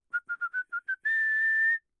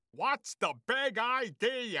What's the big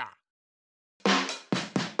idea?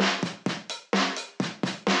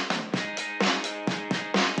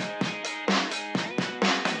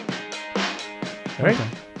 All right.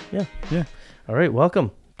 Okay. Yeah. All right.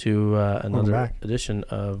 Welcome to Welcome another back. edition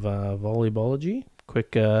of Volleyballology.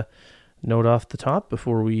 Quick note off the top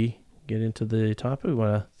before we get into the topic. We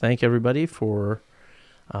want to thank everybody for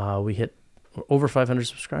we hit over 500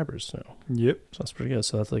 subscribers now. Yep. So that's pretty good.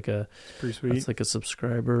 So that's like a Pretty sweet. that's like a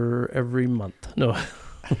subscriber every month. No.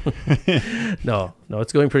 no,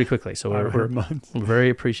 it's going pretty quickly. So we're months.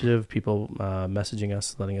 very appreciative. People messaging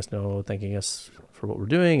us, letting us know, thanking us for what we're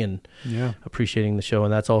doing, and Yeah. appreciating the show.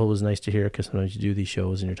 And that's always nice to hear, because sometimes you do these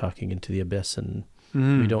shows and you're talking into the abyss, and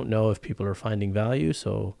we don't know if people are finding value.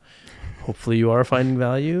 So hopefully you are finding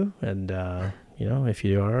value, and if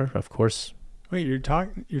you are, of course. Wait, you're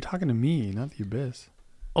talking to me, not the abyss.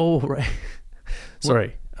 Oh, right.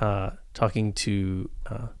 Sorry, talking to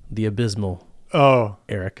the abysmal Oh,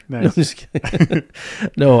 Eric. nice. No, I'm just kidding.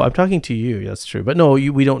 No, I'm talking to you. That's true. But no,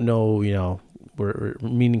 we don't know. We're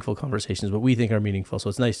meaningful conversations, but we think are meaningful. So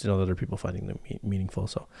it's nice to know that other people finding them meaningful.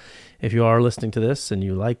 So if you are listening to this and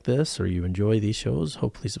you like this, or you enjoy these shows,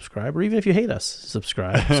 hopefully subscribe. Or even if you hate us,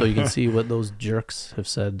 subscribe so you can see what those jerks have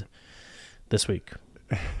said this week.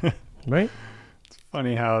 Right? It's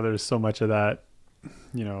funny how there's so much of that,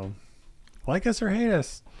 like us or hate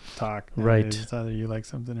us talk. Right. It's either you like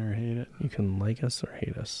something or hate it. You can like us or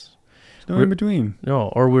hate us. There's no in between. No,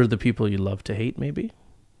 or we're the people you love to hate, maybe.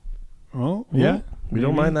 Well, yeah. We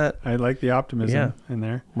don't mind that. I like the optimism in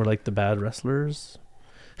there. We're like the bad wrestlers.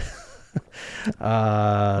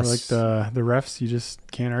 Or like the refs you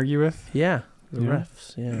just can't argue with. Yeah, the Yeah.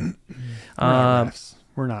 refs. Yeah. We're not refs.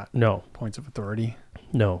 We're not No, points of authority.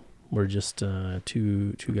 we're just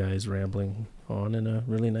two guys rambling on in a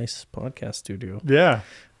really nice podcast studio. Yeah.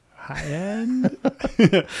 High end.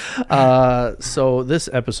 So this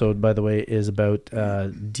episode, by the way, is about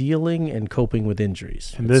dealing and coping with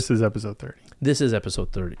injuries. And this is episode 30. This is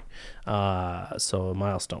episode 30. So a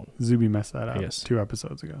milestone. Zuby messed that up Yes. 2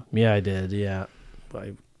 episodes ago. Yeah, I did. Yeah,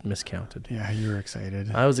 I miscounted. Yeah, you were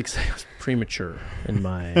excited. I was excited. I was premature in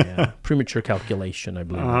my premature calculation, I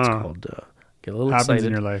believe it's called. Get a little Happens excited.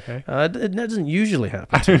 in your life, hey? It doesn't usually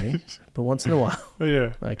happen to me, but once in a while Oh,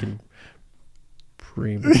 yeah. I can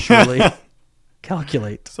prematurely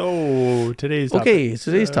calculate. So today's topic. Okay,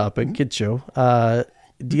 today's topic, kid show,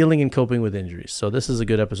 dealing and coping with injuries. So this is a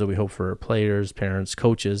good episode, we hope, for players, parents,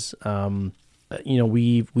 coaches.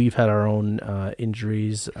 We've had our own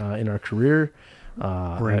injuries in our career.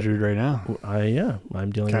 We're injured right now.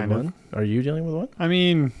 I'm dealing Kind with of. one. Are you dealing with one? I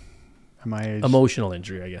mean, at my age, Emotional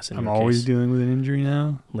injury, I guess. In I'm your always case. dealing with an injury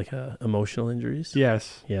now. Like emotional injuries.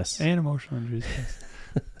 Yes. Yes. And emotional injuries.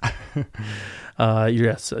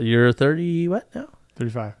 Yes. You're 30. What now?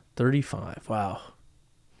 35. 35. Wow.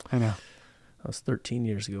 I know. That was 13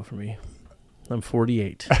 years ago for me. I'm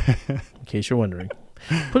 48, in case you're wondering.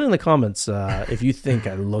 Put in the comments if you think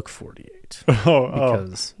I look 48.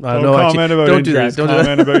 Because Don't no, comment actually, about don't do that. injuries. Don't do that.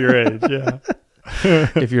 Comment about your age. Yeah.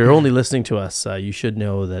 If you're only listening to us, you should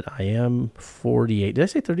know that I am 48. Did I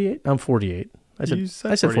say 38? I'm 48. I said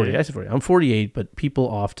 48. I said 48. I'm 48, but people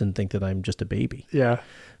often think that I'm just a baby Yeah.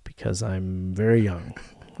 because I'm very young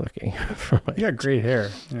looking for my You got great hair.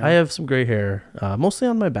 Yeah. I have some gray hair, mostly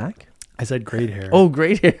on my back. I said great hair. Oh,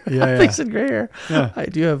 great hair. Yeah, I yeah. think I said gray hair. Yeah. I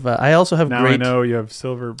do have, I also have Now great. I know you have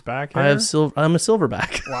silver back hair. I have I'm a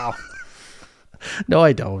silverback. Wow. No,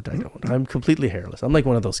 I don't. I'm completely hairless. I'm like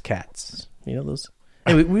one of those cats. You know those?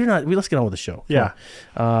 Anyway, let's get on with the show. Yeah.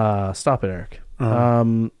 Stop it, Eric.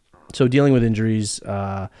 Uh-huh. So dealing with injuries,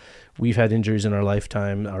 we've had injuries in our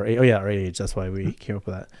lifetime. Our age. That's why we came up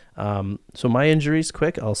with that. So my injuries,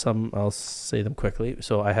 quick. I'll say them quickly.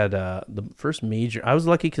 So I had the first major. I was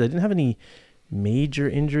lucky because I didn't have any major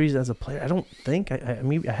injuries as a player. I don't think. I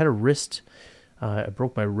mean, I had a wrist. I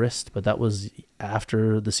broke my wrist, but that was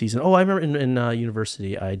after the season. Oh, I remember in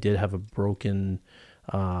university, I did have a broken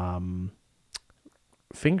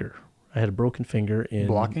finger. I had a broken finger in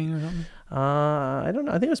Blocking or something? I don't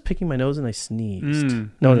know. I think I was picking my nose and I sneezed. Mm.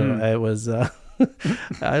 No, Mm. it was. I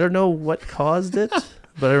don't know what caused it,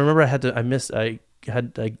 but I remember I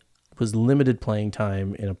was limited playing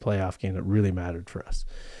time in a playoff game that really mattered for us,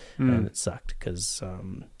 and it sucked because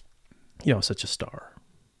such a star.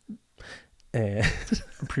 And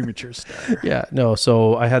A premature star. yeah, no.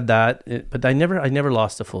 So I had that, but I never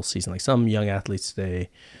lost a full season. Like some young athletes today,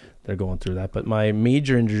 they're going through that. But my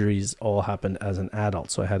major injuries all happened as an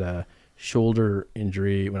adult. So I had a shoulder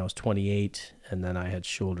injury when I was 28, and then I had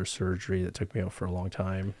shoulder surgery that took me out for a long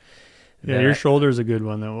time. Yeah, Then your shoulder's a good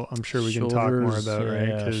one that I'm sure we can talk more about, right?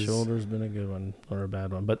 Yeah, 'Cause- shoulder's been a good one or a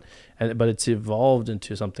bad one, but it's evolved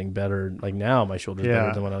into something better. Like now, my shoulder's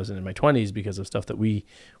better than when I was in my 20s because of stuff that we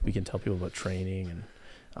can tell people about training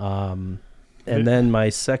and then my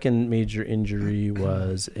second major injury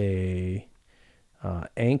was a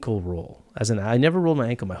ankle roll. As in, I never rolled my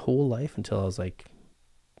ankle my whole life until I was like,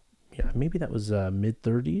 maybe that was mid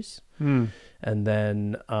 30s, and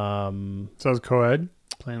then so it was co-ed.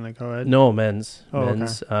 Playing like co-ed? No, men's. Oh,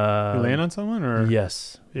 men's. okay. You land on someone or?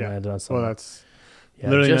 Yes. Yeah. Landed on someone. Well, that's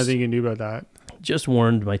literally just, nothing you can do about that. Just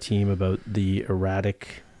warned my team about the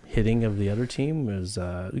erratic hitting of the other team. It was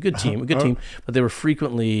a good team, but they were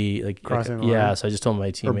frequently crossing the line. So I just told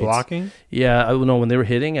my teammates. Or blocking? Yeah. When they were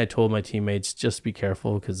hitting, I told my teammates, just be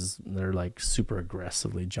careful because they're like super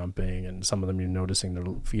aggressively jumping, and some of them you're noticing their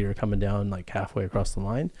feet are coming down like halfway across the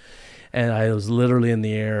line. And I was literally in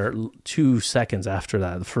the air 2 seconds after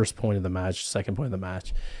that, the first point of the match, second point of the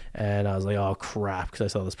match. And I was like, oh, crap, because I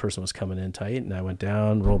saw this person was coming in tight. And I went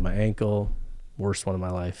down, rolled my ankle, worst one of my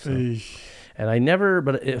life. So. And I never,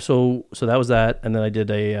 so that was that. And then I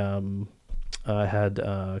did I had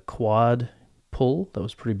a quad pull that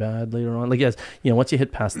was pretty bad later on. Like, yes, once you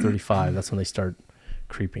hit past 35, that's when they start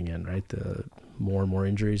creeping in, right? The more and more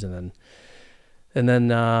injuries. And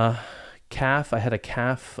then calf, I had a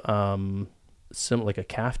calf, like a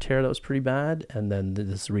calf tear that was pretty bad, and then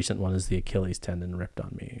this recent one is the Achilles tendon ripped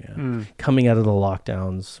on me. Coming out of the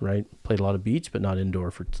lockdowns, right? Played a lot of beach, but not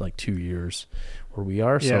indoor for like 2 years, where we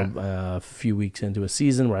are. So a few weeks into a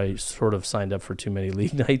season where I sort of signed up for too many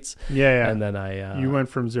league nights. Yeah. And then I you went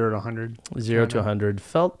from 0 to 100. 0 to 100.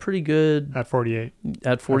 Felt pretty good at 48.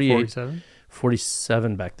 At 48. 47.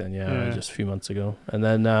 47 back then. Yeah, just a few months ago. And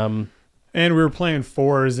then. And we were playing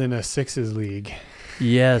 4s in a 6s league.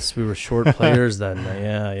 Yes, we were short players then.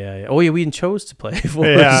 Yeah. Oh, yeah, we chose to play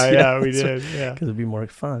 4s. Yeah, we did. Yeah, because it'd be more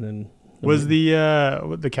fun. And was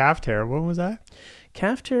the calf tear? What was that?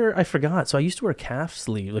 Calf tear, I forgot. So I used to wear calf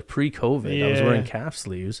sleeve, like pre-COVID. Yeah. I was wearing calf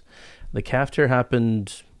sleeves. The calf tear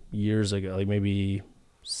happened years ago, like maybe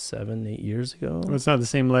 7-8 years ago. Well, it's not the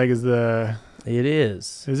same leg as the. It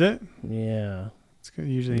is. Is it? Yeah. It's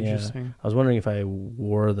usually interesting. I was wondering if I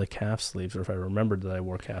wore the calf sleeves or if I remembered that I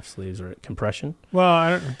wore calf sleeves or compression.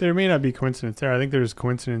 Well, there may not be coincidence there. I think there's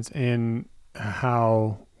coincidence in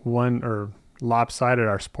how lopsided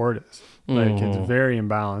our sport is. Like it's very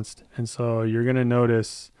imbalanced, and so you're gonna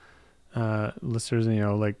notice, listeners,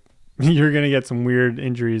 you're gonna get some weird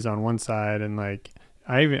injuries on one side, and like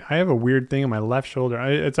I have a weird thing in my left shoulder.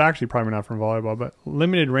 It's actually probably not from volleyball, but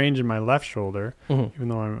limited range in my left shoulder, even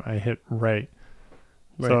though I hit right.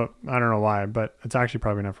 So I don't know why, but it's actually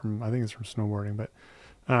probably not from. I think it's from snowboarding, but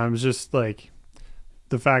it's just like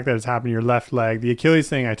the fact that it's happened to your left leg. The Achilles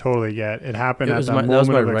thing, I totally get. It happened at that moment. That was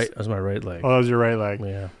my right leg. Oh, that was your right leg.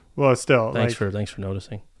 Yeah. Well, still. Thanks for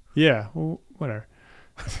noticing. Yeah. Well, whatever.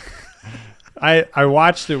 I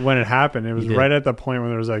watched it when it happened. It was right at the point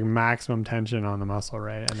when there was like maximum tension on the muscle,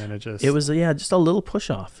 right? And then it was just a little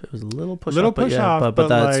push off. It was a little push off. But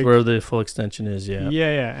that's like, where the full extension is. Yeah.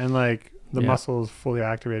 Yeah. And like the muscle is fully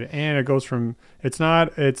activated, and it goes from it's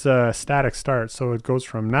a static start, so it goes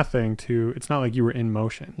from nothing to it's not like you were in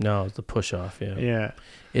motion. No, it's the push off. Yeah. Yeah.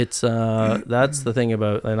 It's that's the thing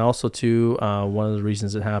about, and also too one of the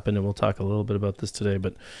reasons it happened, and we'll talk a little bit about this today,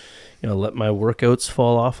 but let my workouts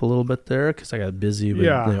fall off a little bit there because I got busy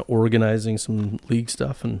with organizing some league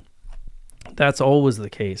stuff, and that's always the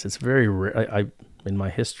case. It's very rare. I in my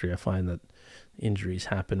history I find that injuries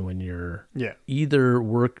happen when you're either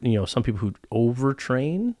some people who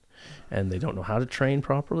overtrain and they don't know how to train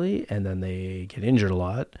properly and then they get injured a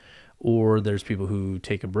lot, or there's people who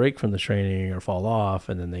take a break from the training or fall off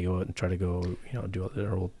and then they go out and try to go do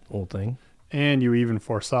their old thing. And you even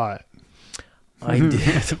foresaw it. I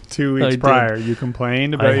did. 2 weeks prior, you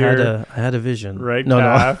complained about I had a vision. Right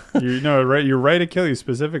calf. Your right Achilles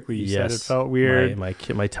specifically. You said it felt weird. My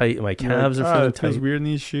calves are feeling tight. It feels weird in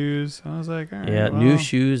these shoes. I was like, all right, new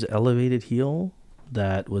shoes, elevated heel.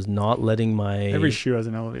 That was not letting every shoe has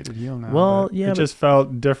an elevated heel now. Well, yeah, it just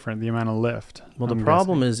felt different. The amount of lift. Well, the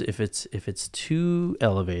problem is if it's too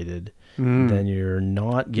elevated, then you're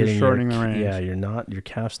not getting shortening the range. Yeah, you're not. Your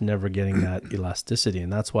calf's never getting that elasticity,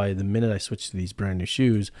 and that's why the minute I switched to these brand new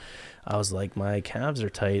shoes, I was like, my calves are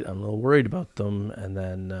tight. I'm a little worried about them, and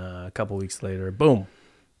then a couple weeks later, boom.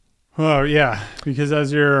 Well, yeah, because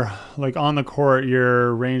as you're like on the court,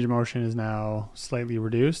 your range of motion is now slightly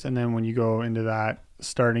reduced, and then when you go into that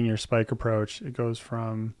starting your spike approach, it goes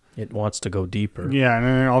from It wants to go deeper. yeah, and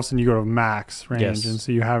then all of a sudden you go to max range, Yes. and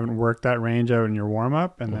so you haven't worked that range out in your warm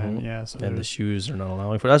up, and then Mhm. so And the there's- shoes are not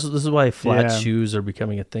allowing for this is why flat Yeah. shoes are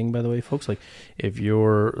becoming a thing, by the way, folks. Like if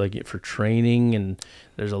you're like for training, and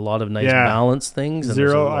there's a lot of nice Yeah. balance things. And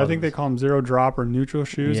there's a zero. lot I think of- they call them zero drop or neutral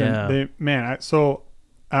shoes, Yeah. and so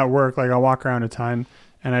at work, like I walk around a ton.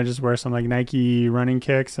 And I just wear some like Nike running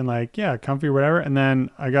kicks and like, yeah, comfy, whatever. And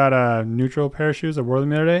then I got a neutral pair of shoes. I wore them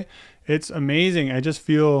the other day. It's amazing. I just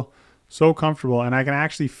feel so comfortable, and I can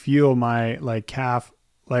actually feel my like calf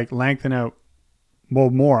like lengthen out.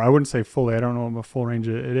 Well, more. I wouldn't say fully. I don't know what full range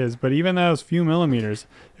it is, but even those few millimeters,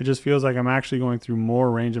 it just feels like I'm actually going through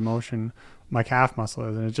more range of motion. My calf muscle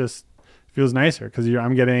is, and it just feels nicer because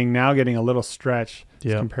I'm getting a little stretch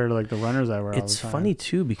compared to like the runners I wear. It's all the time. funny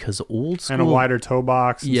too because old school And a wider toe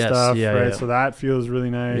box and Yes, stuff, yeah, right? yeah. So that feels really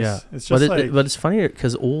nice. Yeah, It's just but it's funny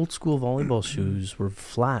because old school volleyball shoes were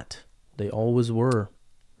flat. They always were.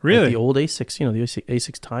 really, Like the old Asics, the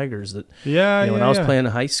Asics Tigers that yeah, when I was playing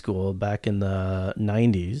in high school back in the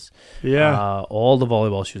 90s, yeah, all the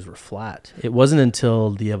volleyball shoes were flat. It wasn't until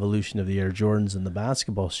the evolution of the Air Jordans and the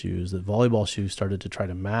basketball shoes that volleyball shoes started to try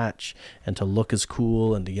to match and to look as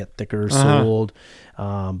cool and to get thicker soled.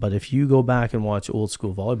 But if you go back and watch old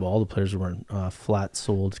school volleyball, all the players were wearing flat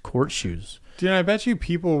soled court shoes. dude. I bet you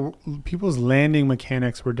people's landing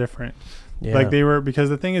mechanics were different. Yeah. Like they were, because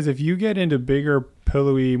the thing is, if you get into bigger,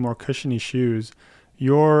 pillowy, more cushiony shoes,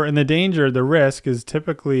 the risk is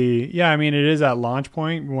typically, yeah, I mean, it is at launch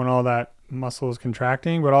point when all that muscle is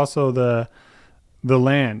contracting, but also the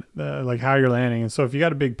like how you're landing. And so if you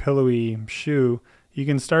got a big pillowy shoe, you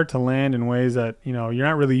can start to land in ways that, you're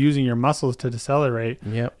not really using your muscles to decelerate.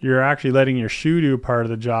 Yep. You're actually letting your shoe do part of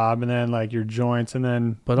the job, and then like your joints, and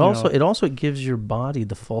then But it gives your body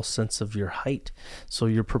the false sense of your height. So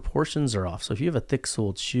your proportions are off. So if you have a thick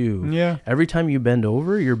soled shoe, yeah, every time you bend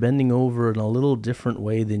over, you're bending over in a little different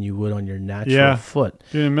way than you would on your natural foot.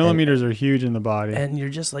 dude, millimeters are huge in the body. And you're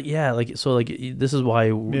just like, this is why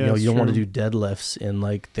you it's don't want to true. do deadlifts in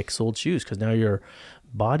like thick soled shoes, because now your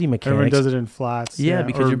body Everyone mechanics. does it in flats. Yeah,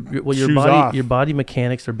 because or your shoes body off. your body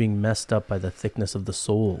mechanics are being messed up by the thickness of the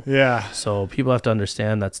sole. Yeah, So people have to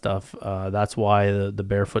understand that stuff. That's why the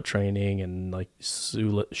barefoot training and like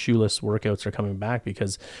shoeless workouts are coming back,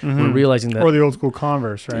 because we're realizing that. or the old school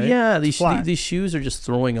Converse, right? Yeah, flat. these shoes are just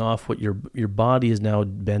throwing off what your body is now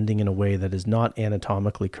bending in a way that is not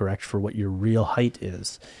anatomically correct for what your real height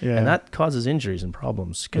is, Yeah. and that causes injuries and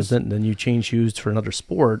problems, because then you change shoes for another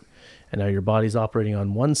sport, and now your body's operating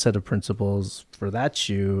on one set of principles for that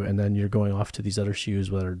shoe, and then you're going off to these other shoes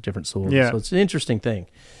that are different soles. Yeah. So it's an interesting thing.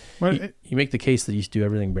 Well, You make the case that you should do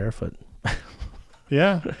everything barefoot,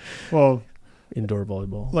 yeah. Well, indoor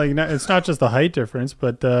volleyball. like it's not just the height difference,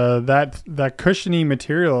 but that cushiony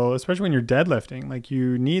material, especially when you're deadlifting, like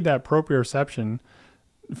you need that proprioception,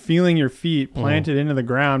 feeling your feet planted into the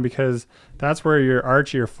ground, because that's where your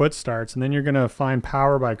arch of your foot starts, and then you're going to find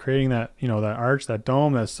power by creating that, that arch, that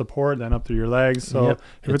dome, that support, then up through your legs. So Yep.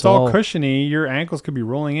 if it's all cushiony, your ankles could be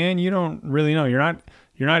rolling in. You don't really know. You're not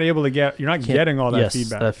able to getting all that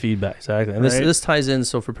feedback. That feedback, exactly. And Right? this ties in.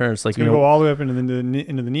 So for parents, like, It's gonna go all the way up into the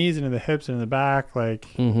knees, into the hips, into the back, like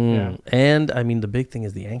yeah. And I mean, the big thing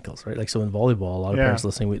is the ankles, right? Like, so in volleyball, a lot of parents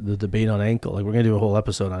listening, the debate on ankle, like we're gonna do a whole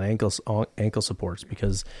episode on ankle supports,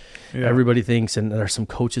 because everybody thinks, and there are some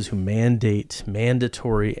coaches who mandate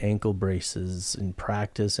mandatory ankle braces in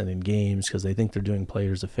practice and in games because they think they're doing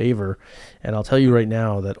players a favor. And I'll tell you right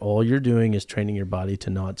now that all you're doing is training your body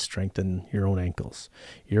to not strengthen your own ankles.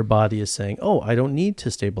 Your body is saying, oh, I don't need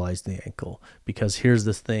to stabilize the ankle because here's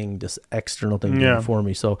this external thing doing for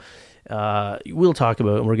me. So we'll talk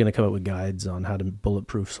about, and we're going to come up with guides on how to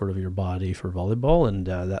bulletproof sort of your body for volleyball, and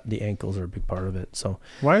that the ankles are a big part of it. So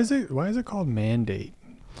why is it called mandate?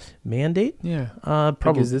 Mandate? Yeah.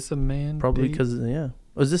 Probably. Like, is this a mandate? Probably because,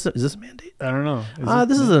 is this a mandate? I don't know.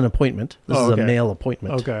 This is an appointment. This is okay. a male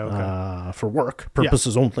appointment. Okay. For work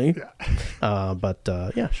purposes only. Yeah. But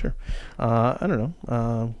sure. I don't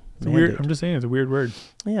know. It's weird. I'm just saying, it's a weird word.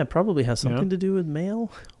 Yeah, it probably has something to do with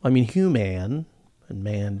male. I mean, human and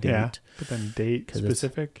mandate. Yeah, but then date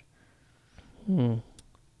specific.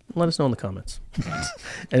 Let us know in the comments.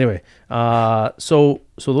 Anyway, so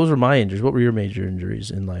those were my injuries. What were your major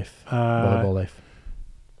injuries in life, volleyball life?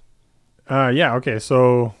 Yeah. Okay.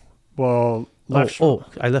 So, well,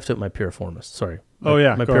 I left out my piriformis. Sorry. My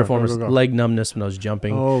piriformis, go. leg numbness when I was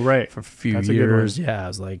jumping. Oh, right. For a few That's years. A good one. Yeah, it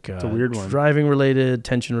was like it's a weird one. Driving related,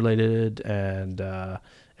 tension related, and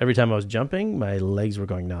every time I was jumping, my legs were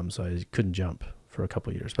going numb, so I couldn't jump for a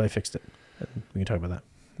couple of years. But I fixed it. And we can talk about that.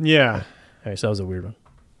 Yeah. Anyway, so that was a weird one.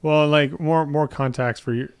 Well, like more context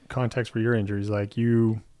for your injuries. Like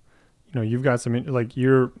you know, you've got some like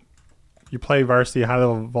you play varsity high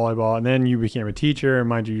level volleyball, and then you became a teacher. And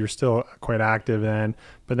mind you, you're still quite active then.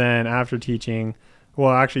 But then after teaching,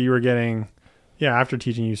 well, actually, you were getting. Yeah, after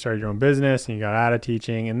teaching, you started your own business and you got out of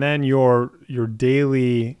teaching, and then your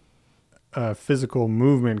daily physical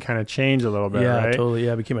movement kind of changed a little bit, Yeah, right? totally.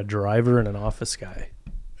 Yeah, I became a driver and an office guy.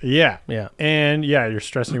 Yeah, Yeah. and yeah, you're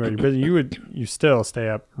stressing about your business. You still stay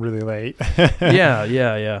up really late.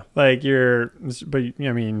 Yeah. Like but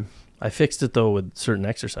I mean, I fixed it though with certain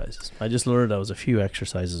exercises. I just learned I was a few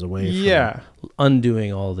exercises away yeah, from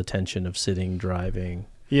undoing all the tension of sitting, driving.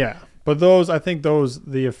 yeah. But I think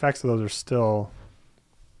the effects of those are still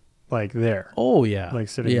like there. Oh yeah. Like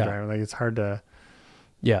sitting and driving. Like it's hard to.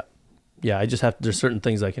 Yeah. Yeah, I just there's certain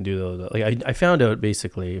things I can do though. Like I found out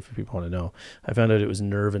basically, if people want to know, I found out it was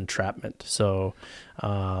nerve entrapment. So,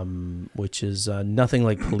 which is nothing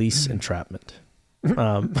like police entrapment.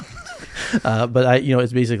 But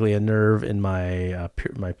it's basically a nerve in my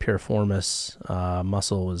my piriformis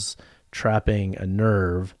muscle was trapping a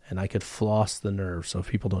nerve, and I could floss the nerve. So if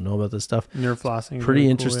people don't know about this stuff, nerve flossing, pretty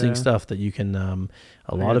really interesting cool, yeah. stuff that you can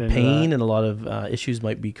a lot of pain and a lot of issues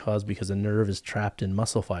might be caused because a nerve is trapped in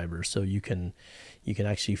muscle fibers. So you can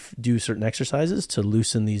actually do certain exercises to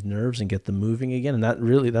loosen these nerves and get them moving again. And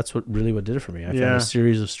that's what did it for me. I found a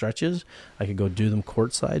series of stretches. I could go do them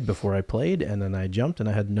courtside before I played, and then I jumped and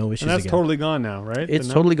I had no issues. And that's again. totally gone now, right? It's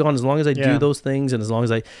totally gone as long as I do those things, and as long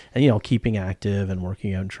as keeping active and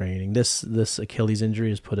working out and training. This Achilles injury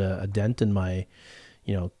has put a dent in my,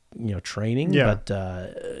 training. Yeah. But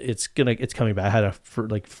it's coming back. I had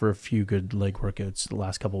for a few good leg workouts the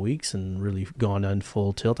last couple of weeks and really gone on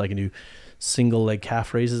full tilt. I can do single leg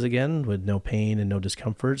calf raises again with no pain and no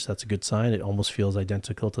discomfort. So that's a good sign. It almost feels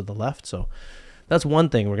identical to the left. So that's one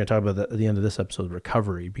thing we're going to talk about at the end of this episode,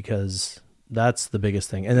 recovery, because that's the biggest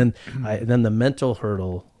thing. And then the mental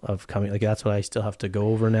hurdle of coming, like that's what I still have to go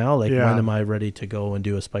over now. Like when am I ready to go and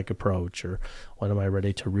do a spike approach, or when am I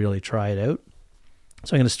ready to really try it out?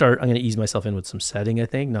 So I'm going to ease myself in with some setting, I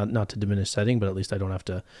think, not to diminish setting, but at least I don't have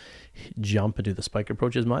to jump and do the spike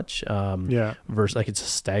approach as much. Versus like it's a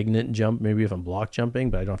stagnant jump, maybe if I'm block jumping,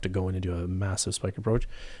 but I don't have to go in and do a massive spike approach,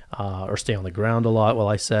 or stay on the ground a lot while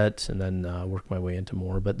I set and then work my way into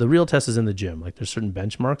more. But the real test is in the gym. Like there's certain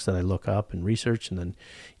benchmarks that I look up and research, and then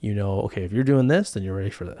okay, if you're doing this, then you're ready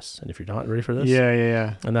for this. And if you're not ready for this,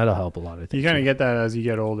 and that'll help a lot, I think. You kind of get that as you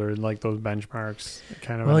get older, like those benchmarks,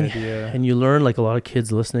 kind of an idea. And you learn, like a lot of kids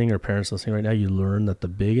listening or parents listening right now, you learn that the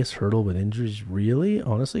biggest hurdle with injuries really,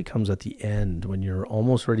 honestly, comes at the end when you're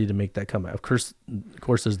almost ready to make that comeback. Of course,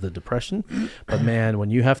 there's the depression, but man, when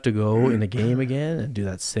you have to go in a game again and do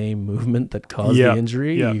that same movement that caused the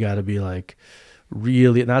injury, you got to be like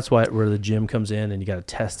really, and that's where the gym comes in, and you got to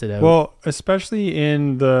test it out. Well, especially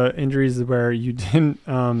in the injuries where you didn't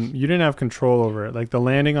have control over it, like the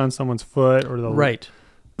landing on someone's foot or the right.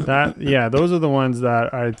 Those are the ones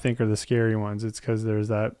that I think are the scary ones. It's because there's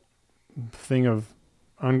that thing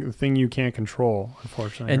you can't control,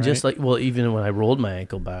 unfortunately. And right? just like, well, even when I rolled my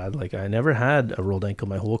ankle bad, like I never had a rolled ankle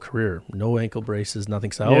my whole career. No ankle braces,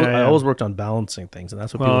 nothing. So I always worked on balancing things, and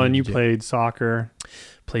that's what. Well, and you played soccer,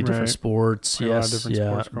 played different sports, sports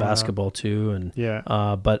basketball too,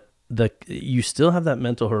 and but you still have that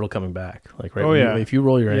mental hurdle coming back. Like if you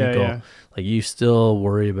roll your ankle, like you still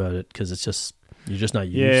worry about it because it's just you're just not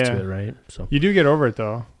used to it, right? So you do get over it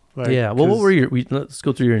though. Like, well, what were let's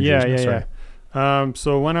go through your injuries.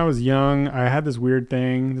 So when I was young, I had this weird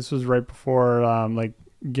thing. This was right before like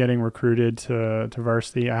getting recruited to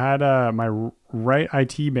varsity. I had my right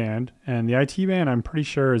IT band, and the IT band I'm pretty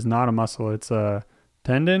sure is not a muscle. It's a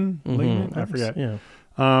tendon, ligament. I forget. Yeah.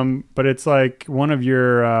 But it's like one of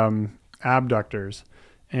your abductors,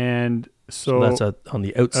 and so that's on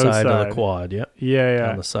the outside of the quad. On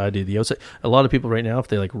the side of the outside. A lot of people right now, if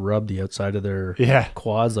they like rub the outside of their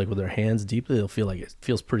quads like with their hands deeply, they'll feel like it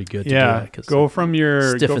feels pretty good to do that. Go from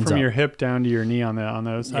your hip down to your knee on the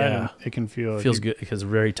outside. Yeah. It can feels good because it's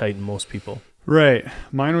very tight in most people. Right.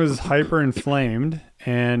 Mine was hyper inflamed,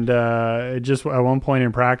 and it just at one point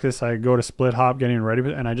in practice, I go to split hop getting ready,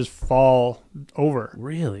 and I just fall over.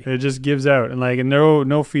 Really? It just gives out, and like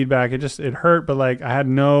no feedback. It hurt, but like I had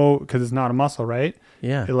because it's not a muscle, right?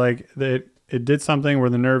 Yeah. It did something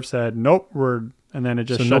where the nerve said nope, and then it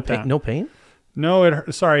just shut down. No pain? No, it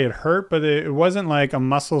hurt, but it wasn't like a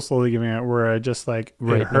muscle slowly giving out where I just like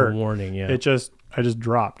it hurt. No warning, yeah. I just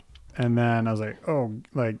dropped, and then I was like, oh,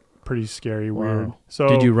 like. Pretty scary, weird. Wow. So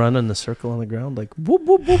did you run in the circle on the ground like whoop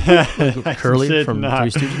whoop whoop, whoop like Curly from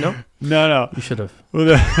Three Stooges? No. You should have. Well,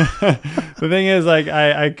 the thing is, like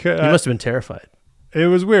I could. You must have been terrified. It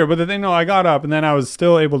was weird, but the thing, no, I got up and then I was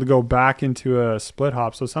still able to go back into a split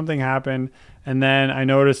hop. So something happened, and then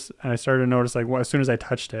I started to notice like as soon as I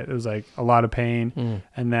touched it, it was like a lot of pain.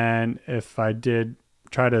 And then if I did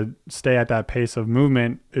try to stay at that pace of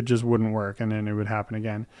movement, it just wouldn't work, and then it would happen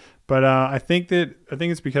again. But I think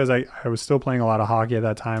it's because I was still playing a lot of hockey at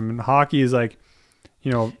that time, and hockey is like,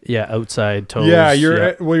 outside toes. Yeah,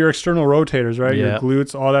 your external rotators, right? Yeah. Your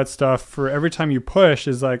glutes, all that stuff. For every time you push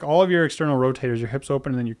is like all of your external rotators, your hips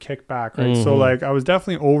open and then you kick back, right? So like I was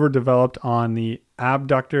definitely overdeveloped on the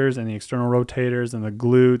abductors and the external rotators and the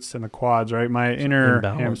glutes and the quads, right? My inner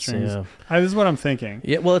Imbalance, hamstrings. yeah. This is what I'm thinking.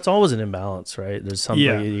 Yeah, well, it's always an imbalance, right? There's something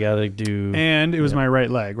you got to do. And it was my right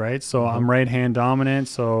leg, right? So I'm right hand dominant.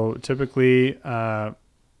 So typically, when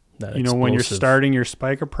you're starting your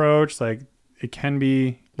spike approach, like it can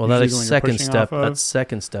be. Well, that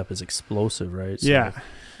second step is explosive, right? So yeah.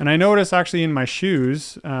 And I noticed actually in my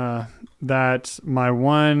shoes that my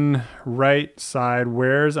one right side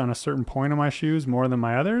wears on a certain point of my shoes more than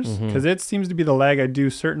my others, because it seems to be the leg I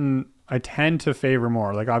tend to favor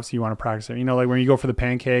more. Like obviously you want to practice it. Like when you go for the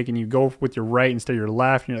pancake and you go with your right instead of your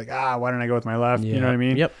left, and you're like, why don't I go with my left? Yeah. You know what I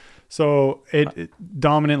mean? Yep. So it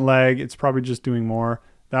dominant leg, it's probably just doing more.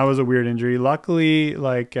 That was a weird injury. Luckily,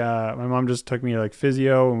 like my mom just took me to like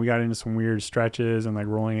physio, and we got into some weird stretches and like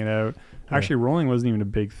rolling it out. Actually, rolling wasn't even a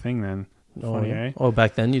big thing then. Funny, eh? Oh,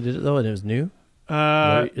 back then you did it though, and it was new. Is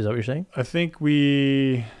that what you're saying? I think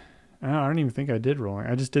I don't even think I did rolling.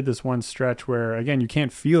 I just did this one stretch where, again, you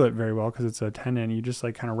can't feel it very well because it's a tendon. You just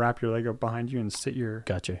like kind of wrap your leg up behind you and sit your.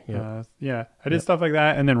 Gotcha. Yeah. I did stuff like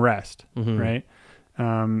that and then rest, right?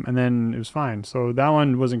 And then it was fine. So that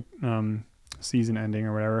one wasn't season ending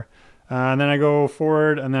or whatever. And then I go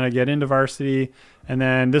forward, and then I get into varsity, and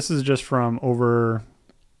then this is just from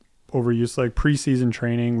overuse, like preseason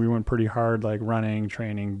training. We went pretty hard, like running,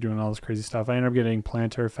 training, doing all this crazy stuff. I ended up getting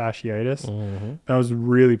plantar fasciitis. That was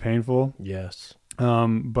really painful. Yes.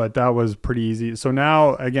 But that was pretty easy. So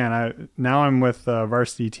now, again, I'm with the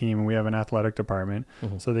varsity team, and we have an athletic department.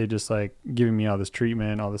 So they just like giving me all this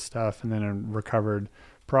treatment, all this stuff, and then I recovered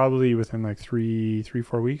probably within like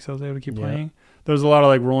 3-4 weeks. I was able to keep playing. There was a lot of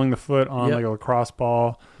like rolling the foot on like a lacrosse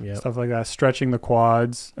ball, stuff like that, stretching the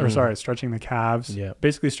quads, stretching the calves,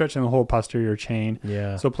 basically stretching the whole posterior chain.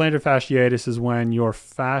 Yeah. So plantar fasciitis is when your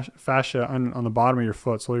fascia on the bottom of your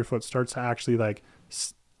foot, sole of your foot, starts to actually like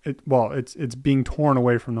it's being torn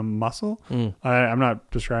away from the muscle. I'm not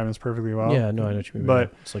describing this perfectly well. Yeah, no, I know what you mean.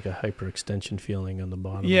 But it's like a hyperextension feeling on the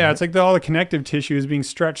bottom. Yeah, it's like all the connective tissue is being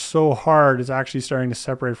stretched so hard, it's actually starting to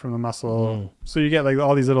separate from the muscle. So you get like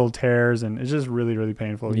all these little tears, and it's just really, really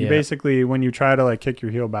painful. You basically, when you try to like kick your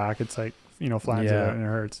heel back, it's like, flattens it out and it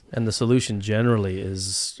hurts. And the solution generally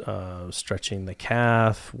is stretching the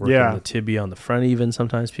calf, working the tibia on the front even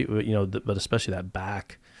sometimes, people, but especially that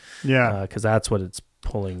back. Yeah. Because that's what it's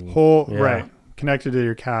pulling right, connected to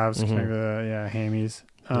your calves, connected to hammies.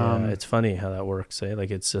 It's funny how that works, eh? Like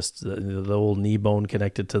it's just the old knee bone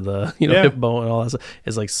connected to the hip bone and all that stuff.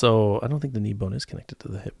 It's like, so I don't think the knee bone is connected to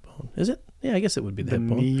the hip bone, is it? Yeah, I guess it would be the hip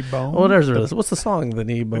bone. Knee bone. Oh, what's the song? The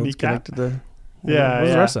knee bone's connected to. Yeah,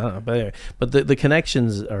 the rest? I don't know. But anyway, the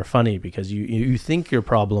connections are funny because you think your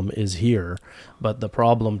problem is here, but the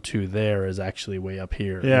problem to there is actually way up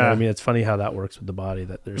here. Yeah, I mean, it's funny how that works with the body.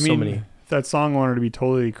 That there's so many. If that song wanted to be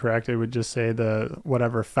totally correct, it would just say the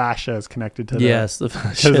whatever fascia is connected to. The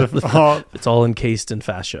fascia. It's all encased in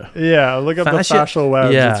fascia. Yeah, look up the fascial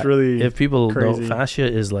webs. Yeah, it's really if people crazy. know, fascia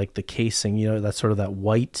is like the casing. That's sort of that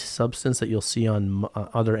white substance that you'll see on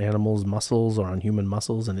other animals' muscles or on human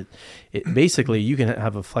muscles, and it basically you can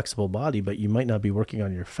have a flexible body, but you might not be working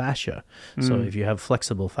on your fascia. So if you have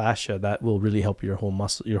flexible fascia, that will really help your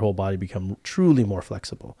whole body become truly more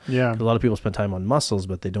flexible. Yeah, a lot of people spend time on muscles,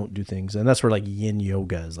 but they don't do things. And that's where like yin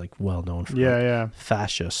yoga is like well known for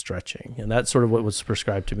fascia stretching. And that's sort of what was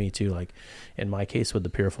prescribed to me too. Like in my case with the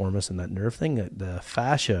piriformis and that nerve thing, the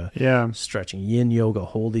fascia stretching, yin yoga,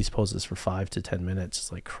 hold these poses for 5 to 10 minutes.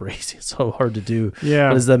 It's like crazy. It's so hard to do. Yeah.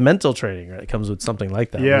 But it's the mental training, right? It comes with something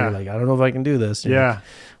like that. Yeah. You're like, I don't know if I can do this. You're like,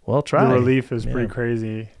 well, try. The relief is pretty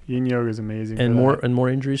crazy. Yin yoga is amazing. And more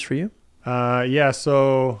injuries for you?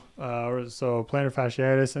 So plantar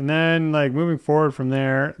fasciitis, and then like moving forward from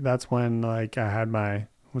there, that's when like I had my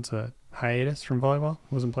hiatus from volleyball.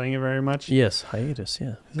 Wasn't playing it very much. Yes, hiatus.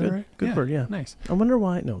 Yeah, is that right? Good word. Yeah, nice. I wonder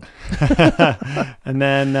why. No. And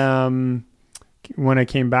then when I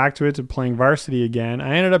came back to playing varsity again,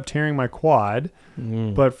 I ended up tearing my quad,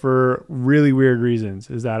 but for really weird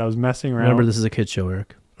reasons. Is that I was messing around. Remember, this is a kid show,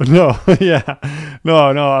 Eric. No,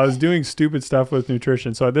 I was doing stupid stuff with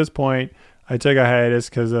nutrition. So at this point, I took a hiatus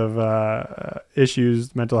because of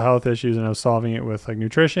issues, mental health issues, and I was solving it with like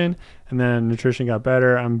nutrition. And then nutrition got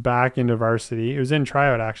better. I'm back into varsity. It was in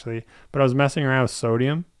tryout actually, but I was messing around with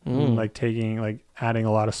sodium, and, like adding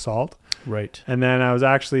a lot of salt. Right. And then I was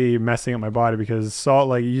actually messing up my body because salt,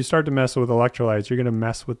 like you start to mess with electrolytes, you're going to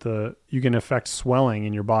mess with you can affect swelling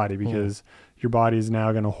in your body because your body is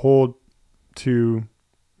now going to hold to,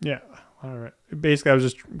 all right. Basically, I was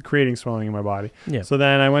just creating swelling in my body. Yeah. So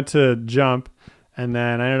then I went to jump, and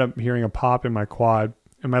then I ended up hearing a pop in my quad,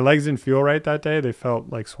 and my legs didn't feel right that day. They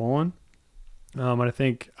felt like swollen. And I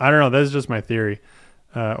think, I don't know, that's just my theory.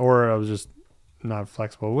 Or I was just not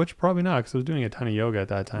flexible, which probably not, because I was doing a ton of yoga at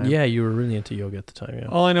that time. Yeah, you were really into yoga at the time. Yeah.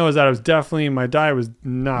 All I know is that I was definitely, my diet was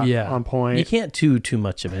not on point. You can't do too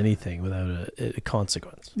much of anything without a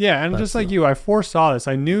consequence. Yeah, and just like you, I foresaw this.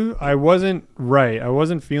 I knew I wasn't right. I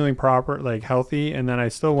wasn't feeling proper, like healthy, and then I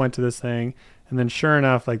still went to this thing, and then sure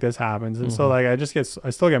enough, like this happens. And so like I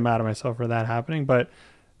still get mad at myself for that happening. But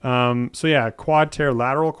so yeah, quad tear,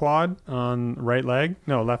 lateral quad on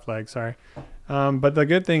left leg, sorry. But the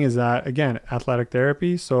good thing is that, again, athletic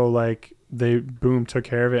therapy. So like they took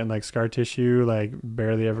care of it, and like scar tissue, like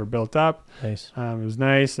barely ever built up. Nice. It was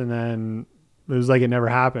nice. And then it was like it never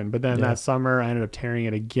happened. But then that summer I ended up tearing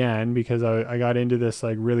it again because I got into this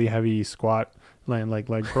like really heavy squat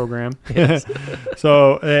leg program.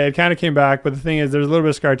 So it kind of came back. But the thing is, there's a little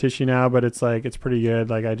bit of scar tissue now, but it's like, it's pretty good.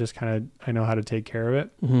 Like I know how to take care of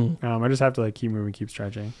it. I just have to like keep moving, keep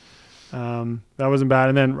stretching. That wasn't bad.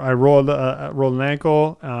 And then I rolled an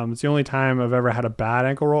ankle. It's the only time I've ever had a bad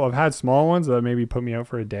ankle roll. I've had small ones that maybe put me out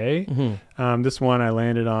for a day. This one I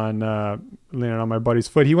landed on my buddy's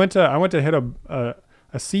foot. I went to hit a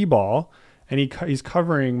C ball, and he's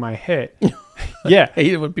covering my hit. Yeah. I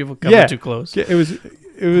hate it when people come too close. It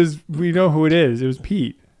was, we know who it is. It was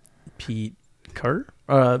Pete. Pete Carter?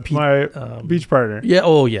 Pete, my beach partner. Yeah.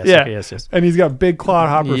 Oh, yes. Yeah. Okay, yes. And he's got big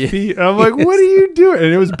clodhopper feet. And I'm like, what are you doing?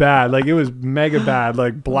 And it was bad. Like, it was mega bad.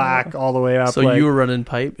 Like, black all the way up. So like, you were running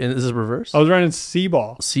pipe, and this is reverse? I was running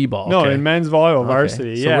C-ball. C-ball. No, okay. in men's volleyball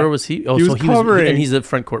varsity. So yeah. where was he? Oh, he so was covering. and he's at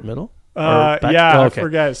front court middle? I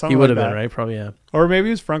forget. Something he would have like been, right? Probably, yeah. Or maybe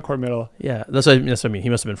he was front court middle. Yeah, that's what I mean. He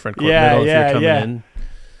must have been front court middle if you're coming in.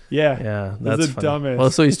 Yeah, that's the dumbest.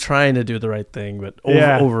 Well, so he's trying to do the right thing, but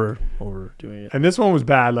overdoing it. And this one was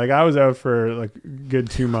bad. Like, I was out for like a good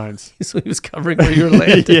 2 months. So he was covering where you were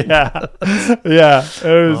landing. yeah. It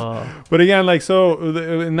was. But again, like, so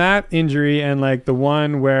in that injury and like the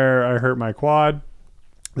one where I hurt my quad,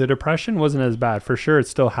 the depression wasn't as bad. For sure, it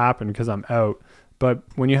still happened because I'm out. But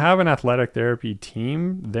when you have an athletic therapy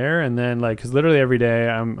team there, and then like, because literally every day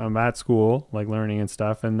I'm at school, like learning and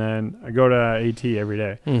stuff, and then I go to AT every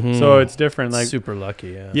day. So it's different. Like, super lucky,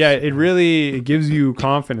 yeah. Yeah, it gives you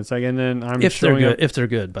confidence. Like, and then I'm if they're good, up, if they're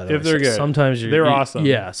good, by the way. If they're good, sometimes they're awesome.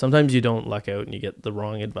 Yeah, sometimes you don't luck out and you get the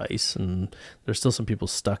wrong advice, and there's still some people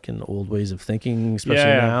stuck in old ways of thinking, especially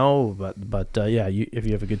now. But if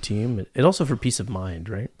you have a good team, it also for peace of mind,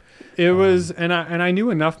 right? It was, and I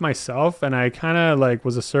knew enough myself, and I kind of like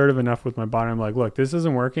was assertive enough with my body. I'm like, look, this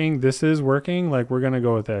isn't working. This is working. Like, we're gonna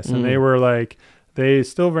go with this. And they were like, they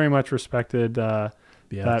still very much respected that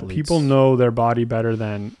people know their body better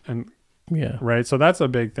than right. So that's a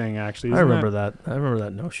big thing, actually. I remember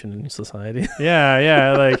that notion in society.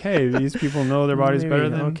 Yeah. Like, hey, these people know their bodies better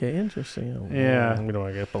than. Okay, interesting. Yeah, we don't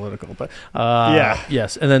want to get political, but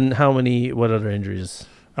yes. And then what other injuries?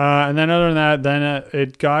 And then other than that,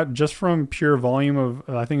 it got just from pure volume of,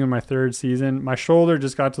 I think in my third season, my shoulder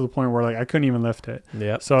just got to the point where like I couldn't even lift it.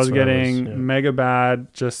 Yeah. So I was getting mega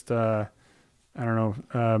bad, just, I don't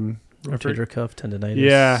know. Rotator cuff tendonitis.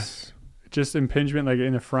 Yeah. Just impingement like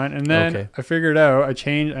in the front. And then I figured out, I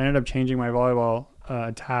ended up changing my volleyball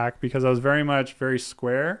attack because I was very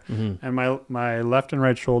square. And my left and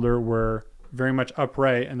right shoulder were very much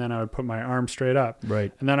upright, and then I would put my arm straight up.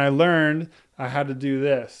 Right. And then I learned I had to do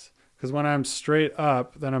this because when I'm straight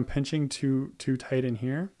up, then I'm pinching too tight in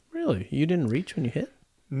here. Really? You didn't reach when you hit?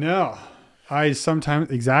 No. I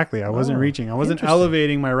wasn't reaching. I wasn't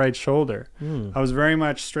elevating my right shoulder. I was very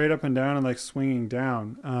much straight up and down and like swinging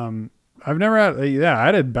down. I've never had, I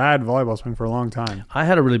had a bad volleyball swing for a long time. I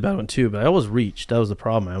had a really bad one too, but I almost reached. That was the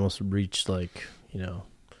problem. I almost reached like,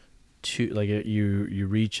 you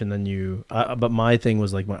reach and then but my thing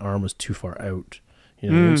was like my arm was too far out, what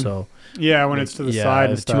I mean? So when it's to the side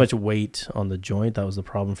and stuff. Too much weight on the joint. That was the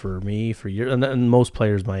problem for me for years. And most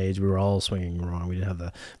players my age, we were all swinging wrong. We didn't have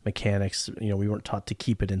the mechanics. We weren't taught to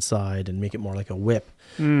keep it inside and make it more like a whip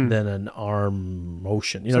than an arm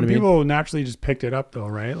motion. Some people naturally just picked it up though,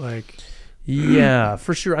 right? Like, Yeah,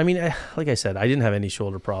 for sure. I mean, like I said, I didn't have any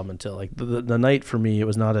shoulder problem until like the night for me. It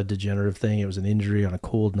was not a degenerative thing. It was an injury on a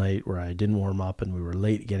cold night where I didn't warm up and we were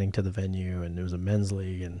late getting to the venue, and it was a men's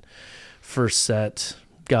league. And first set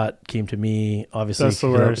came to me, obviously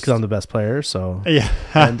because I'm the best player. So yeah,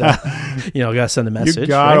 and gotta send a message. You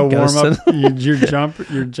gotta right? warm up your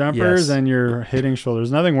jumpers Yes. and your hitting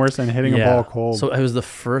shoulders. Nothing worse than hitting a ball cold. So it was the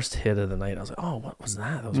first hit of the night. I was like, oh, what was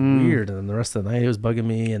that? That was Mm. weird. And then the rest of the night it was bugging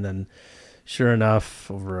me. And then sure enough,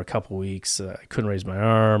 over a couple weeks, I couldn't raise my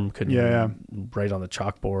arm, couldn't write on the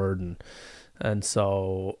chalkboard, and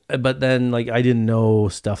so, but then like I didn't know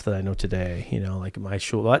stuff that I know today. You know, like my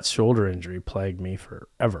that shoulder injury plagued me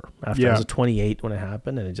forever. After I was 28 when it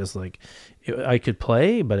happened, and it just like I could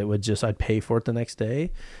play, but it would just I'd pay for it the next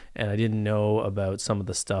day, and I didn't know about some of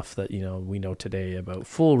the stuff that we know today about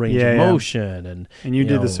full range of motion and you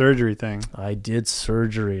did the surgery thing. I did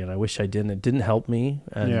surgery, and I wish I didn't. It didn't help me,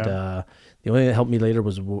 and the only thing that helped me later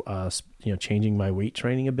was changing my weight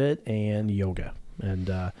training a bit and yoga,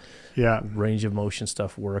 and range of motion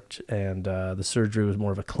stuff worked, and the surgery was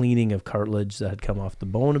more of a cleaning of cartilage that had come off the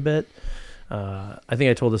bone a bit. I think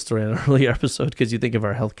I told this story in an earlier episode because you think of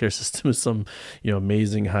our healthcare system as some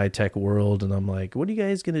amazing high tech world, and I'm like, what are you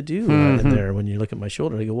guys gonna do in there when you look at my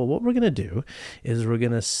shoulder? I go, well, what we're gonna do is we're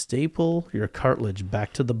gonna staple your cartilage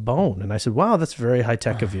back to the bone. And I said, wow, that's very high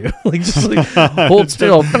tech of you. Like just like hold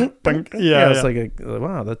still. It's like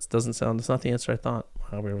wow, that's not the answer I thought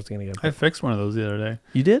I was gonna get. I fixed one of those the other day.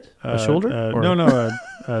 You did a shoulder? No,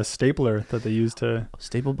 a stapler that they use to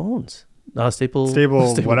staple bones. Staple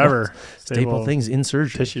whatever. Staple things in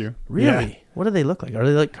surgery. Tissue. Really? Yeah. What do they look like? Are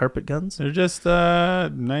they like carpet guns? They're just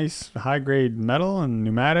nice high-grade metal and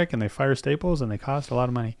pneumatic, and they fire staples, and they cost a lot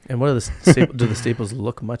of money. And what are the do the staples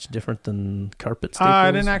look much different than carpet staples?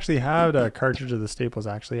 I didn't actually have a cartridge of the staples,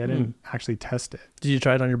 actually. I didn't actually test it. Did you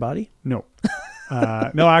try it on your body? No.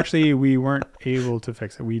 No, actually, we weren't able to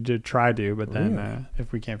fix it. We did try to, but then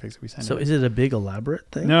if we can't fix it, we send it. So is it a big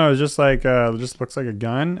elaborate thing? No, it's just like it just looks like a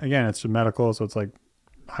gun. Again, it's medical, so it's like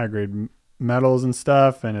high-grade metals and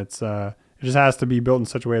stuff, and it's it just has to be built in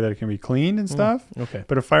such a way that it can be cleaned and stuff. Okay.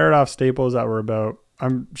 But it fired off staples that were about,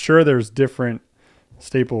 I'm sure there's different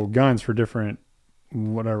staple guns for different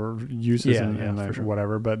whatever uses and like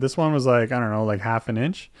whatever. But this one was like, I don't know, like half an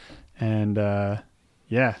inch. And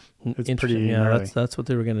it's pretty gnarly. That's what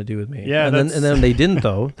they were going to do with me. Yeah, and then they didn't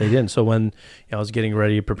though. They didn't. So when I was getting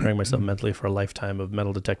ready, preparing myself mentally for a lifetime of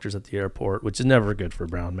metal detectors at the airport, which is never good for a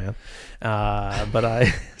brown man.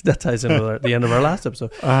 But that ties into the end of our last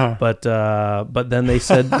episode. But then they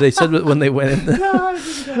said when they went in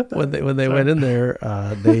when they went in there,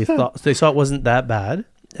 they saw it wasn't that bad.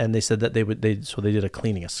 And they said that they did a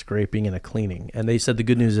cleaning, a scraping and a cleaning. And they said the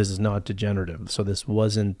good news is it's not degenerative. So this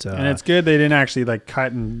wasn't... and it's good they didn't actually like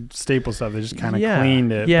cut and staple stuff. They just kind of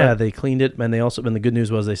cleaned it. Yeah, they cleaned it. And the good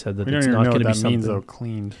news was they said that it's not going to be something... means though,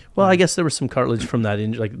 cleaned. Well, I guess there was some cartilage from that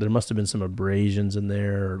injury. Like there must have been some abrasions in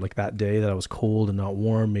there, or like that day that I was cold and not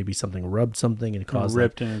warm. Maybe something rubbed something and it caused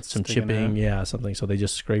ripped and it's some chipping. Yeah, something. So they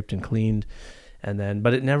just scraped and cleaned. And then,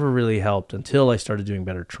 but it never really helped until I started doing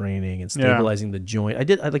better training and stabilizing the joint. I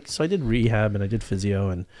did rehab and I did physio,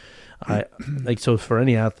 and so for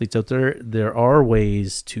any athletes out there are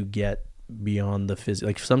ways to get beyond the physio.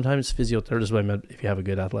 Like sometimes physiotherapists, what I meant, if you have a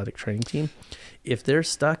good athletic training team, if they're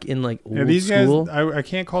stuck in like old these school, guys, I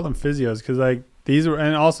can't call them physios because like these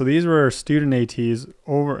were student ATs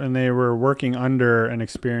and they were working under an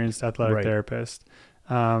experienced athletic therapist.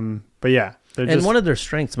 But yeah. And one of their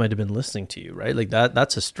strengths might have been listening to you, right? Like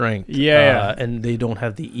that's a strength. Yeah. And they don't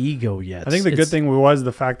have the ego yet. I think the good thing was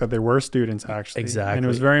the fact that they were students, actually. Exactly. And it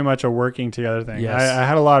was very much a working together thing. Yes. I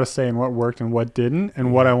had a lot of say in what worked and what didn't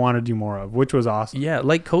and what I want to do more of, which was awesome. Yeah.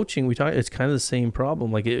 Like coaching, it's kind of the same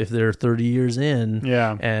problem. Like if they're 30 years in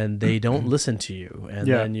and they don't listen to you, and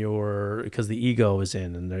then because the ego is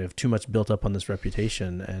in and they have too much built up on this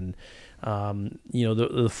reputation, and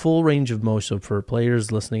the full range of motion for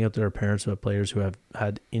players listening out there, parents who have players who have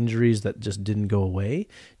had injuries that just didn't go away,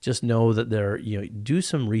 just know that do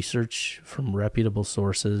some research from reputable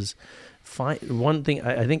sources. Find one thing.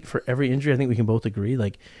 I think for every injury, I think we can both agree,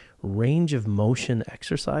 like range of motion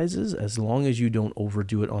exercises, as long as you don't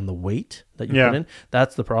overdo it on the weight that you put in.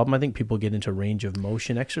 That's the problem. I think people get into range of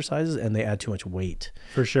motion exercises and they add too much weight.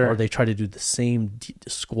 For sure. Or they try to do the same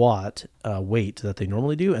squat weight that they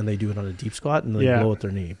normally do, and they do it on a deep squat and they blow at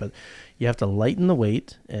their knee. But you have to lighten the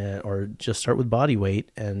weight or just start with body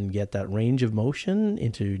weight and get that range of motion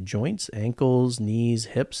into joints, ankles, knees,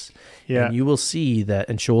 hips. Yeah. And you will see that,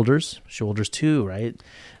 and shoulders too, right?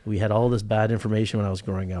 We had all this bad information when I was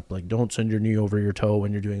growing up, like don't send your knee over your toe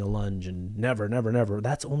when you're doing a lunge, and never.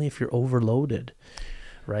 That's only if you're overloaded,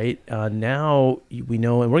 right? Now we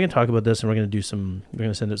know, and we're going to talk about this, and we're going to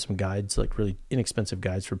send out some guides, like really inexpensive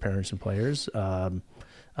guides for parents and players,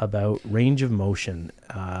 about range of motion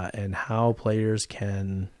and how players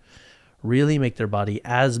can really make their body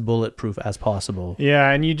as bulletproof as possible. Yeah,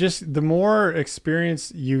 and the more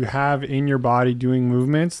experience you have in your body doing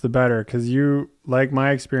movements, the better. Because like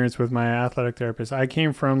my experience with my athletic therapist, I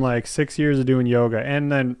came from like 6 years of doing yoga and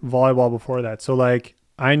then volleyball before that. So like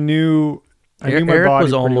I knew my body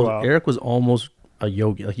pretty well. Eric was almost a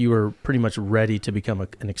yogi. Like you were pretty much ready to become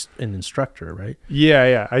an instructor, right?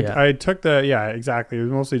 Yeah. I took exactly. It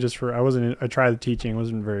was mostly just for, I tried the teaching,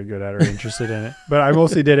 wasn't very good at it or interested in it, but I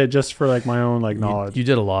mostly did it just for like my own like knowledge. You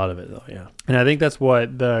did a lot of it though. Yeah. And I think that's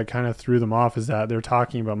what kind of threw them off, is that they're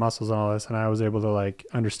talking about muscles and all this. And I was able to like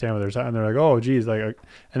understand what they're saying. And they're like, oh geez. Like,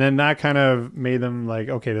 and then that kind of made them like,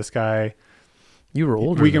 okay, this guy, you were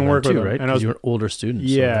older. We can work too, with right? And I was, you were older students.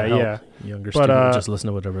 Yeah, so yeah. Younger students would just listen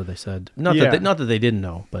to whatever they said. Not that they didn't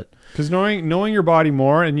know, but because knowing your body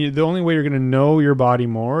more, and the only way you're going to know your body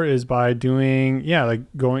more is by doing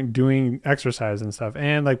exercise and stuff,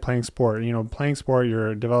 and like playing sport. You know, playing sport,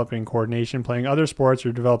 you're developing coordination. Playing other sports,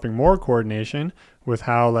 you're developing more coordination with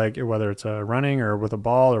how, like, whether it's running or with a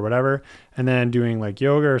ball or whatever. And then doing like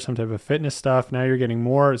yoga or some type of fitness stuff. Now you're getting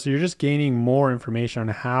more. So you're just gaining more information on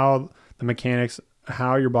how the mechanics,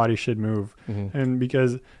 how your body should move. Mm-hmm. And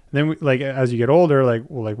because then like as you get older, like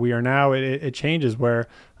we are now, it changes, where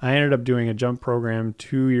I ended up doing a jump program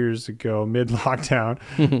 2 years ago mid lockdown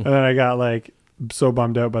and then I got like so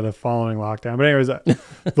bummed out by the following lockdown. But anyways,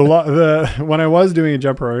 when I was doing a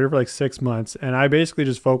jump program for like 6 months, and I basically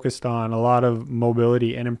just focused on a lot of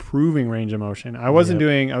mobility and improving range of motion. I was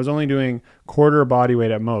only doing quarter body weight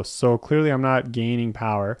at most. So clearly I'm not gaining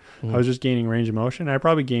power. I was just gaining range of motion. I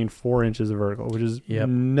probably gained 4 inches of vertical, which is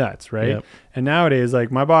nuts, right? Yep. And nowadays,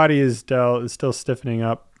 like my body is still stiffening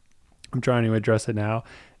up. I'm trying to address it now.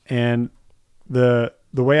 And the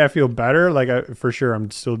way I feel better, like for sure, I'm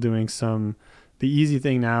still doing the easy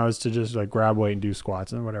thing now is to just like grab weight and do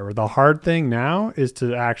squats and whatever. The hard thing now is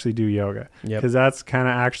to actually do yoga, because that's kind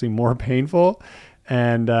of actually more painful,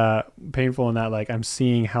 and painful in that like I'm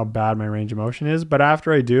seeing how bad my range of motion is. But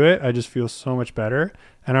after I do it, I just feel so much better,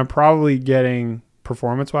 and I'm probably getting,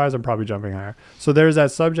 performance wise, I'm probably jumping higher. So there's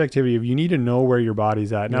that subjectivity of, you need to know where your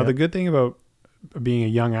body's at. Now, the good thing about being a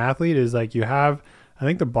young athlete is like I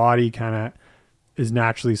think the body kind of is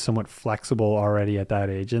naturally somewhat flexible already at that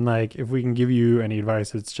age. And like, if we can give you any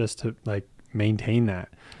advice, it's just to like maintain that.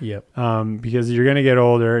 Yep. Because you're going to get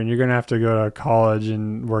older and you're going to have to go to college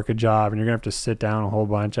and work a job, and you're going to have to sit down a whole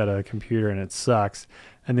bunch at a computer, and it sucks.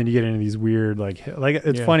 And then you get into these weird, like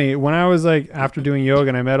it's funny, when I was like, after doing yoga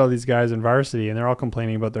and I met all these guys in varsity and they're all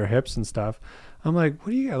complaining about their hips and stuff, I'm like,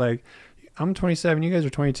 what do you got? Like, I'm 27, you guys are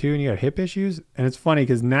 22, and you got hip issues. And it's funny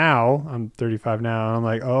because now I'm 35 now, and I'm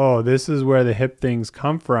like, oh, this is where the hip things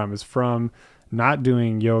come from. Is from not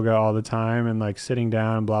doing yoga all the time and like sitting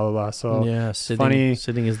down and blah blah blah. So yeah, sitting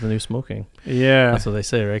is the new smoking. Yeah, that's what they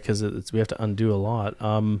say, right? Because we have to undo a lot.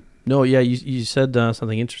 No, yeah, you said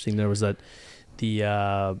something interesting. There was that the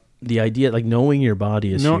idea, like knowing your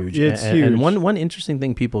body is huge. It's huge. And one interesting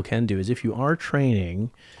thing people can do is, if you are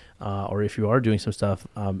training or if you are doing some stuff,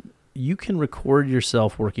 you can record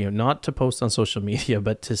yourself working out, not to post on social media,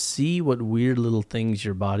 but to see what weird little things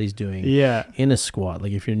your body's doing in a squat.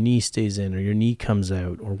 Like if your knee stays in, or your knee comes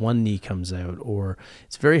out, or one knee comes out, or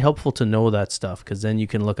it's very helpful to know that stuff, because then you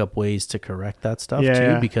can look up ways to correct that stuff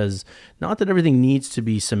too, because not that everything needs to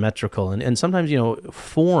be symmetrical. And sometimes,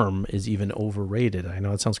 form is even overrated. I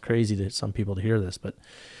know it sounds crazy to some people to hear this, but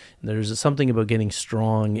there's something about getting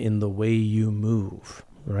strong in the way you move.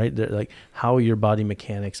 Right? Like how your body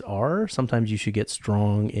mechanics are. Sometimes you should get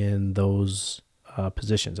strong in those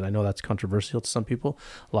positions. And I know that's controversial to some people.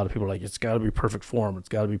 A lot of people are like, it's got to be perfect form. It's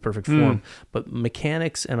got to be perfect form. But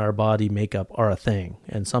mechanics and our body makeup are a thing.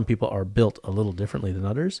 And some people are built a little differently than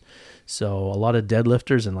others. So a lot of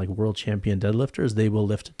deadlifters and like world champion deadlifters, they will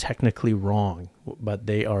lift technically wrong, but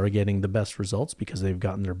they are getting the best results because they've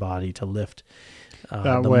gotten their body to lift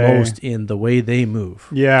the most in the way they move.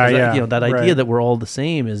 That idea that we're all the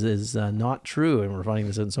same is not true, and we're finding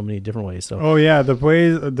this in so many different ways. So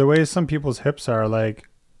the way some people's hips are, like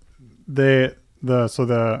what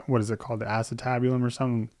is it called, the acetabulum or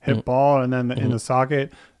something, hip ball, and then in the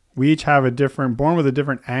socket, we each have born with a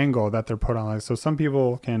different angle that they're put on. Like, so some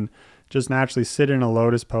people can just naturally sit in a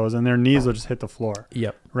lotus pose and their knees will just hit the floor.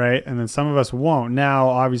 Yep. Right. And then some of us won't. Now,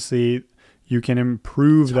 obviously, you can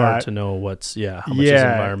improve It's that. hard to know what's how much is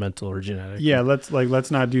environmental or genetic. Yeah, let's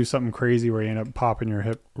not do something crazy where you end up popping your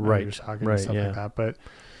hip, Right, your socket right, and stuff yeah. like that. But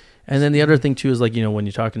And then the other thing too is like, when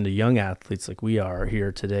you're talking to young athletes like we are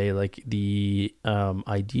here today, like the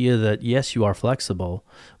idea that yes, you are flexible,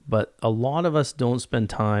 but a lot of us don't spend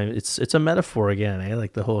time. It's a metaphor again, eh?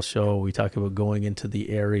 Like the whole show, we talk about going into the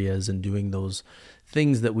areas and doing those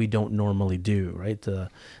things that we don't normally do, right?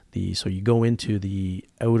 So you go into the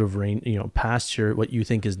out of range, past your, what you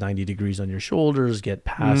think is 90 degrees on your shoulders, get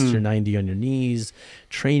past your 90 on your knees.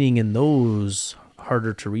 Training in those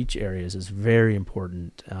harder to reach areas is very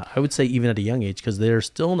important. I would say even at a young age, because they're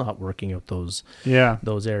still not working out those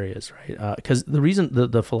areas, right? Because the reason,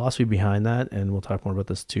 the philosophy behind that, and we'll talk more about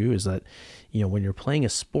this too, is that when you're playing a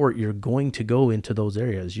sport, you're going to go into those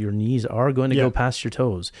areas. Your knees are going to go past your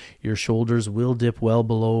toes. Your shoulders will dip well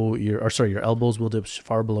below your elbows will dip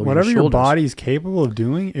far below whatever your shoulders. your body's capable of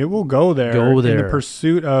doing, it will go there. In the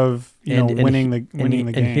pursuit of winning the game.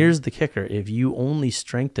 And here's the kicker: if you only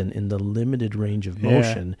strengthen in the limited range of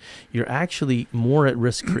motion, you're actually more at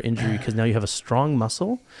risk for injury because now you have a strong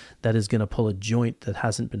muscle that is going to pull a joint that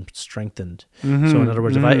hasn't been strengthened. Mm-hmm. So in other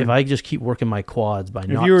words, if I just keep working my quads by if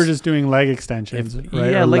you were just doing leg extensions,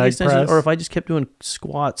 right? Yeah, leg extensions, press. or if I just kept doing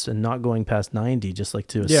squats and not going past 90, just like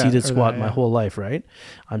to a seated squat my whole life, right?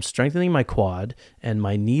 I'm strengthening my quad and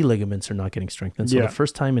my knee ligaments are not getting strengthened. So the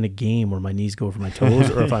first time in a game where my knees go over my toes,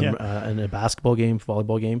 or if I'm in a basketball game,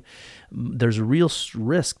 volleyball game, there's a real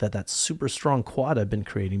risk that super strong quad I've been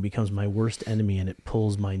creating becomes my worst enemy and it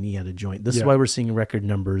pulls my knee out of joint. This is why we're seeing record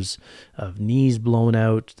numbers of knees blown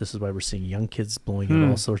out. This is why we're seeing young kids blowing out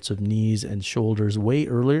all sorts of knees and shoulders way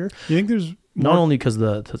earlier. You think there's not only because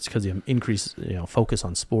the increased focus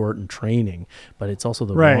on sport and training, but it's also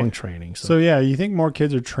the wrong training. So you think more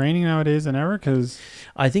kids are training nowadays than ever? Because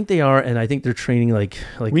I think they are, and I think they're training like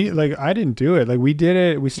I didn't do it. Like we did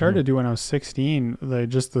it. We started to do it when I was 16. Like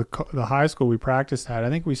just the high school we practiced at. I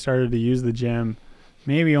think we started to use the gym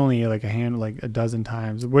maybe only like a dozen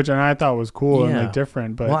times, which I thought was cool and like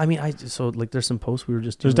different. But well, I mean, there's some posts we were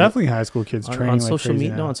just doing. There's definitely high school kids training on like social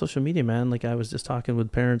media. No, on social media, man. Like I was just talking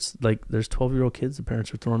with parents. Like there's 12-year-old kids. The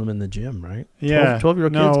parents are throwing them in the gym, right?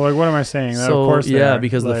 12-year-old kids. No, like what am I saying? So of course,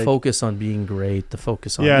 because the focus on being great, the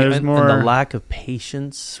focus on there's more, and the lack of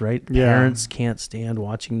patience, right? Parents can't stand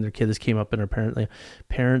watching their kid. This came up in our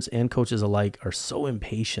parents and coaches alike are so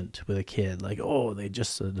impatient with a kid. Like, oh,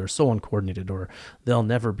 they're so uncoordinated, or they'll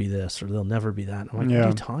never be this, or they'll never be that. I'm like, what are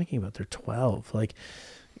you talking about? They're 12. Like,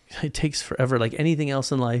 it takes forever. Like anything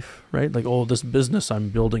else in life, right? Like, oh, this business I'm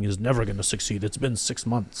building is never going to succeed. It's been 6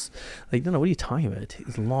 months. Like, no, what are you talking about? It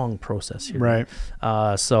takes a long process here.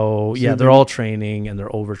 Right. So they're all training and they're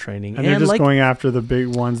overtraining. And they're just going after the big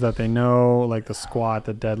ones that they know, like the squat,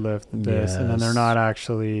 the deadlift, this, and then they're not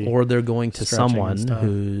actually. Or they're going to someone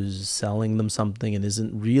who's selling them something and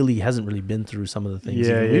hasn't really been through some of the things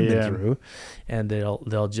we've been through, and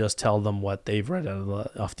they'll just tell them what they've read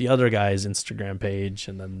off the other guy's Instagram page,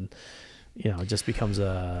 and then it just becomes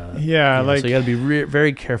so you got to be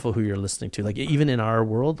very careful who you're listening to. Like even in our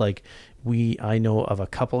world, like I know of a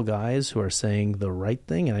couple guys who are saying the right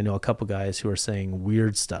thing, and I know a couple guys who are saying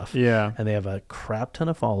weird stuff. Yeah, and they have a crap ton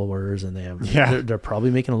of followers, and they have they're probably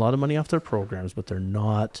making a lot of money off their programs, but they're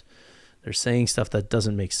not. They're saying stuff that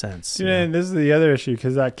doesn't make sense. Yeah, and this is the other issue,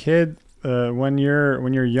 because that kid. When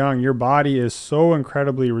you're young, your body is so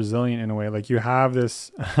incredibly resilient in a way. Like you have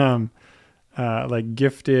this like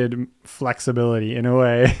gifted flexibility in a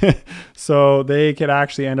way. So they could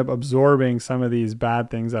actually end up absorbing some of these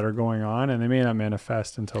bad things that are going on, and they may not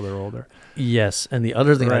manifest until they're older. Yes. And the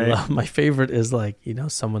other thing I love, my favorite is like,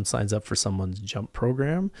 someone signs up for someone's jump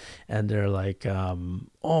program and they're like,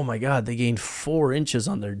 oh my God, they gained 4 inches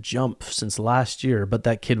on their jump since last year. But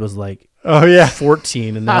that kid was like,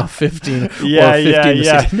 14 and now 15 or 15 to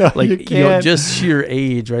 16. No, like just sheer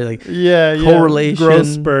age, right? Like correlation, growth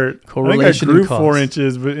spurt. Correlation. I think I grew 4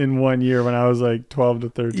 inches in 1 year when I was like 12 to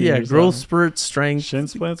 13. Yeah, growth spurt, strength, shin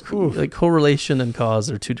splints. Like correlation and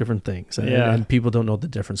cause are two different things, and people don't know the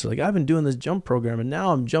difference. They're like, I've been doing this jump program and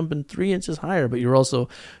now I'm jumping 3 inches higher, but you're also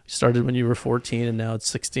started when you were 14 and now it's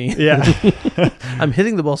 16. Yeah, I'm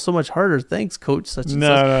hitting the ball so much harder. Thanks, coach. Such and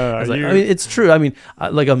such. No. I mean, it's true. I mean,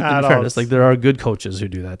 I'm in fairness. Like there are good coaches who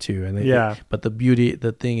do that too, and but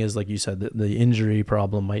the thing is, like you said, the injury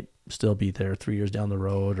problem might still be there 3 years down the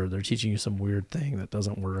road, or they're teaching you some weird thing that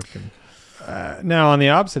doesn't work. And now on the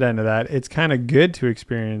opposite end of that, it's kind of good to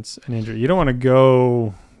experience an injury. You don't want to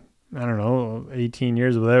go, 18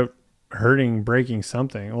 years without hurting, breaking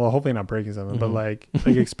something. Well, hopefully not breaking something, but Mhm. like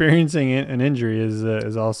experiencing an injury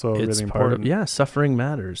is also It's really part important. of, suffering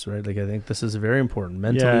matters, right? Like I think this is very important,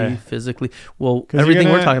 mentally, Yeah. physically. Well, 'Cause you're everything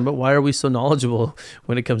we're gonna- talking about, why are we so knowledgeable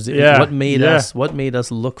when it comes to Yeah, what made yeah.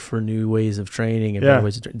 us look for new ways of training and Yeah. better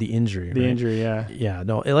ways of the injury, The right? injury, yeah, Yeah,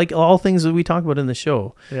 no, like all things that we talk about in the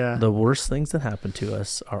show, yeah, the worst things that happen to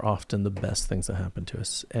us are often the best things that happen to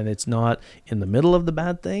us. And it's not in the middle of the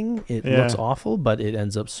bad thing. It Yeah. looks awful, but it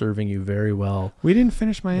ends up serving you very well. We didn't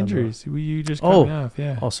finish my No, no. injuries. You just Oh. cut me off.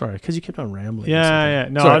 Yeah. Oh, sorry, because you kept on rambling. or Yeah, something. yeah.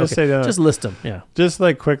 No, Sorry, I'll just okay. say that. Just list them. Yeah. Just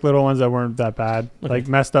like quick little ones that weren't that bad, Okay. like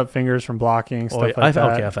messed up fingers from blocking, stuff Oh, yeah. like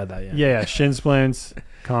that. I've had that. Yeah. Yeah, shin splints,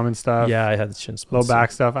 common stuff. Yeah, I had the shin Low splints.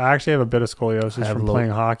 back stuff. I actually have a bit of I scoliosis have from low-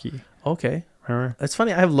 playing hockey. Okay. Remember? It's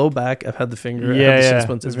funny. I have low back. I've had the finger. I Yeah, have the shin yeah,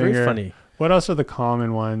 splints. the It's very finger. funny. What else are the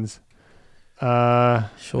common ones?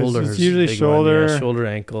 Shoulders. It's usually big one, yeah, shoulder. shoulder,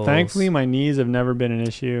 ankles. Thankfully, my knees have never been an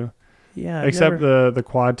issue, yeah. except the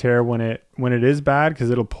quad tear when it is bad because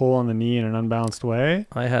it'll pull on the knee in an unbalanced way.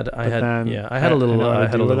 I had then I had a little. know what to I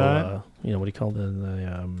had a do with little. that. What do you call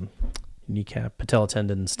the kneecap, patella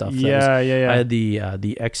tendon and stuff. Yeah. I had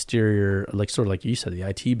the exterior, like sort of like you said, the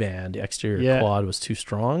IT band. The exterior Yeah. quad was too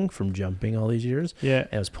strong from jumping all these years, Yeah.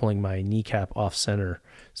 and I was pulling my kneecap off center,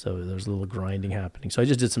 so there was a little grinding happening. So I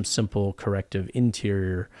just did some simple corrective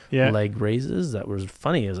interior Yeah. leg raises. That was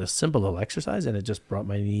funny. It was a simple little exercise, and it just brought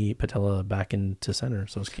my knee patella back into center.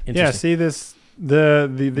 So it's interesting. Yeah, see this the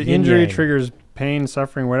Yin injury yang. triggers pain,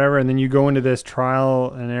 suffering, whatever, and then you go into this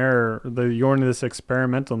trial and error. You go into this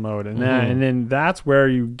experimental mode, and Mhm. then that's where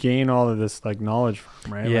you gain all of this like knowledge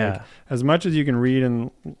from, right? Yeah. Like, as much as you can read and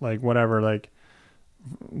like whatever, like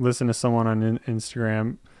listen to someone on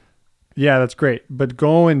Instagram. Yeah, that's great, but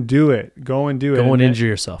go and do it. Go and do it. Go and then- injure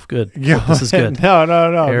yourself. Good. Go This is good. No.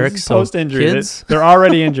 Eric, This is so post-injury. kids- They're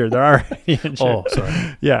already injured. They're already injured. Oh, sorry.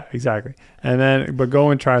 Yeah, exactly. And then, but go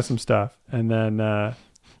and try some stuff, and then.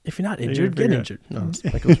 If you're not Yeah, injured, you're get good. injured. No,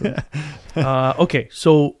 that goes wrong. Okay,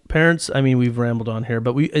 so parents, I mean, we've rambled on here,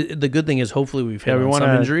 but the good thing is hopefully we've hit Yeah, we on some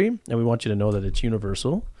wanna- injury, and we want you to know that it's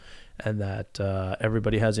universal and that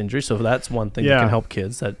everybody has injury. So that's one thing that Yeah. can help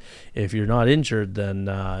kids, that if you're not injured, then,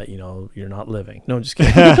 you're not living. No, I'm just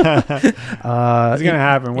kidding. It's gonna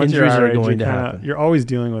happen. Once injuries you're our are age, going you to kinda- happen. You're always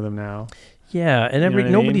dealing with them now. Yeah, and You know what I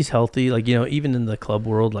mean? nobody's healthy. Like, even in the club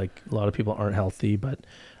world, like a lot of people aren't healthy, but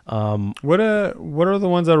What are the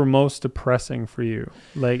ones that were most depressing for you?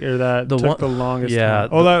 Like, or that The took one- the longest yeah, time?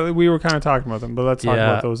 Oh, that we were kind of talking about them, but let's talk Yeah.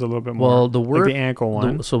 about those a little bit more. well, the like word the ankle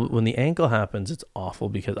one. So when the ankle happens, it's awful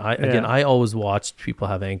because Yeah. I always watched people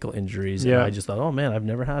have ankle injuries, and Yeah. I just thought, oh man, I've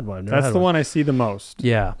never had one. That's the one I see the most,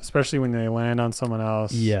 Yeah. especially when they land on someone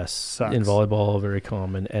else. Yes. Sucks. In volleyball, very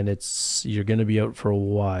common, and you're going to be out for a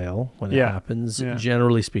while when it Yeah. happens. Yeah.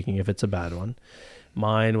 Generally speaking, if it's a bad one.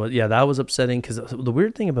 Mine was, that was upsetting because the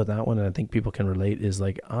weird thing about that one, and I think people can relate, is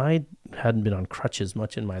like I hadn't been on crutches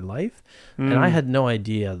much in my life, and I had no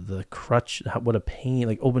idea the crutch, what a pain,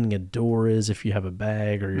 like opening a door is if you have a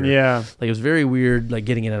bag or you're, Yeah. like it was very weird, like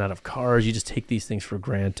getting in and out of cars. You just take these things for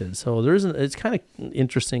granted. So it's kind of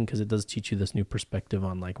interesting because it does teach you this new perspective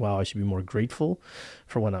on like, wow, I should be more grateful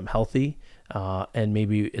for when I'm healthy. And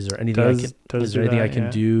maybe is there anything I can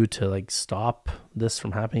do to like stop this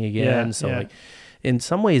from happening again? Yeah, So yeah. like in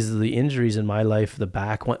some ways the injuries in my life, the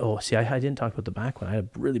back one, I didn't talk about the back one. I had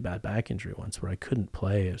a really bad back injury once where I couldn't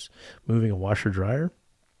play. I was moving a washer dryer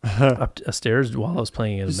up a stairs while I was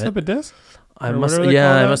playing in You a slip a disc? I Or must, whatever they yeah,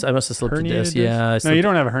 call I that? must have slipped a Herniated disc. Yeah, I No, slipped, you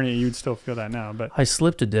don't have a hernia. You'd still feel that now, but I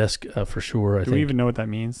slipped a disc for sure. I do think. we even know what that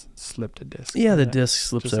means? Slipped a disc. Yeah, the disc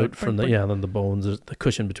slips Just out like from boink, the boink. then the bones, the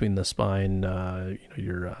cushion between the spine.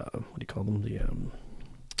 Your what do you call them?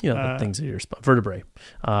 The things in your spine, vertebrae.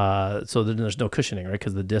 So then there's no cushioning, right?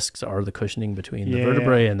 Because the discs are the cushioning between the Yeah.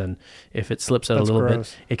 vertebrae, and then if it slips out That's a little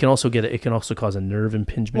gross. bit, it can also cause a nerve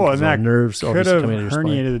impingement. Well, 'cause and the that nerves could obviously have coming out of your spine.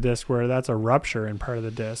 herniated the disc where that's a rupture in part of the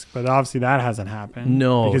disc, but obviously that hasn't happened.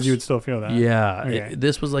 No. because you would still feel that. Yeah, Okay.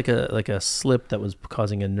 this was like a slip that was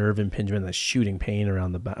causing a nerve impingement, that's shooting pain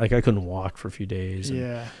around the back. Like I couldn't walk for a few days. and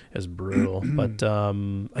Yeah. It was brutal. But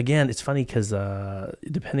again, it's funny because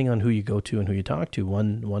depending on who you go to and who you talk to,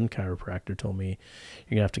 one chiropractor told me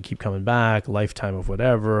you're gonna have to keep coming back, lifetime of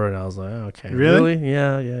whatever, and I was like, oh, okay, Really?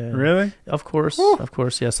 Yeah. Really? Of course, Whew.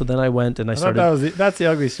 yeah. So then I went and I I thought started. that's the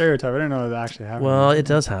ugly stereotype. I didn't know that actually happened. Well, it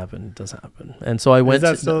does happen. And so I went. Is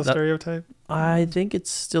that still a stereotype? I think it's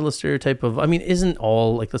still a stereotype of, isn't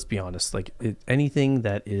all, like, let's be honest, like anything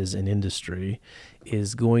that is an industry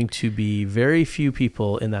is going to be very few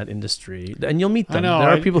people in that industry, and you'll meet them. I know, there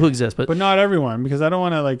are people who exist, but not everyone, because I don't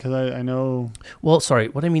want to because I know. Well, sorry,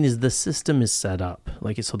 what I mean is the system is set up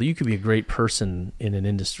like so that you could be a great person in an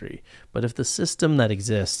industry, but if the system that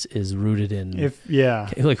exists is rooted in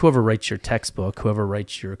like whoever writes your textbook, whoever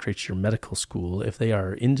creates your medical school, if they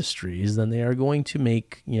are industries, then they are going to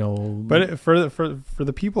make But for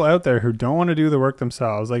the people out there who don't want to do the work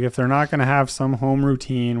themselves, like if they're not going to have some home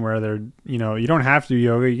routine where they're you don't have to do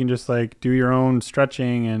yoga, you can just like do your own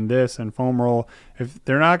stretching and this and foam roll. If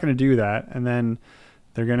they're not going to do that, and then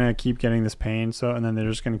they're going to keep getting this pain, and then they're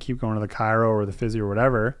just going to keep going to the chiro or the physio or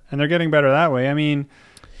whatever, and they're getting better that way. I mean,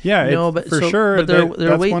 yeah, that's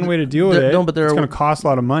one way to deal with it. No, but it's going to cost a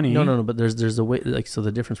lot of money. No. But there's a way. Like, so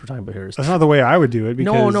the difference we're talking about here is that's not the way I would do it,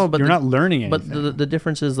 because but you're not learning anything. But the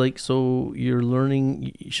difference is like, so you're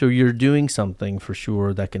learning. So you're doing something for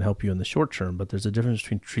sure that can help you in the short term. But there's a difference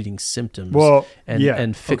between treating symptoms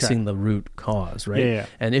and fixing the root cause, right? Yeah.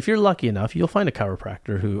 And if you're lucky enough, you'll find a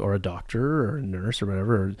chiropractor or a doctor or a nurse or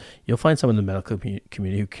whatever. Or you'll find someone in the medical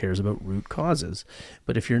community who cares about root causes.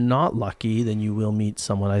 But if you're not lucky, then you will meet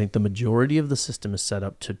someone. I think the majority of the system is set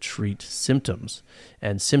up to treat symptoms,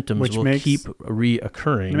 and symptoms will keep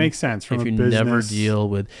reoccurring. It makes sense from if you business. Never deal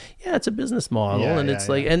with. Yeah, it's a business model, it's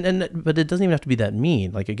like, but it doesn't even have to be that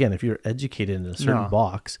mean. Like again, if you're educated in a certain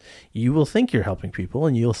box, you will think you're helping people,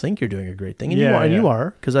 and you'll think you're doing a great thing, and you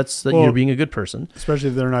are, because you're being a good person. Especially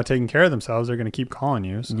if they're not taking care of themselves, they're going to keep calling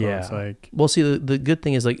you. So it's like, well, see, the good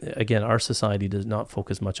thing is, like, again, our society does not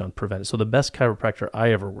focus much on prevention. So the best chiropractor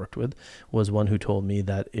I ever worked with was one who told me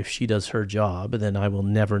that if she does her job, then I will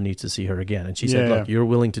never need to see her again. And she said, look, you're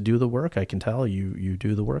willing to do the work. I can tell you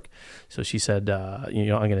do the work. So she said, I'm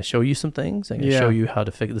going to show you some things. I'm going to show you how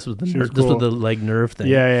to fix. This was the leg nerve thing.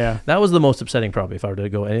 Yeah. That was the most upsetting probably if I were to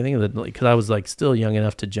go anything, because I was like still young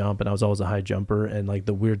enough to jump, and I was always a high jumper. And like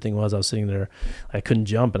the weird thing was, I was sitting there, I couldn't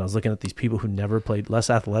jump, and I was looking at these people who never played,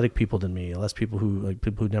 less athletic people than me, less people who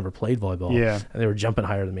never played volleyball. Yeah. And they were jumping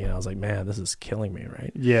higher than me, and I was like, man, this is killing me,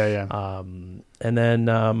 right? Yeah. And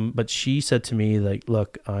then, but she said to me, like,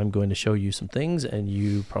 look, I'm going to show you some things, and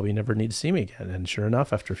you probably never need to see me again. And sure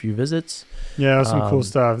enough, after a few visits, some cool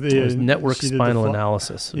stuff. It was network spinal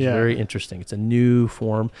analysis. It was very interesting. It's a new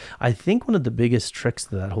form. I think one of the biggest tricks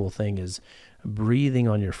to that whole thing is breathing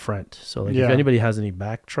on your front. So like if anybody has any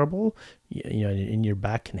back trouble, and your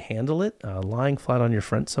back can handle it, lying flat on your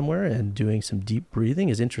front somewhere and doing some deep breathing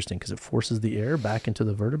is interesting, because it forces the air back into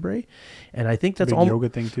the vertebrae. And I think that's all yoga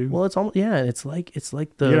thing too. Well, it's all it's like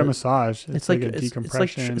the, you get a massage. It's like a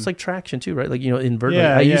decompression. It's like traction too, right? Like, invert.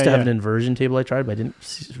 Yeah, I used to have an inversion table I tried, but I didn't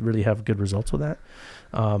really have good results with that.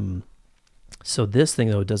 So this thing,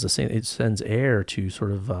 though, does the same. It sends air to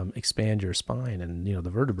sort of expand your spine and, the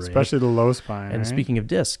vertebrae. Especially the low spine. And right? Speaking of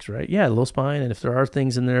discs, right? Yeah, low spine. And if there are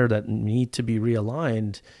things in there that need to be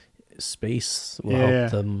realigned, space will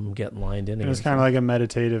help them get lined in. It was kind of like a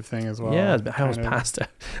meditative thing as well. Yeah, I was passed out.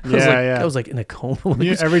 I was like in a coma.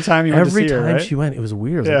 Every time you went to see her, right? She went, it was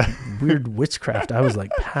weird. It was like weird witchcraft. I was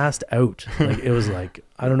like passed out. Like it was like,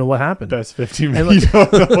 I don't know what happened. Best 15 minutes. You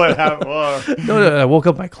don't know what happened. No, I woke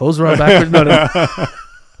up, my clothes were on backwards.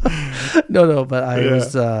 No, but I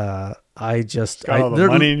was, I just got all the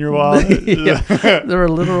money in your wallet. There were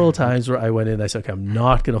literal times where I went in. I said, "Okay, I'm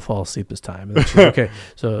not going to fall asleep this time." And then she's like, "Okay,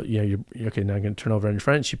 so you're okay. Now I'm going to turn over on your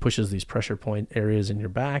front." She pushes these pressure point areas in your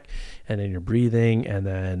back, and then you're breathing, and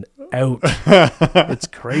then out. It's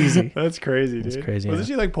crazy. That's crazy, dude. It's crazy. Wasn't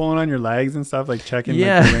she like pulling on your legs and stuff, like checking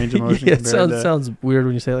like, the range of motion? It sounds weird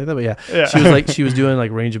when you say it like that, but she was doing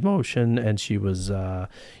like range of motion, and she was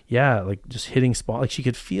like just hitting spots. Like she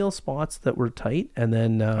could feel spots that were tight, and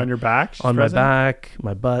then on your back. On my back,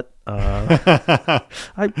 my butt. I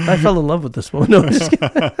fell in love with this woman.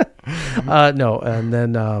 No, and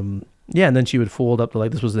then and then she would fold up to,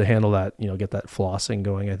 like, this was to handle that, get that flossing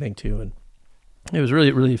going, I think, too, and it was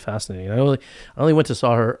really, really fascinating. I only went to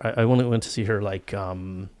see her like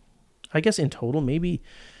I guess in total maybe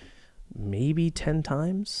 10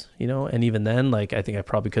 times, and even then, like, I think I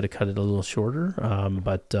probably could have cut it a little shorter,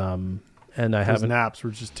 and I haven't. Naps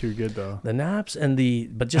were just too good, though. The naps and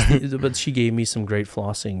but she gave me some great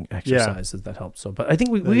flossing exercises that helped. So, but I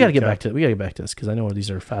think we got to get back to this, because I know these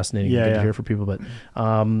are fascinating to hear for people. But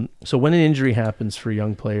so when an injury happens for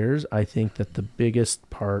young players, I think that the biggest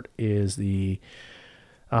part is so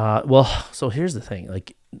here's the thing.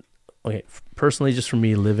 Like, okay, personally, just for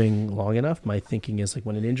me living long enough, my thinking is like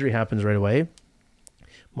when an injury happens right away,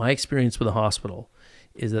 my experience with a hospital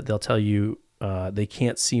is that they'll tell you. They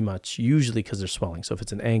can't see much, usually because they're swelling. So if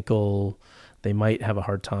it's an ankle, they might have a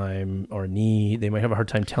hard time, or knee, they might have a hard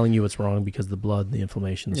time telling you what's wrong because the blood, the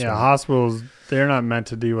inflammation. Yeah, hospitals, they're not meant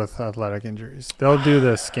to deal with athletic injuries. They'll do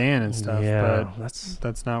the scan and stuff, but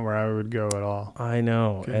that's not where I would go at all. I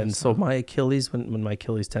know. And so my Achilles, when my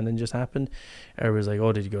Achilles tendon just happened, everybody's like,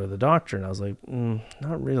 oh, did you go to the doctor? And I was like,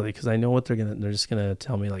 not really, because I know what they're just going to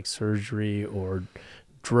tell me, like surgery or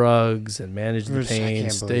drugs and manage the pain,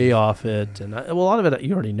 stay off it. And a lot of it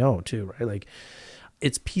you already know too, right? Like,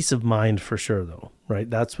 it's peace of mind for sure, though, right?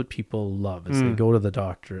 That's what people love is they go to the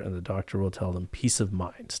doctor and the doctor will tell them peace of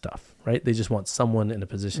mind stuff, right? They just want someone in a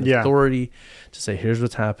position of authority to say, here's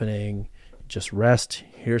what's happening, just rest,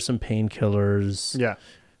 here's some painkillers,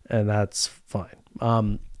 and that's fine.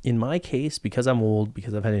 In my case, because I'm old,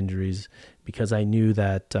 because I've had injuries, because I knew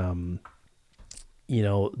that, the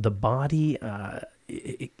body,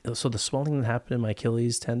 so the swelling that happened in my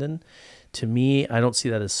Achilles tendon, to me, I don't see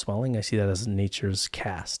that as swelling. I see that as nature's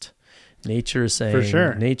cast. Nature is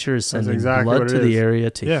saying, nature is sending blood to the area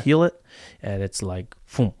to heal it. And it's like,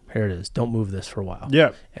 boom, here it is. Don't move this for a while.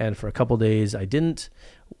 Yeah. And for a couple of days, I didn't.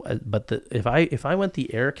 But if I went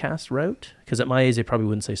the air cast route, because at my age, they probably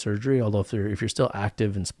wouldn't say surgery. Although if you're still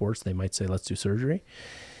active in sports, they might say, let's do surgery.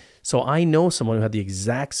 So I know someone who had the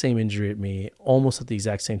exact same injury at me, almost at the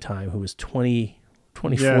exact same time, who was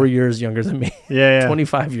 24 years younger than me,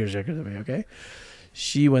 25 years younger than me. Okay.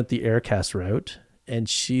 She went the air cast route and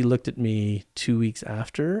she looked at me 2 weeks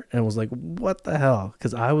after and was like, what the hell?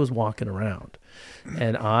 Cause I was walking around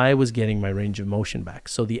and I was getting my range of motion back.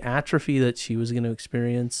 So the atrophy that she was going to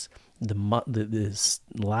experience, this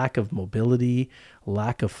lack of mobility,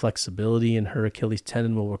 lack of flexibility in her Achilles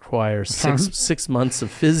tendon will require six months of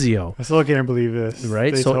physio. I still can't believe this.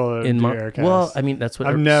 Right? They so in my, well, I mean, that's what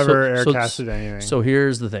I've never air casted anything. So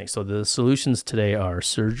here's the thing. So the solutions today are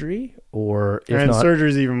surgery, or if not, surgery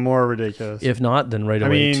is even more ridiculous. If not, then right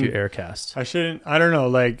away to air cast. I don't know.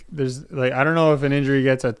 Like I don't know if an injury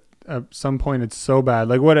gets at some point it's so bad.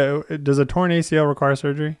 Like does a torn ACL require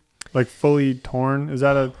surgery? Like fully torn? Is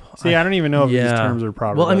that I don't even know if these terms are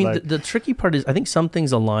proper. Well, I mean, the tricky part is I think some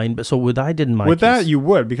things align, but so what I did in my case. With that, you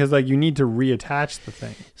would, because like you need to reattach the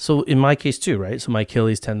thing. So in my case too, right? So my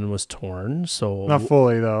Achilles tendon was torn. So not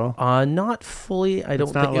fully though. Not fully. I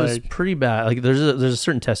don't think it was pretty bad. Like there's a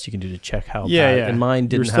certain test you can do to check how bad. Yeah. And mine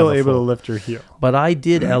didn't have. You're still able to lift your heel. But I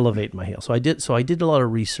did elevate my heel. So I did a lot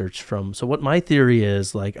of research so what my theory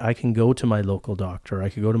is, like I can go to my local doctor, I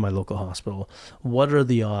could go to my local hospital. What are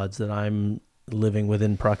the odds that I'm living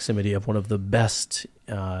within proximity of one of the best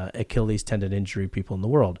Achilles tendon injury people in the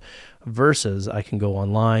world, versus I can go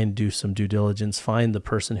online, do some due diligence, find the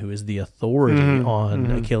person who is the authority on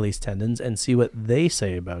Achilles tendons and see what they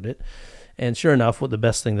say about it. And sure enough, the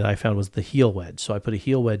best thing that I found was the heel wedge. So I put a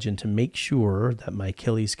heel wedge in to make sure that my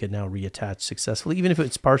Achilles could now reattach successfully. Even if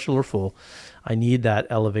it's partial or full, I need that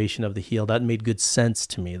elevation of the heel. That made good sense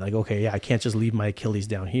to me. Like, okay, I can't just leave my Achilles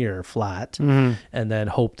down here flat and then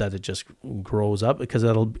hope that it just grows up, because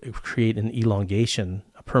that'll create an elongation,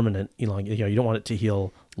 a permanent elongation. You don't want it to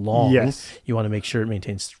heal long. Yes. You want to make sure it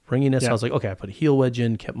maintains springiness. Yeah. So I was like, okay, I put a heel wedge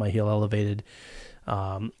in, kept my heel elevated.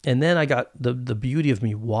 And then I got the beauty of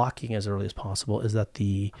me walking as early as possible is that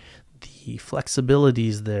the flexibility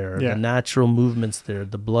is there, the natural movements there,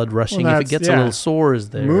 the blood rushing. If it gets a little sore is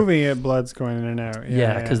there. Moving it, blood's going in and out.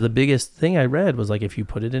 Because the biggest thing I read was like if you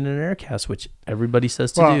put it in an air cast, which everybody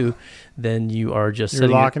says to do, then you are just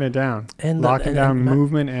locking it down. And locking down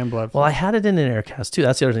movement and blood flow. Well, I had it in an air cast too.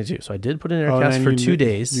 That's the other thing too. So I did put it in an air cast for 2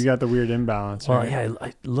 days. You got the weird imbalance. Well,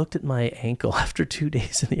 I looked at my ankle after 2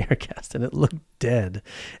 days in the air cast and it looked dead.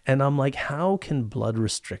 And I'm like, how can blood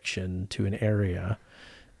restriction to an area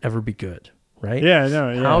ever be good, right?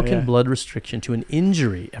 How can blood restriction to an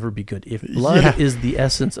injury ever be good? If blood is the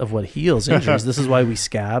essence of what heals injuries, this is why we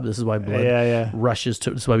scab, this is why blood rushes to,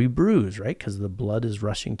 this is why we bruise, right? Because the blood is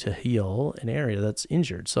rushing to heal an area that's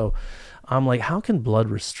injured. So I'm like, how can blood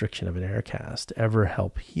restriction of an air cast ever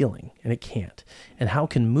help healing? And it can't. And how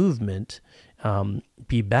can movement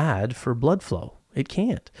be bad for blood flow? It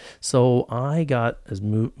can't. So I got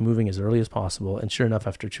moving as early as possible. And sure enough,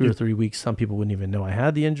 after 2 or 3 weeks, some people wouldn't even know I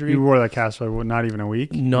had the injury. You wore that cast for not even a week?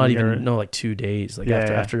 Like 2 days. Like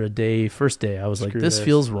after a day, first day, I was like, this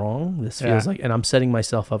feels wrong. This feels like, and I'm setting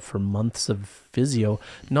myself up for months of physio,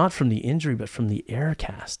 not from the injury, but from the air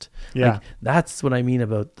cast. Yeah. Like, that's what I mean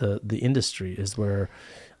about the industry, is where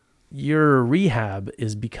your rehab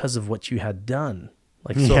is because of what you had done.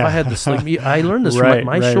 Like, so if I had this, like, I learned this from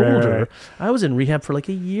my shoulder. Right. I was in rehab for like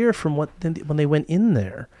a year from when they went in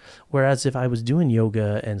there. Whereas if I was doing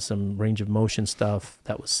yoga and some range of motion stuff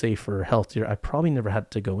that was safer, healthier, I probably never had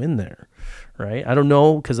to go in there, right? I don't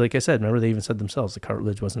know, because like I said, remember they even said themselves the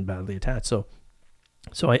cartilage wasn't badly attached. So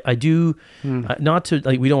I do, not to,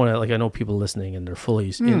 like, we don't want to, like, I know people listening and they're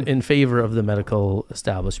fully in favor of the medical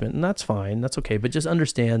establishment, and that's fine, that's okay. But just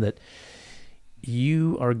understand that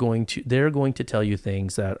they're going to tell you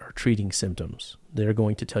things that are treating symptoms. They're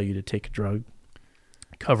going to tell you to take a drug,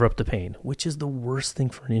 cover up the pain, which is the worst thing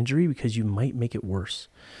for an injury because you might make it worse.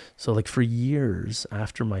 So like for years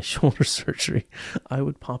after my shoulder surgery, I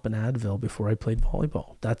would pop an Advil before I played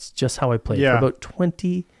volleyball. That's just how I played for about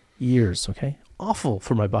 20 years. Okay. Awful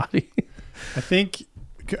for my body.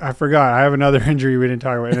 I forgot. I have another injury we didn't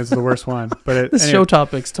talk about, and it's the worst one. But this show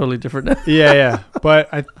topic's totally different. Yeah. But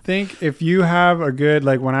I think if you have a good,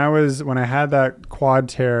 like when I had that quad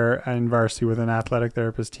tear in varsity with an athletic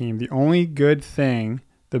therapist team, the only good thing,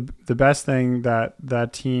 the best thing that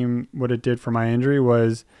team, what it did for my injury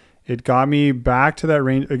was it got me back to that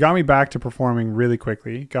range. It got me back to performing really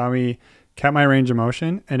quickly. Kept my range of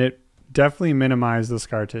motion, and it definitely minimized the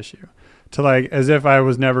scar tissue to like as if I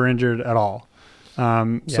was never injured at all.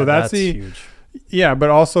 So that's huge. Yeah, but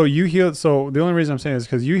also you healed. So the only reason I'm saying is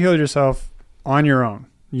because you healed yourself on your own.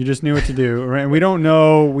 You just knew what to do. Right? And we don't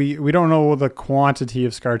know. We don't know what the quantity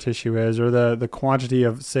of scar tissue is, or the quantity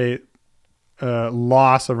of, say,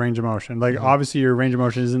 loss of range of motion. Like obviously your range of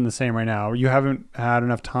motion isn't the same right now. You haven't had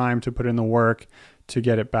enough time to put in the work to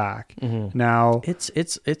get it back. Now it's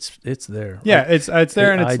there. Yeah, it's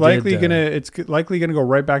there, and it's likely gonna go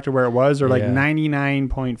right back to where it was, or like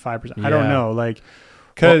 99.5%. I don't know, like,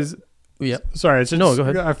 because sorry, it's just, no, go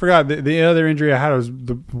ahead. I forgot the other injury I had was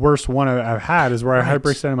the worst one I've had is where I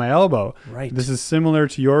hyperextended my elbow. Right. This is similar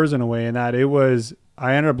to yours in a way in that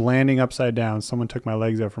I ended up landing upside down. Someone took my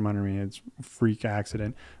legs out from under me. It's a freak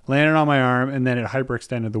accident. Landed on my arm, and then it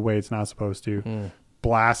hyperextended the way it's not supposed to.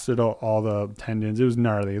 Blasted all the tendons. It was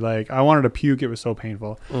gnarly. Like I wanted to puke. It was so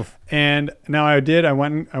painful. Oof. And now I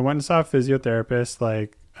went and saw a physiotherapist,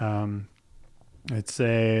 like, I'd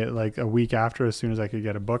say like a week after, as soon as I could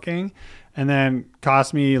get a booking, and then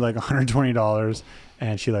cost me like $120.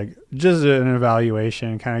 And she like just an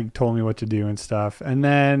evaluation, kind of told me what to do and stuff. And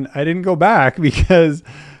then I didn't go back because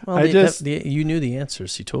you knew the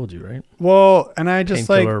answers. She told you, right? Well, and I just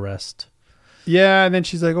painkiller, rest. Yeah, and then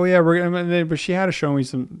she's like, "Oh yeah, we're gonna." But she had to show me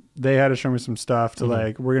some. They had to show me some stuff to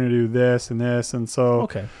like, we're gonna do this and this, and so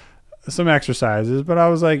some exercises. But I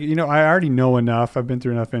was like, I already know enough. I've been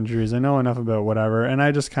through enough injuries. I know enough about whatever, and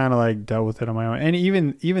I just kind of like dealt with it on my own. And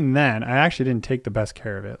even then, I actually didn't take the best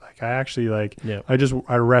care of it. Like I actually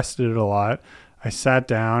I rested it a lot. I sat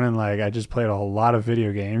down and like I just played a whole lot of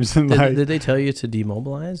video games. And did they tell you to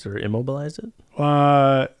demobilize or immobilize it?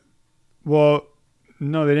 Well.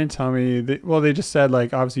 No, they didn't tell me. They just said,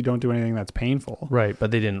 like, obviously don't do anything that's painful. Right, but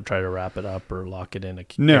they didn't try to wrap it up or lock it in a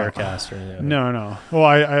air cast or anything. No. Well,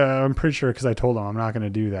 I'm pretty sure because I told them I'm not going to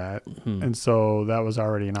do that. And so that was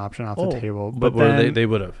already an option off the table. But then, they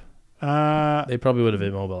would have. They probably would have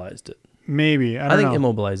immobilized it. Maybe. I think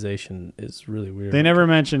immobilization is really weird. They never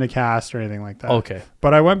mentioned a cast or anything like that. Okay.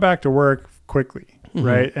 But I went back to work quickly.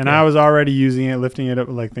 Right. And I was already using it, lifting it up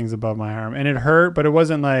with like things above my arm, and it hurt, but it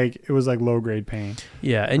wasn't like, it was like low grade pain.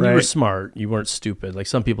 Yeah. And you were smart. You weren't stupid. Like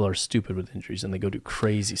some people are stupid with injuries and they go do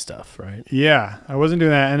crazy stuff. Right. Yeah. I wasn't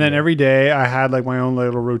doing that. And then every day I had like my own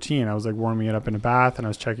little routine. I was like warming it up in a bath, and I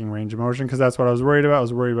was checking range of motion because that's what I was worried about. I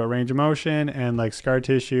was worried about range of motion and like scar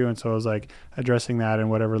tissue. And so I was like addressing that in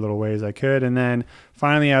whatever little ways I could. And then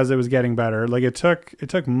finally, as it was getting better, like it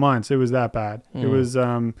took months. It was that bad. It was,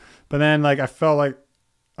 but then like I felt like,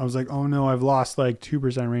 I was like, oh no, I've lost like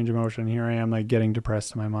 2% range of motion. Here I am like getting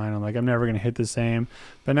depressed in my mind. I'm like, I'm never going to hit the same.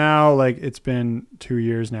 But now like it's been 2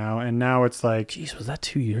 years now. And now it's like, geez, was that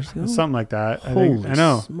 2 years ago? Something like that. Holy I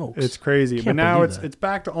know. Smokes. It's crazy. But now it's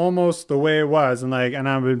back to almost the way it was. And like, and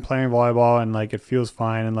I've been playing volleyball and like, it feels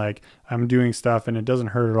fine. And like, I'm doing stuff and it doesn't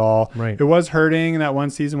hurt at all. Right. It was hurting that one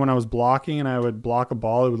season when I was blocking and I would block a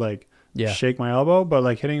ball. It would like shake my elbow, but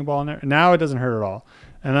like hitting a ball in there. Now it doesn't hurt at all.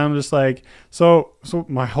 And I'm just like, so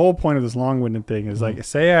my whole point of this long-winded thing is like,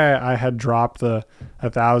 say I had dropped the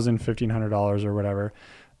 $1,500 or whatever,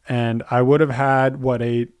 and I would have had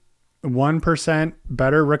a 1%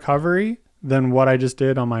 better recovery than what I just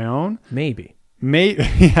did on my own. Maybe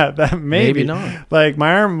maybe not. Like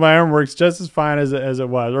my arm works just as fine as it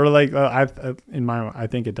was, or like I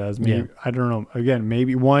think it does. Maybe I don't know. Again,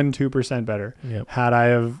 maybe 1-2% better had I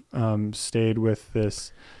have stayed with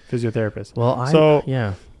this physiotherapist. Well,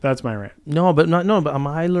 That's my rant. No, but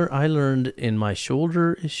I learned in my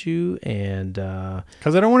shoulder issue, and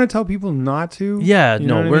because I don't want to tell people not to. Yeah, you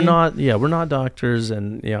know no, what I we're mean? not. Yeah, we're not doctors,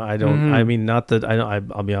 and I don't. I mean, not that I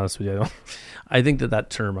don't. I'll be honest with you. I don't. I think that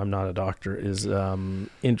term "I'm not a doctor" is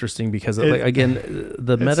interesting because, like, again,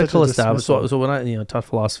 the medical establishment. So when I taught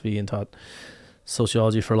philosophy and taught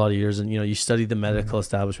sociology for a lot of years, and you study the medical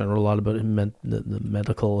establishment. I wrote a lot about the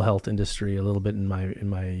medical health industry a little bit in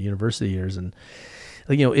my university years, and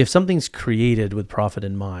if something's created with profit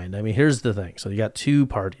in mind, I mean, here's the thing. So you got two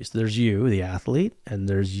parties. There's you, the athlete, and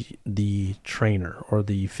there's the trainer or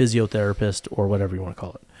the physiotherapist or whatever you want to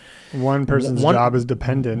call it. One person's job is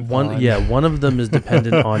dependent. One of them is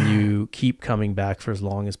dependent on you keep coming back for as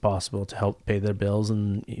long as possible to help pay their bills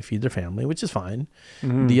and feed their family, which is fine.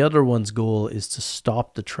 Mm-hmm. The other one's goal is to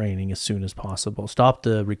stop the training as soon as possible, stop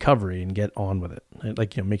the recovery and get on with it.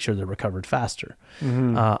 Like, make sure they're recovered faster.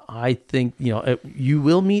 Mm-hmm. I think, you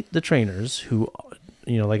will meet the trainers who,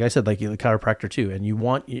 like I said, like the chiropractor too, and you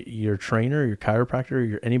want your trainer, your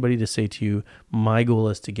chiropractor, anybody to say to you, my goal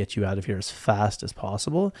is to get you out of here as fast as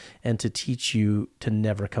possible and to teach you to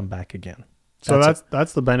never come back again.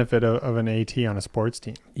 That's the benefit of an AT on a sports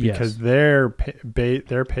team, because their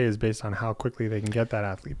pay is based on how quickly they can get that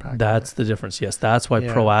athlete back. That's the difference. Yes, that's why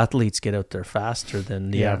pro athletes get out there faster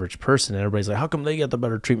than the average person. And everybody's like, how come they get the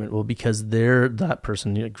better treatment? Well, because they're that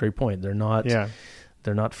person. Great point. They're not. Yeah.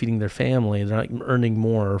 They're not feeding their family. They're not earning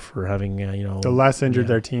more for having, the less injured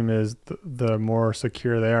their team is, the more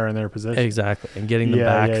secure they are in their position. Exactly. And getting them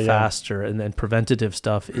back faster. And then preventative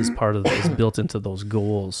stuff is part of is built into those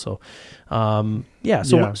goals. So,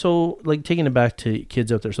 So like taking it back to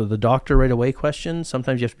kids out there. So the doctor right away question,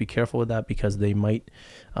 sometimes you have to be careful with that because they might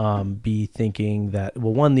be thinking that,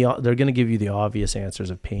 well, one, they're going to give you the obvious answers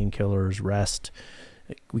of painkillers, rest.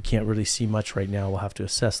 We can't really see much right now. We'll have to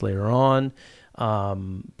assess later on.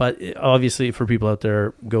 But obviously for people out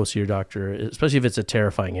there, go see your doctor, especially if it's a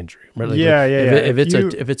terrifying injury. Right? Like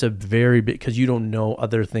if it's a very big, because you don't know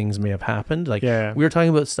other things may have happened. Like we were talking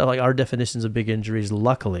about stuff like our definitions of big injuries,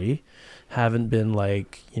 luckily, haven't been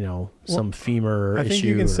like, some femur issue. I think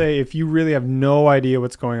you can say if you really have no idea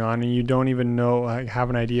what's going on and you don't even know, have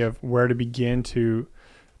an idea of where to begin to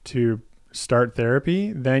start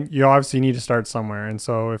therapy, then you obviously need to start somewhere. And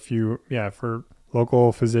so if for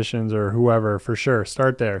local physicians or whoever, for sure,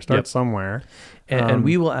 start there, somewhere. And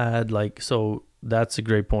we will add, so that's a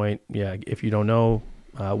great point. Yeah. If you don't know,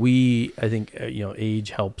 I think,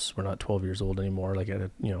 age helps. We're not 12 years old anymore.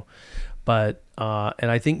 But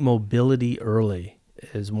I think mobility early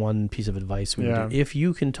is one piece of advice we do if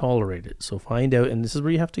you can tolerate it. So find out, and this is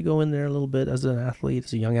where you have to go in there a little bit as an athlete,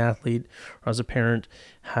 as a young athlete, or as a parent.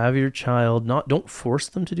 Have your child don't force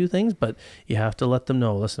them to do things, but you have to let them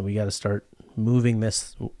know, listen, we got to start moving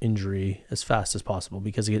this injury as fast as possible,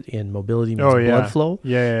 because in mobility means blood flow.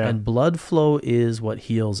 And blood flow is what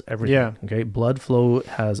heals everything. Okay. Blood flow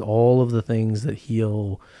has all of the things that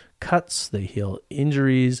heal cuts, they heal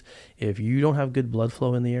injuries. If you don't have good blood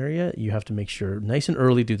flow in the area, you have to make sure nice and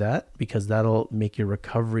early do that, because that'll make your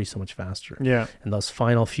recovery so much faster. And those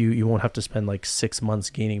final few, you won't have to spend 6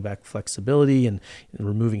 months gaining back flexibility and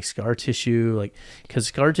removing scar tissue, because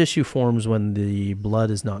scar tissue forms when the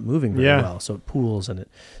blood is not moving very well, so it pools in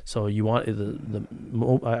it. So you want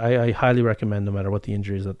I highly recommend, no matter what the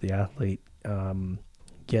injury is, that the athlete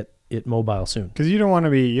get it mobile soon, because you don't want to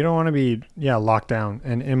be locked down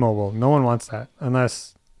and immobile. No one wants that,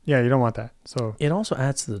 unless you don't want that. So it also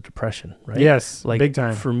adds to the depression, right? Yes, big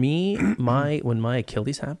time. For me, when my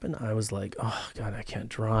Achilles happened, I was like, oh God, I can't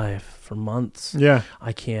drive for months.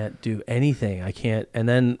 I can't do anything. I can't. And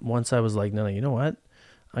then once I was like, no, you know what?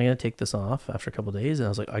 I'm gonna take this off after a couple of days, and I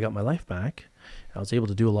was like, I got my life back. I was able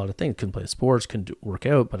to do a lot of things. Couldn't play sports, couldn't work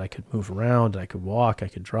out, but I could move around. I could walk. I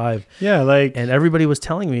could drive. And everybody was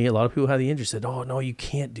telling me, a lot of people who had the injury said, "Oh no, you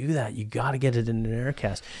can't do that. You got to get it in an air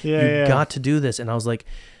cast. You got to do this." And I was like,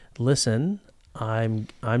 "Listen, I'm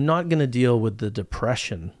not going to deal with the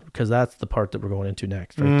depression, because that's the part that we're going into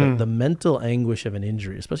next. Right? The mental anguish of an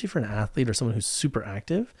injury, especially for an athlete or someone who's super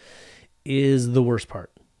active, is the worst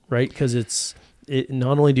part, right? Because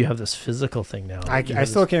not only do you have this physical thing now. I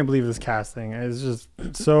still can't believe this cast thing. It's just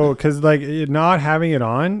so, because not having it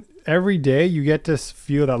on every day, you get to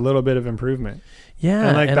feel that little bit of improvement.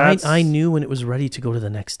 Yeah, and I knew when it was ready to go to the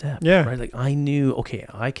next step. Right, I knew, okay,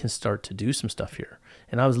 I can start to do some stuff here.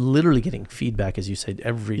 And I was literally getting feedback, as you said,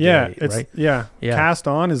 every day, right? Yeah. Yeah. Cast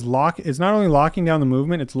on is it's not only locking down the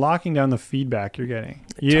movement, it's locking down the feedback you're getting.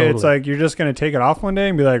 Yeah. Totally. It's like you're just going to take it off one day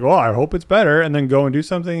and be like, well, I hope it's better, and then go and do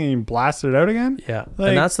something and you blast it out again. Yeah. Like,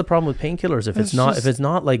 and that's the problem with painkillers. If it's if just- it's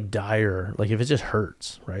not like dire, like if it just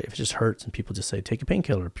hurts, right? If it just hurts and people just say, take a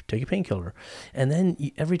painkiller, and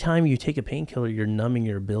then every time you take a painkiller, you're numbing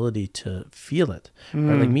your ability to feel it.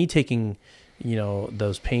 Right? Like me taking,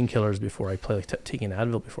 those painkillers before I play, like taking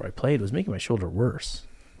Advil before I played, was making my shoulder worse,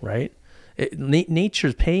 right?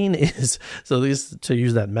 Nature's pain is, so this, to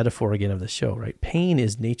use that metaphor again of the show, right? Pain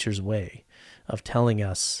is nature's way of telling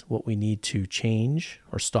us what we need to change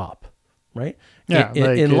or stop, right? Yeah,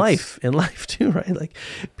 in life too, right? Like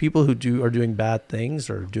people who are doing bad things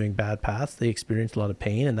or doing bad paths, they experience a lot of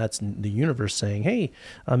pain, and that's the universe saying, hey,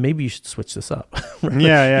 maybe you should switch this up. Right?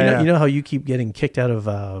 You know how you keep getting kicked out of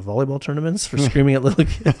volleyball tournaments for screaming at little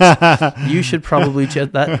kids? You should probably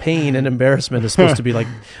that pain and embarrassment is supposed to be like,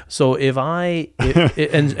 so if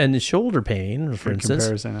and shoulder pain, for instance,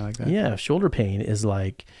 comparison, I like that. yeah, shoulder pain is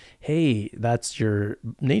like, hey, that's your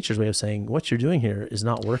nature's way of saying what you're doing here is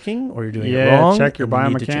not working, or you're doing it wrong. Check your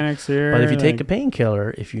and you need to biomechanics here. But if you take a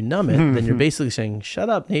painkiller, if you numb it, then you're basically saying, shut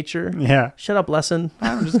up, nature. Yeah. Shut up, lesson.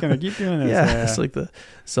 I'm just going to keep doing this. Yeah. It's like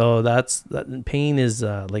that pain is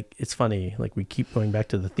like, it's funny. Like we keep going back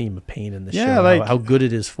to the theme of pain in the show, like, how good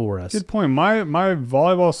it is for us. Good point. My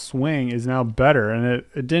volleyball swing is now better, and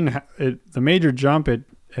it didn't, the major jump, it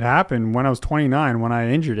happened when I was 29, when I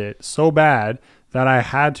injured it so bad that I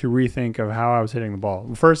had to rethink of how I was hitting the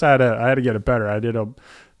ball. First, I had to get it better. I did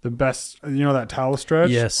the best, that towel stretch.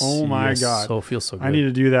 Yes. Oh my yes. God. So it feels so good. I need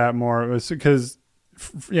to do that more. It was because,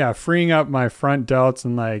 freeing up my front delts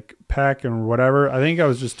and like pec and whatever. I think I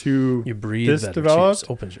was just too. You breathe better. developed. It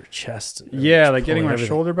opens your chest. And Like getting my everything.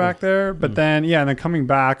 shoulder back there. But then, and then coming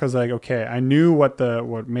back, I was like, okay, I knew what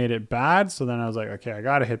made it bad. So then I was like, okay, I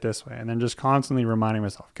got to hit this way. And then just constantly reminding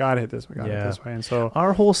myself, got to hit this way, got to hit this way. And so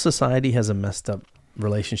our whole society has a messed up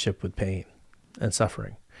relationship with pain and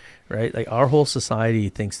suffering, right? Like our whole society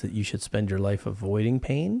thinks that you should spend your life avoiding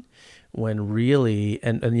pain, when really,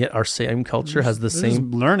 and yet our same culture has the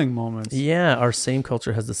same learning moments. Yeah, our same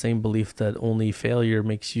culture has the same belief that only failure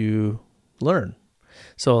makes you learn.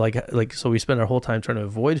 So so we spend our whole time trying to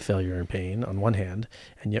avoid failure and pain on one hand,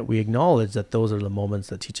 and yet we acknowledge that those are the moments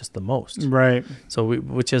that teach us the most. Right. So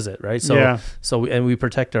which is it, right? So we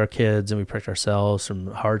protect our kids and we protect ourselves from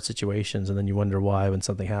hard situations, and then you wonder why when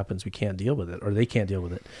something happens we can't deal with it, or they can't deal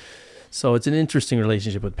with it. So it's an interesting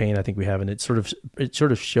relationship with pain I think we have, and it sort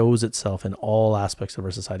of shows itself in all aspects of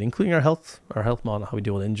our society, including our health model, how we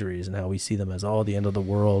deal with injuries and how we see them as the end of the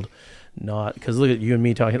world. Not because look at you and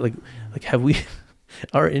me talking like have we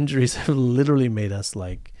our injuries have literally made us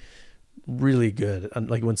like really good. And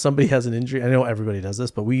like when somebody has an injury, I know everybody does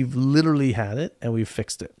this, but we've literally had it and we've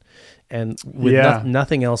fixed it, and with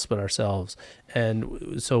nothing else but ourselves.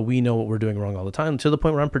 And so we know what we're doing wrong all the time, to the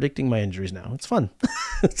point where I'm predicting my injuries now. It's fun.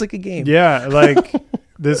 It's like a game. Yeah. Like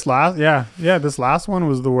this last one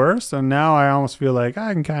was the worst. And now I almost feel like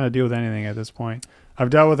I can kind of deal with anything at this point. I've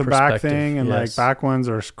dealt with a back thing, and like back ones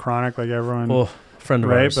are chronic, like everyone. Oh, friend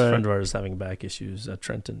of ours is having back issues.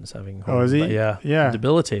 Trenton is having. Is he? Yeah.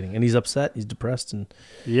 Debilitating, and he's upset. He's depressed, and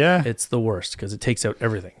it's the worst because it takes out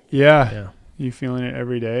everything. Yeah. You feeling it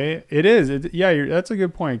every day? It is. That's a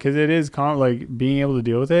good point, because it is like being able to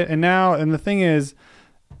deal with it. And the thing is,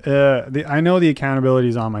 I know the accountability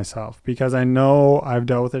is on myself, because I know I've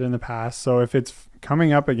dealt with it in the past. So if it's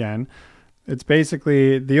coming up again, it's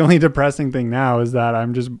basically the only depressing thing now is that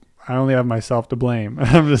I only have myself to blame.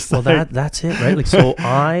 I'm just that's it, right? Like, so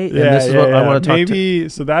this is what I want to talk to.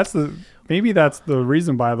 So maybe that's the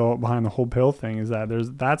reason behind the whole pill thing, is that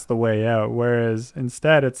that's the way out. Whereas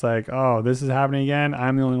instead it's like, oh, this is happening again.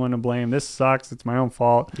 I'm the only one to blame. This sucks. It's my own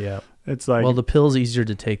fault. Yeah. It's like, well, the pill's easier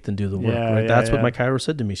to take than do the work. Right? That's what my chiro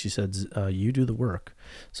said to me. She said, you do the work.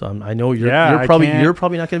 So I know you're probably not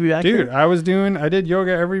going to be back dude, here. I did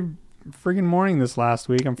yoga every freaking morning this last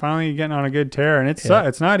week. I'm finally getting on a good tear, and it's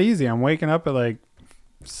not easy. I'm waking up at like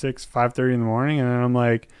 5:30 in the morning, and then I'm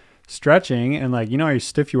like stretching, and like, how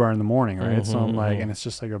stiff you are in the morning, right? Mm-hmm, So I'm like, and it's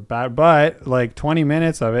just like but like 20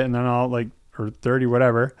 minutes of it, and then I'll like, or 30,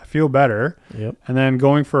 whatever, I feel better. Yep. And then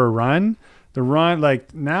going for a run,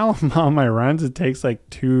 like now on my runs, it takes like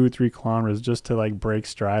 2-3 kilometers just to like break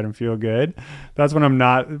stride and feel good. That's when I'm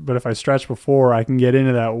not, but if I stretch before, I can get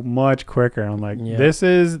into that much quicker. And I'm like,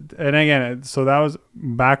 and again, so that was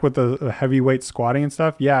back with the heavyweight squatting and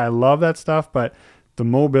stuff. Yeah, I love that stuff, but the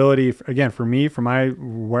mobility, again, for me,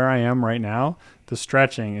 where I am right now, the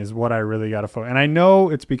stretching is what I really got to focus. And I know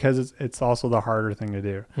it's because it's also the harder thing to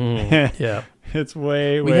do. Yeah. It's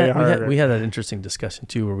way harder. We had that interesting discussion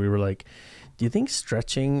too, where we were like, do you think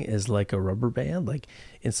stretching is like a rubber band? Like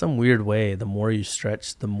in some weird way, the more you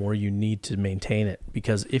stretch, the more you need to maintain it.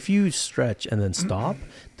 Because if you stretch and then stop,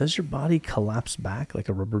 does your body collapse back like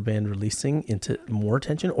a rubber band releasing into more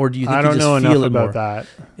tension? Or do you think I don't know feel enough it about more? that.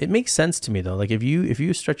 It makes sense to me though. Like if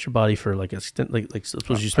you stretch your body for like a stint, like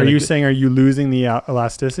suppose you Are spend you saying, are you losing the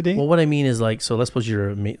elasticity? well, what I mean is like, so let's suppose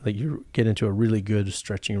you get into a really good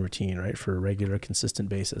stretching routine, right, for a regular, consistent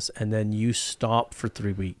basis, and then you stop for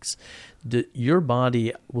 3 weeks. Your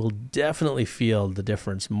body will definitely feel the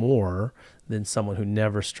difference more than someone who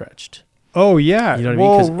never stretched. Oh yeah. You know what I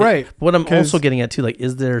mean? 'Cause right. What I'm also getting at too, like,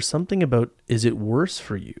 is there something about, is it worse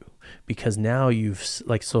for you? Because now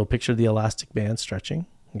so picture the elastic band stretching,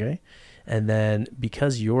 okay? And then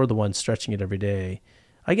because you're the one stretching it every day,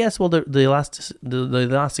 I guess, well, the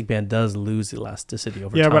elastic band does lose elasticity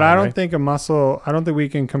over time. Yeah, but I don't right? think I don't think we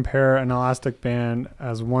can compare an elastic band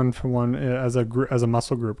as one for one as a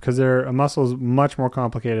muscle group, because a muscle is much more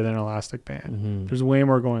complicated than an elastic band. Mm-hmm. There's way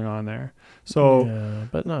more going on there. So yeah,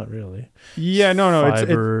 but not really. yeah, no,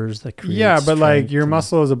 Fibers that create but like strength your and-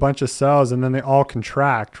 muscle is a bunch of cells, and then they all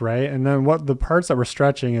contract, right? And then what the parts that we're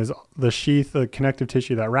stretching is the sheath, the connective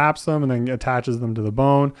tissue that wraps them and then attaches them to the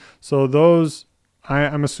bone. So those,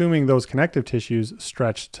 I'm assuming those connective tissues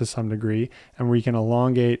stretch to some degree, and we can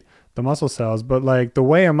elongate the muscle cells. But like the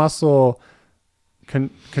way a muscle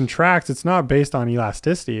contracts, it's not based on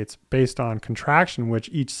elasticity. It's based on contraction, which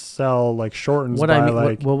each cell like shortens What by I mean,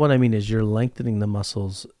 like. what I mean is you're lengthening the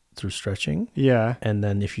muscles through stretching, Yeah. and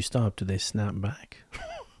then if you stop, do they snap back?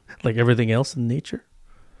 Like everything else in nature?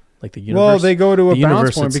 Like the universe? Well, they go to a the balance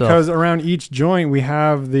universe point itself. because around each joint we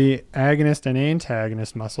have the agonist and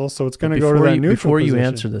antagonist muscle, so it's going to go to that neutral Before you position.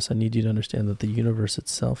 answer this, I need you to understand that the universe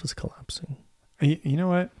itself is collapsing. You know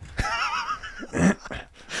what?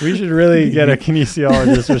 We should really get a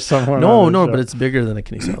kinesiologist or someone. No, on this show. but it's bigger than a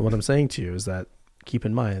kinesiologist. What I'm saying to you is that keep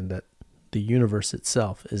in mind that the universe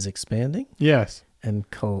itself is expanding Yes, and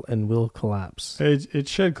will collapse. it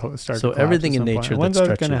should start. So to collapse everything at in some nature point. that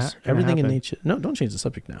When's stretches, gonna everything in happen? nature. No, don't change the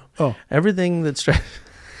subject now. Oh, Everything that stretches.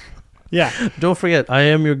 yeah. Don't forget, I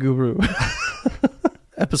am your guru.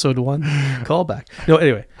 Episode 1, callback. No,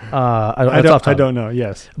 anyway, I don't know.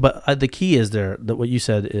 Yes. But the key is there that what you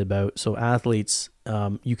said about, so athletes,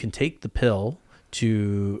 you can take the pill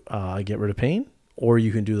to get rid of pain, or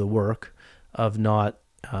you can do the work of not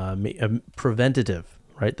preventative,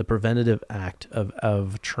 right? The preventative act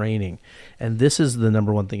of training. And this is the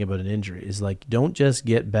number one thing about an injury is like, don't just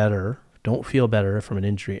get better, don't feel better from an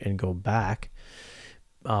injury and go back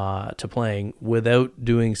to playing without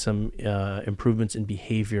doing some improvements in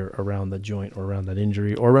behavior around the joint or around that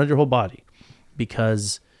injury or around your whole body.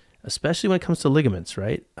 Because especially when it comes to ligaments,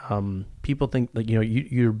 right? People think that,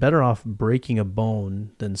 you're better off breaking a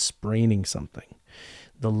bone than spraining something.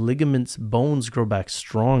 The ligaments, bones grow back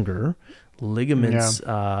stronger. Ligaments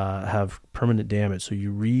have permanent damage, so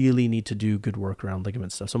you really need to do good work around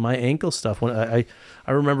ligament stuff. So my ankle stuff, when I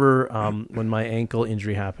remember when my ankle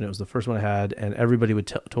injury happened, it was the first one I had, and everybody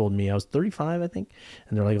told me, I was 35, I think,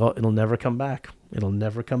 and they're like, "Oh, it'll never come back. It'll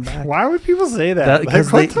never come back." Why would people say that?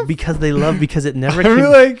 Because it never came.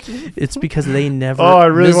 like, It's because they never. oh, I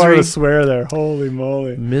really wanted to swear there. Holy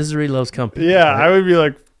moly! Misery loves company. Yeah, right? I would be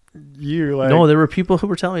like, you like. No, there were people who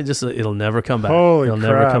were telling me just it'll never come back. Holy it'll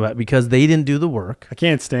never crap. come back because they didn't do the work. I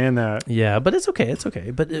can't stand that. Yeah, but it's okay. It's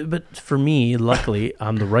okay. But for me, luckily,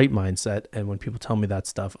 I'm the right mindset, and when people tell me that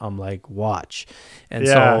stuff, I'm like, watch. And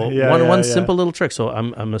one simple little trick. So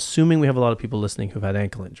I'm assuming we have a lot of people listening who've had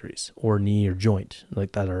ankle injuries or knee or joint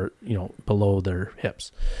like that are below their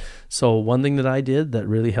hips. So one thing that I did that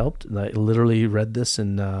really helped, and I literally read this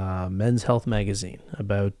in Men's Health magazine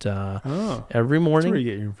about every morning. That's where you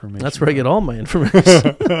get your information. That's where I get all my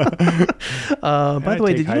information. By the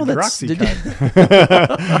way, did you know that?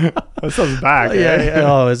 That sounds back. Yeah.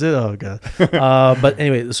 Oh, is it? Oh, God. But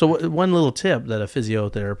anyway, so one little tip that a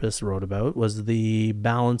physiotherapist wrote about was the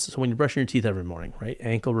balance. So when you're brushing your teeth every morning, right?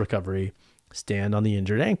 Ankle recovery, stand on the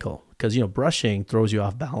injured ankle. Because, brushing throws you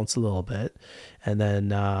off balance a little bit. And then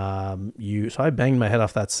so I banged my head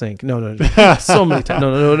off that sink. No. So many times.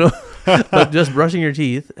 No. But just brushing your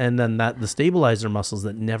teeth, and then the stabilizer muscles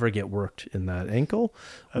that never get worked in that ankle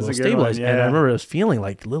will stabilize. One, yeah. And I remember I was feeling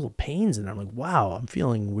like little pains in there. I'm like, wow, I'm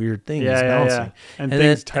feeling weird things bouncing. And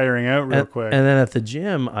things tiring out real quick. And then at the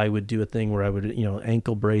gym, I would do a thing where I would,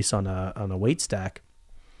 ankle brace on a weight stack,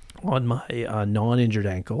 on my non-injured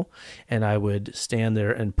ankle, and I would stand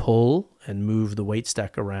there and pull and move the weight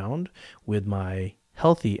stack around with my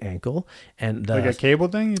healthy ankle, and Like a cable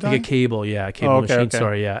thing, you like a cable, yeah, a cable Oh, okay, machine. okay.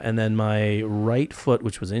 Sorry, yeah. And then my right foot,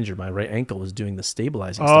 which was injured, my right ankle was doing the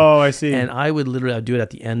stabilizing stuff. Oh, I see. And I'd do it at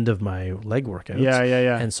the end of my leg workouts.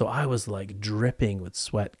 Yeah. And so I was like dripping with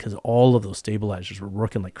sweat because all of those stabilizers were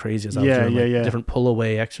working like crazy. As I was Yeah, doing yeah. different pull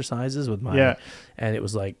away exercises with my, Yeah. and it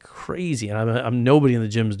was like crazy. And I'm nobody in the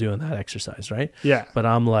gym is doing that exercise, right? Yeah. But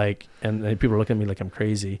I'm like, and people are looking at me like I'm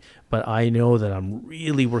crazy, but I know that I'm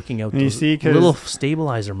really working out And you those see, 'cause- little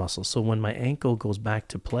stabilizer muscles. So when my ankle goes back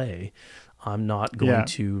to play, I'm not going Yeah.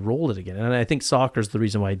 to roll it again. And I think soccer is the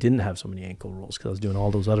reason why I didn't have so many ankle rolls, because I was doing all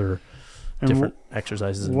those other And different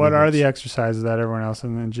exercises. And What are movements. the exercises that everyone else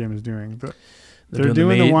in the gym is doing? They're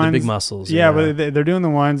doing the big muscles. Yeah, but they're doing the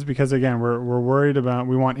ones because, again, we're worried about,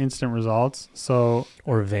 we want instant results. So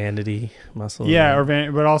or vanity muscles. yeah,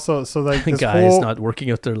 but also, so like this guys whole, not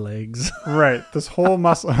working out their legs. right, this whole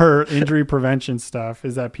muscle or injury prevention stuff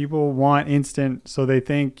is that people want instant. So they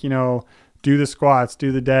think, do the squats,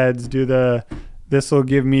 do the deads, this will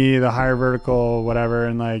give me the higher vertical, whatever.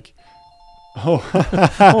 And like, Oh,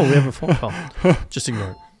 we have a phone call. Just ignore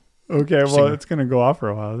it. okay, Just well, ignore. it's going to go off for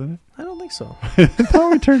a while, isn't it? I don't think so. I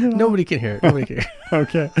thought we turned it off. Nobody can hear it. Nobody can hear it.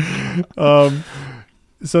 Okay.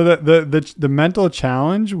 So the mental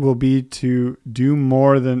challenge will be to do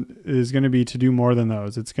more than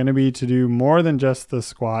those. It's going to be to do more than just the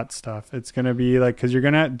squat stuff. It's going to be like, because you're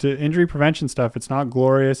going to injury prevention stuff. It's not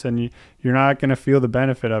glorious, and you're not going to feel the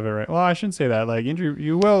benefit of it, right? Well, I shouldn't say that. Like injury,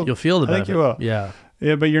 you will. You'll feel the I think benefit. you will. Yeah.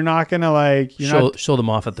 Yeah, but you're not going to like. Show them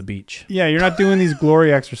off at the beach. Yeah, you're not doing these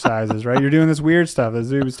glory exercises, right? You're doing this weird stuff that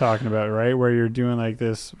Zoo was talking about, right? Where you're doing like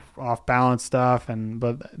this off balance stuff,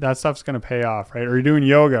 but that stuff's going to pay off, right? Or you're doing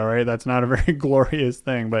yoga, right? That's not a very glorious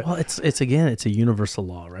thing, but Well, it's a universal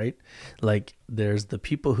law, right? Like there's the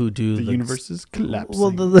people who do the universe is collapsing. Well,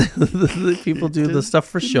 the people do the stuff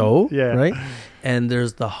for show, Yeah. right? And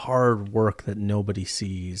there's the hard work that nobody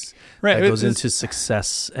sees, Right, that goes it's- into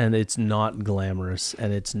success, and it's not glamorous,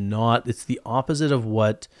 and it's the opposite of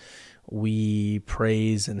what we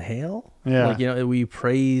praise and hail. Yeah. Like, we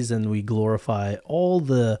praise and we glorify all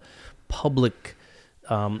the public.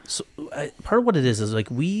 Part of what it is like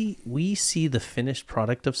we see the finished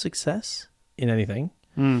product of success in anything.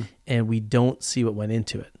 And we don't see what went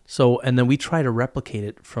into it. So, and then we try to replicate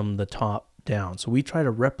it from the top down. So we try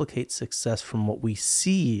to replicate success from what we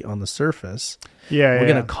see on the surface. Yeah, We're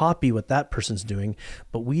yeah. going to copy what that person's doing,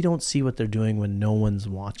 but we don't see what they're doing when no one's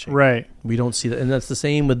watching. Right. We don't see that. And that's the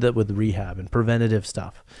same with rehab and preventative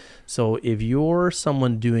stuff. So if you're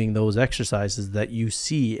someone doing those exercises that you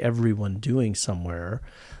see everyone doing somewhere,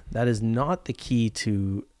 that is not the key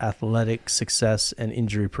to athletic success and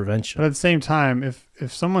injury prevention. But at the same time, if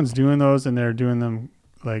someone's doing those and they're doing them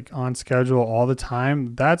like on schedule all the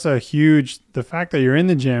time, that's a huge, the fact that you're in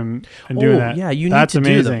the gym and doing that. Yeah, you need that's to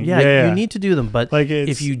amazing. do them. Yeah, you need to do them. But Like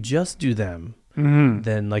if you just do them,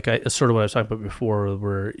 then like sort of what I was talking about before,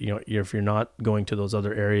 where if you're not going to those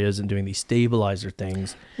other areas and doing these stabilizer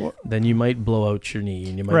things, then you might blow out your knee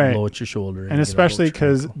and you might blow out your shoulder. And especially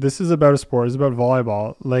because this is about a sport, it's about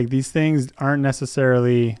volleyball. Like these things aren't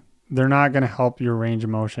necessarily, they're not going to help your range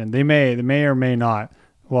of motion. They may or may not.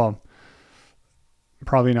 Well,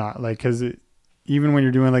 probably not. Like, because even when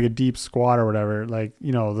you're doing like a deep squat or whatever, like,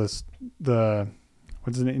 what's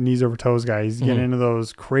his name? Knees over toes guy. He's getting into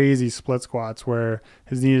those crazy split squats where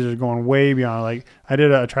his knees are going way beyond. Like I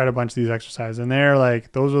tried a bunch of these exercises, and they're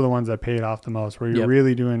like, those are the ones that paid off the most, where you're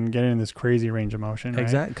really getting in this crazy range of motion. Right?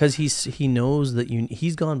 Exactly, because he knows that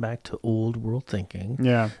he's gone back to old world thinking.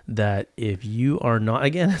 Yeah. That if you are not,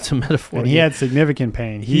 again, it's a metaphor. And he had significant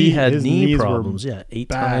pain. He had his knee knees were problems. Yeah, 8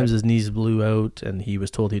 bad. times his knees blew out, and he was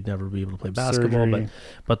told he'd never be able to play basketball. Surgery.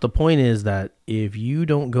 But the point is that if you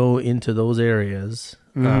don't go into those areas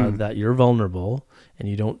that you're vulnerable and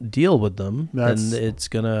you don't deal with them, then it's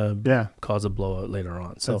gonna cause a blowout later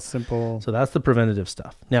on. So that's simple. So that's the preventative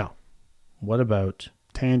stuff. Now, what about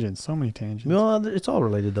tangents? So many tangents. Well, it's all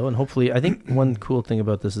related though, and hopefully, I think one cool thing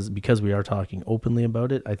about this is because we are talking openly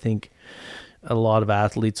about it. I think a lot of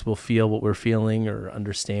athletes will feel what we're feeling or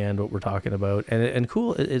understand what we're talking about, and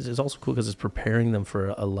cool. It's also cool because it's preparing them for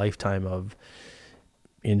a lifetime of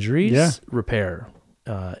injuries, repair.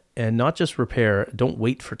 And not just repair, don't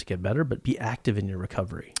wait for it to get better, but be active in your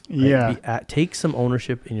recovery. Right? Yeah. Take some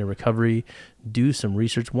ownership in your recovery, do some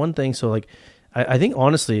research. One thing, so like, I think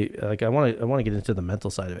honestly, like I want to get into the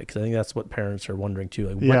mental side of it, because I think that's what parents are wondering too.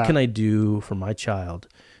 Like, what can I do for my child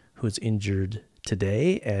who is injured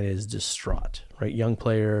today and is distraught, right? Young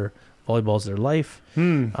player, volleyball's their life.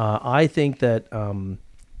 I think that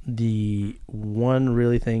the one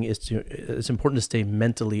really thing is it's important to stay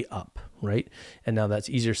mentally up, right? And now that's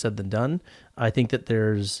easier said than done. I think that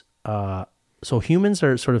there's so humans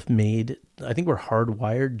are sort of made, I think we're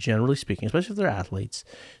hardwired, generally speaking, especially if they're athletes,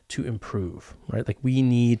 to improve, right? Like we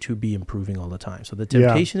need to be improving all the time. So the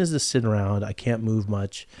temptation is to sit around. I can't move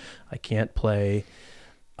much. I can't play.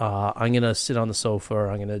 I'm going to sit on the sofa,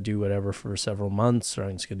 or I'm going to do whatever for several months, or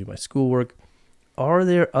I'm just going to do my schoolwork. Are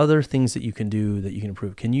there other things that you can do that you can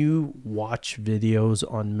improve? Can you watch videos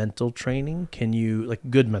on mental training? Can you, like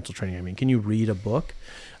good mental training, I mean, can you read a book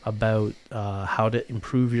about how to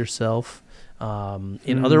improve yourself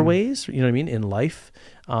in other ways, you know what I mean, in life?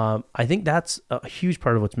 I think that's a huge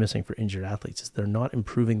part of what's missing for injured athletes is they're not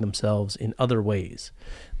improving themselves in other ways.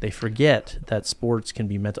 They forget that sports can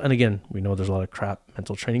be mental. And again, we know there's a lot of crap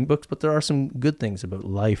mental training books, but there are some good things about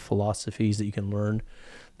life philosophies that you can learn.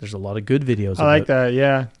 There's a lot of good videos. I like that.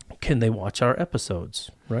 Yeah. Can they watch our episodes?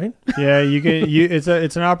 Right. Yeah. You can, it's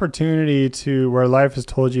an opportunity to where life has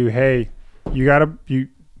told you, hey,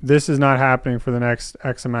 this is not happening for the next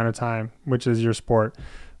X amount of time, which is your sport.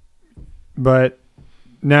 But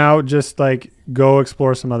now just like go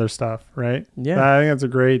explore some other stuff, right? Yeah. I think that's a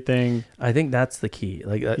great thing. I think that's the key.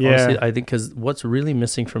 Like, honestly, I think because what's really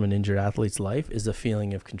missing from an injured athlete's life is the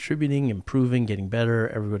feeling of contributing, improving, getting better.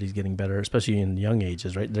 Everybody's getting better, especially in young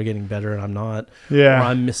ages, right? They're getting better and I'm not. Yeah. Or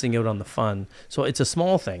I'm missing out on the fun. So it's a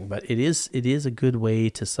small thing, but it is a good way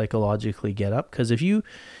to psychologically get up. Because if you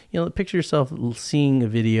picture yourself seeing a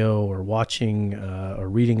video or watching or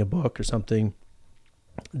reading a book or something,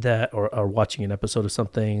 that or watching an episode of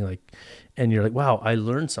something like, and you're like, wow, I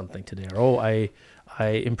learned something today, or I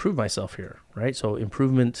improved myself here, right? So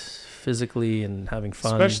improvement physically and having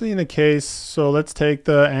fun, especially in the case. So let's take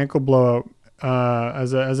the ankle blowout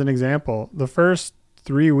as an example. The first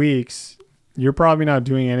 3 weeks, you're probably not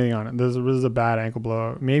doing anything on it. This is a bad ankle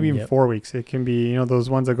blowout. Maybe in 4 weeks, it can be, those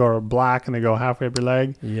ones that go black and they go halfway up your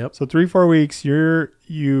leg. Yep. So 3-4 weeks,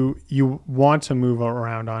 you want to move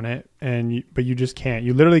around on it, but you just can't.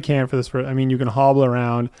 You literally can't for this. You can hobble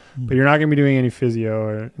around, but you're not going to be doing any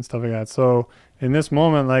physio and stuff like that. So in this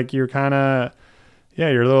moment, like you're kind of,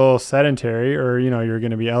 you're a little sedentary, or, you're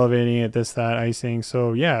going to be elevating it, this, that, icing.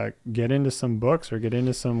 So get into some books or get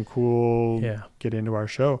into some cool, get into our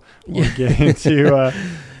show, or get into,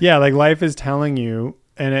 like life is telling you,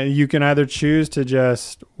 and you can either choose to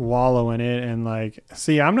just wallow in it and like,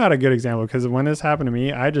 see, I'm not a good example because when this happened to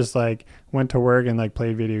me, I just like went to work and like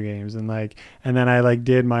played video games and then I like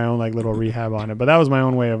did my own like little rehab on it, but that was my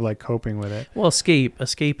own way of like coping with it. Well, escape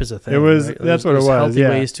is a thing. It was, right? That's what it was. Healthy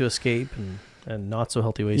ways to escape and not so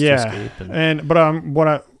healthy ways to escape.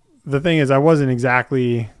 The thing is, I wasn't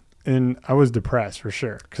exactly I was depressed for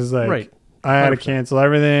sure. Cause like I had to cancel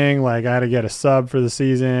everything. Like I had to get a sub for the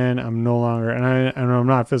season. I'm no longer, and I'm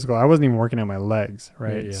not physical. I wasn't even working on my legs.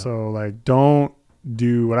 Right. Yeah. So like, don't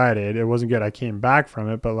do what I did. It wasn't good. I came back from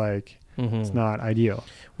it, but like, it's not ideal.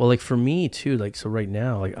 Well, like for me too, like, so right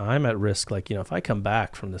now, like I'm at risk, like, if I come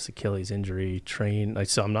back from this Achilles injury,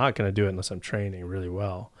 so I'm not going to do it unless I'm training really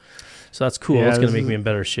well. So that's cool. It's going to make me in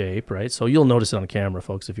better shape, right? So you'll notice it on camera,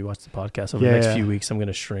 folks. If you watch the podcast over the next few weeks, I'm going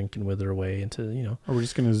to shrink and wither away into, Or we're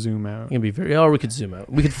just going to zoom out. Be or we could zoom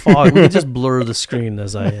out. We could fog. We could just blur the screen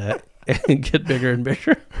as I get bigger and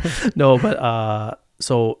bigger. No, but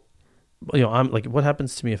so, I'm like, what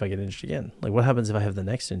happens to me if I get injured again? Like, what happens if I have the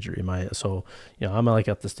next injury? I'm like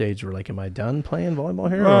at the stage where like, am I done playing volleyball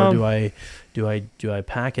here, or do I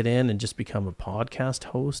pack it in and just become a podcast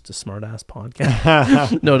host, a smart ass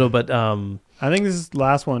podcast? No, but I think this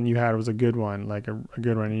last one you had was a good one, like a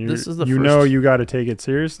good one. And this is the first. You got to take it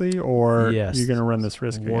seriously, or you're going to run this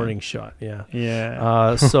risk. Warning shot. Yeah.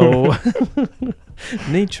 Yeah. So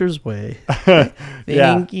nature's way.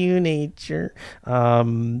 Thank you, nature.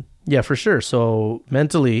 Yeah, for sure. So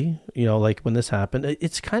mentally, like when this happened,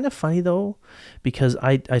 it's kind of funny though, because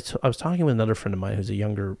I was talking with another friend of mine who's a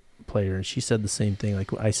younger player, and she said the same thing.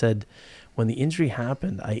 Like I said, when the injury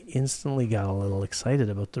happened, I instantly got a little excited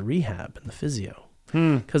about the rehab and the physio,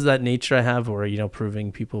 because that nature I have where,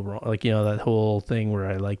 proving people wrong, like, that whole thing where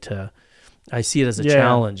I see it as a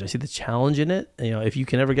challenge. I see the challenge in it. If you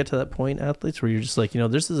can ever get to that point, athletes, where you're just like,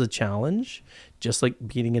 this is a challenge, just like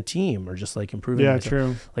beating a team or just like improving. Yeah,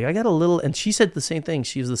 true. Like I got a little, and she said the same thing.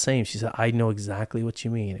 She was the same. She said, I know exactly what you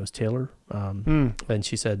mean. It was Taylor. And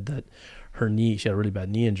she said that she had a really bad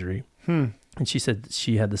knee injury. And she said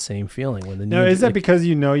she had the same feeling when the knee. Now, is that because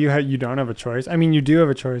you don't have a choice? I mean, you do have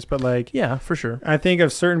a choice, but like, yeah, for sure. I think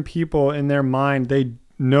of certain people in their mind, they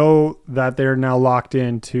know that they're now locked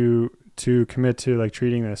in to commit to like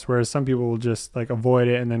treating this, whereas some people will just like avoid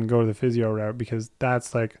it and then go to the physio route because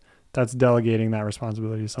that's like that's delegating that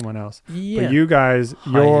responsibility to someone else. Yeah. But you guys,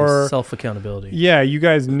 your self accountability. yeah, you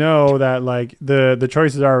guys know that like the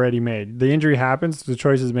choice is already made. The injury happens, the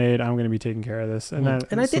choice is made. I'm going to be taking care of this, and that.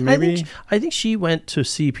 And I so think maybe I think she went to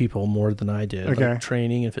see people more than I did, Okay. like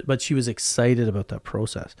training and but she was excited about that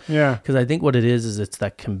process. yeah, Because I think what it is it's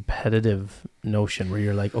that competitive notion where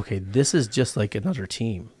you're like, okay, this is just like another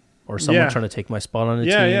team or someone Yeah. trying to take my spot on a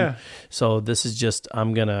yeah, team. yeah. So this is just,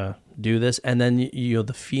 I'm going to do this. And then, you know,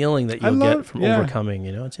 the feeling that I you'll love- get from yeah. overcoming,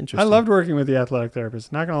 you know, it's I interesting. loved working with the athletic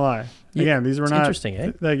therapist. Not gonna lie. Yeah, Again, these were it's not interesting,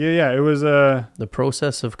 eh? like yeah. It was The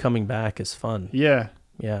process of coming back is fun. yeah.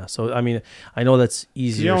 Yeah. So, I mean, I know that's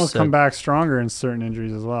easier. You almost said- come back stronger in certain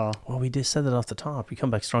injuries as well. Well, we just said that off the top. You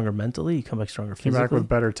come back stronger mentally. You come back stronger Came physically. back with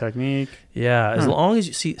better technique. Yeah, as Huh. long as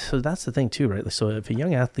you see, so that's the thing too, right? So if a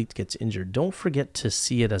young athlete gets injured, don't forget to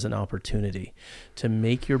see it as an opportunity to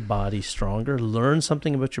make your body stronger, learn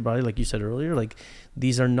something about your body. Like you said earlier, like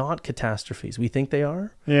these are not catastrophes. We think they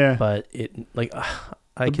are, Yeah. but it like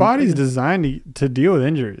The body's designed to deal with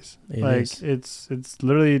injuries. It like is. it's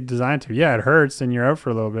literally designed to. Yeah, it hurts and you're out for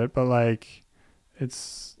a little bit, but like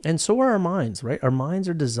it's And so are our minds, right? Our minds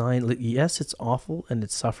are designed, like, yes, it's awful and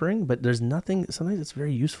it's suffering, but there's nothing, sometimes it's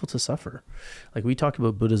very useful to suffer. Like we talk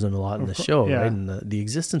about Buddhism a lot in the show, yeah. right? And the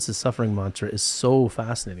existence is suffering mantra is so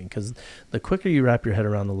fascinating because the quicker you wrap your head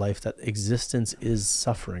around the life that existence is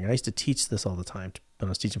suffering. I used to teach this all the time when I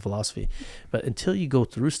was teaching philosophy, but until you go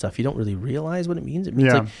through stuff, you don't really realize what it means. It means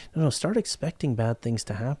Yeah. like, no, start expecting bad things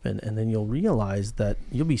to happen. And then you'll realize that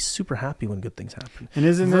you'll be super happy when good things happen. and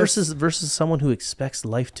isn't Versus someone who expects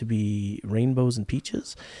life to be rainbows and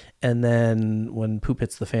peaches, and then when poop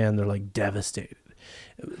hits the fan, they're like devastated.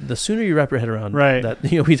 The sooner you wrap your head around Right. that,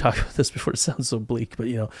 you know, we talked about this before. It sounds so bleak, but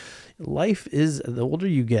you know, life is, the older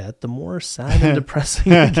you get, the more sad and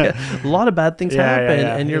depressing you get. A lot of bad things Yeah, happen,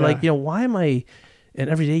 yeah, and you're yeah. like, you know, why am I? And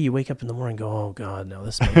every day you wake up in the morning and go, oh God, no,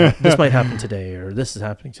 this might happen today, or this is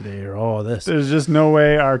happening today, or oh, this. There's just no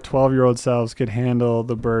way our 12-year-old selves could handle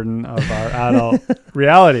the burden of our adult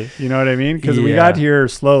reality. You know what I mean? Because we Yeah. got here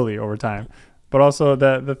slowly over time. But also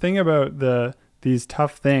the thing about these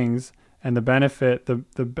tough things and the benefit,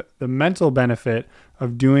 the mental benefit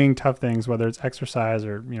of doing tough things, whether it's exercise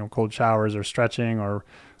or, you know, cold showers or stretching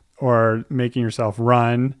or making yourself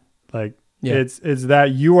run, like Yeah. it's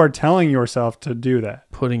that you are telling yourself to do that.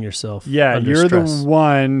 Putting yourself Yeah, under you're stress. the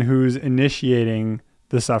one who's initiating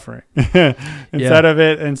the suffering instead of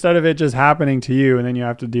it just happening to you, and then you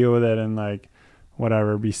have to deal with it and like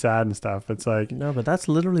whatever, be sad and stuff. It's like No, but that's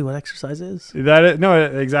literally what exercise is.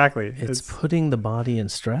 exactly. It's putting the body in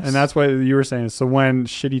stress. And that's what you were saying. So when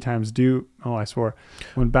shitty times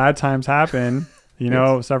when bad times happen, you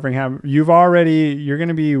know, suffering happen, you're going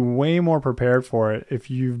to be way more prepared for it if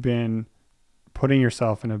you've been putting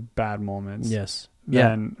yourself in a bad moments. yes.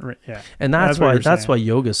 Yeah. Yeah. And that's what why you're saying.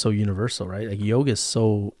 yoga is so universal, right? Like yoga is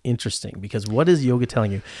so interesting because what is yoga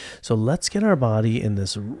telling you? So let's get our body in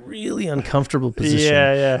this really uncomfortable position.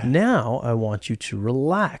 Yeah. Now I want you to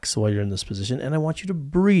relax while you're in this position, and I want you to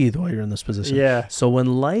breathe while you're in this position. Yeah. So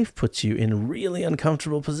when life puts you in really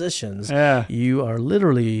uncomfortable positions, Yeah. you are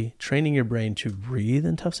literally training your brain to breathe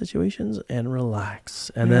in tough situations and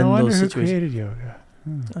relax. And I then wonder those who situations. created yoga.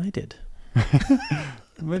 I did.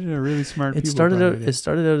 What a really smart It people started out. probably It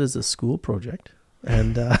started out as a school project,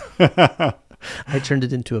 and I turned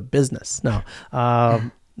it into a business. No.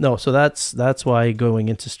 So that's why going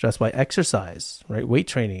into stress, why exercise, right? Weight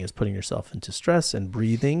training is putting yourself into stress and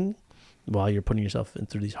breathing while you're putting yourself in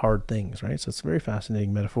through these hard things, right? So it's a very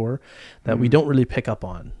fascinating metaphor that we don't really pick up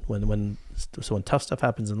on when tough stuff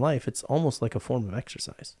happens in life. It's almost like a form of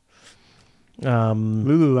exercise.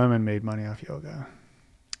 Lululemon made money off yoga.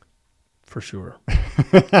 For sure.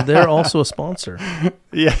 They're also a sponsor,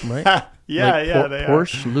 Yeah. right? Yeah, Like yeah, they are.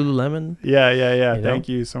 Porsche, Lululemon. Yeah. You know? Thank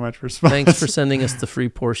you so much for sponsoring. Thanks for sending us the free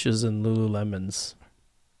Porsches and Lululemons.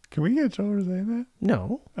 Can we get Joel to say that?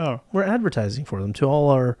 No, Oh. we're advertising for them to all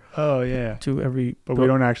our Oh, yeah. to every. But we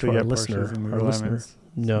don't actually to our get listener, Porsches and our listener. Lululemons. So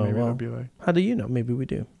No, maybe well, it'll be like, how do you know? Maybe we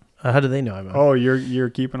do. How do they know I'm? oh, you're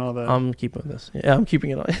keeping all that. I'm keeping this. Yeah, I'm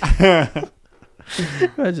keeping it on.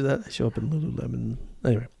 Imagine that. I show up in Lululemon.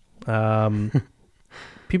 Anyway,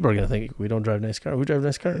 people are gonna think we don't drive nice cars. We drive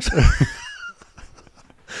nice cars.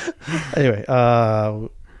 Anyway,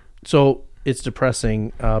 so it's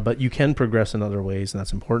depressing, but you can progress in other ways, and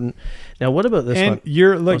that's important. Now, what about this and one?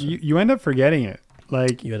 you end up forgetting it.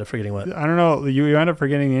 Like, You end up forgetting what? I don't know. You end up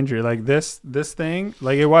forgetting the injury. Like this thing,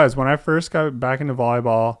 like it was when I first got back into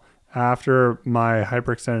volleyball after my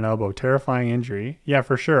hyperextended elbow, terrifying injury. Yeah,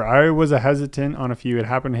 for sure. I was hesitant on a few. It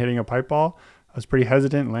happened hitting a pipe ball. I was pretty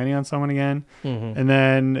hesitant landing on someone again. Mm-hmm. And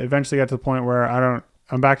then eventually got to the point where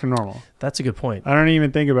I'm back to normal. That's a good point. I don't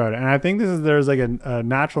even think about it. And I think there's like a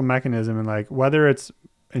natural mechanism in like whether it's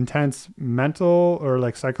intense mental or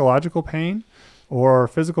like psychological pain or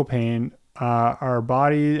physical pain, our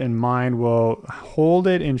body and mind will hold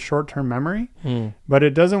it in short-term memory, but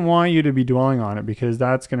it doesn't want you to be dwelling on it because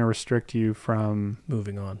that's going to restrict you from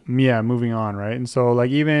moving on. Yeah, moving on, right? And so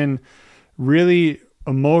like even really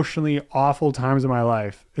emotionally awful times in my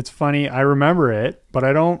life, it's funny, I remember it, but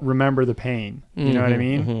I don't remember the pain. You know what I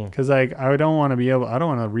mean? Because like I don't want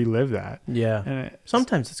to relive that. Yeah. And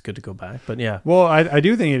sometimes it's good to go back, but yeah. Well, I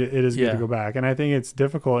do think it is good to go back, and I think it's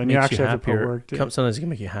difficult, and you actually have to put work to. Sometimes it can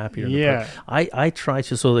make you happier. Yeah. I try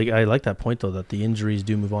to, so like I like that point though, that the injuries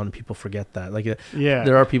do move on and people forget that. Like yeah,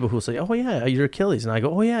 there are people who say, oh yeah, your Achilles, and I go,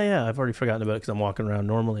 oh yeah, I've already forgotten about it because I'm walking around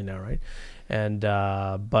normally now, right? And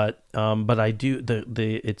but I do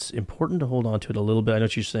it's important to hold on to it a little bit. I know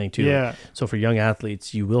what you're saying too. Yeah. So for young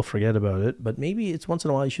athletes, you will forget about it, but maybe it's once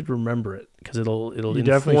in a while you should remember it because it'll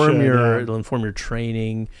inform your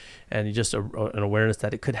training, and you just an awareness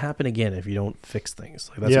that it could happen again if you don't fix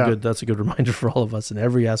things. Like that's a good reminder for all of us in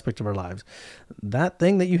every aspect of our lives. That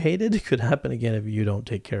thing that you hated could happen again if you don't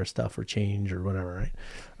take care of stuff or change or whatever,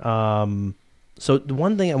 right? So the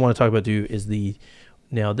one thing I want to talk about too is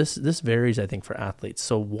now this varies, I think, for athletes.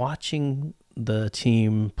 So watching the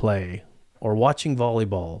team play or watching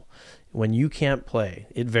volleyball when you can't play,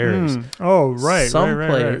 it varies. Oh, right.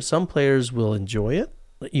 Some players will enjoy it,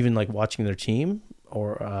 even like watching their team,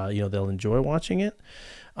 or they'll enjoy watching it.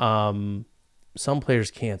 Some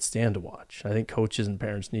players can't stand to watch. I think coaches and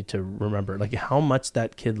parents need to remember like how much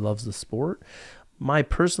that kid loves the sport. My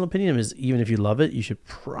personal opinion is even if you love it, you should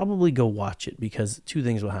probably go watch it because two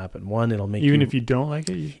things will happen. One, it'll make even if you don't like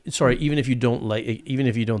it. Even if you don't like it, even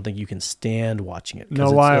if you don't think you can stand watching it.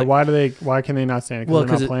 No, why? Like, why can they not stand it?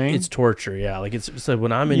 Because it's torture. Yeah, like it's so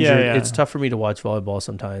when I'm injured, it's tough for me to watch volleyball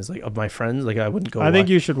sometimes. Like of my friends, like I wouldn't go. I think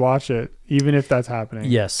you should watch it even if that's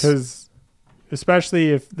happening. Yes, because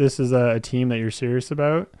especially if this is a team that you're serious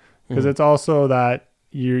about, because it's also that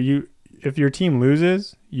if your team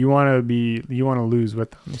loses, you want to lose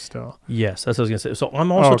with them still. Yes, that's what I was gonna say. So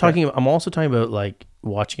I'm also talking about like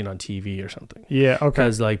watching it on TV or something. Yeah, okay.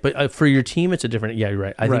 Because but for your team, it's a different. Yeah, you're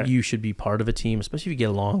right. I think you should be part of a team, especially if you get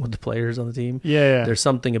along with the players on the team. Yeah. There's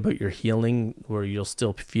something about your healing where you'll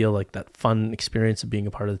still feel like that fun experience of being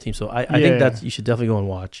a part of the team. So I think that you should definitely go and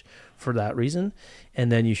watch for that reason. And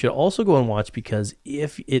then you should also go and watch because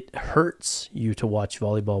if it hurts you to watch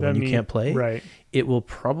volleyball when you can't play, it will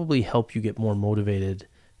probably help you get more motivated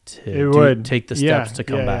to take the steps to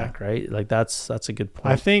come back, right? Like that's a good point.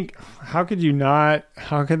 I think how could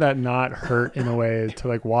that not hurt in a way to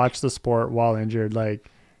like watch the sport while injured? Like,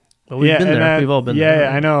 well, we've been there. We've all been there.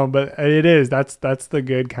 Yeah, I know, but it is. That's the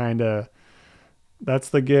good kind of. That's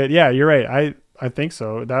the good. Yeah, you're right. I think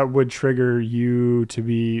so. That would trigger you to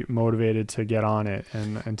be motivated to get on it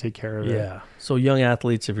and take care of it. Yeah. So young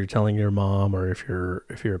athletes, if you're telling your mom or if you're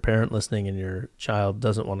a parent listening and your child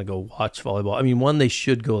doesn't want to go watch volleyball, I mean, one, they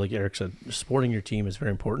should go, like Eric said, supporting your team is very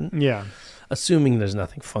important. Yeah. Assuming there's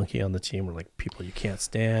nothing funky on the team or like people you can't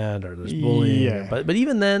stand or there's bullying. Yeah. But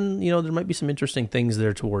even then, there might be some interesting things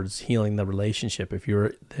there towards healing the relationship if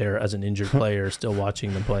you're there as an injured player still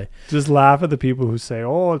watching them play. Just laugh at the people who say,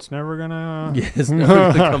 oh, it's never gonna it's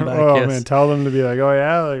never gonna come back. Oh, man, tell them to be like, oh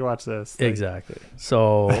yeah, like watch this. Like, exactly.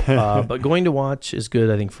 So but going to watch is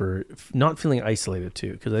good, I think, for not feeling isolated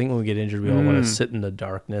too, because I think when we get injured we all want to sit in the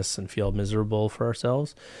darkness and feel miserable for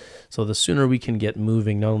ourselves. So the sooner we can get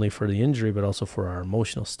moving, not only for the injury, but also for our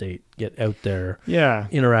emotional state, get out there,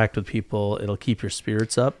 interact with people, it'll keep your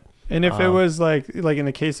spirits up. And if it was like in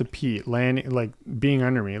the case of Pete landing, like being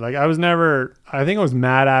under me, like I think I was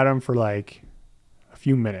mad at him for like a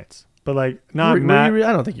few minutes, but like not mad.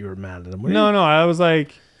 I don't think you were mad at him. No, I was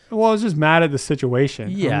like, well, I was just mad at the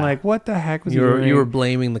situation. Yeah. I'm like, what the heck was he doing? You were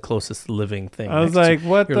blaming the closest living thing. I was like,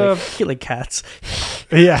 what the? Like cats.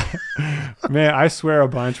 Yeah. Man, I swear a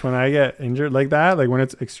bunch when I get injured like that, like when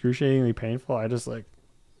it's excruciatingly painful, I was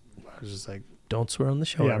just like, don't swear on the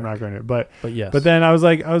show. Yeah, I'm not going to. But yes. But then I was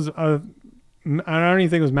like, I don't even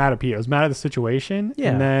think I was mad at Pete. I was mad at the situation.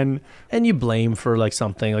 Yeah. And you blame for like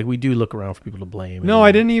something. Like we do look around for people to blame. No,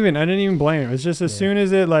 I didn't even blame. It's just as soon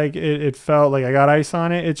as it felt like I got ice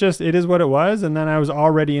on it, it is what it was. And then I was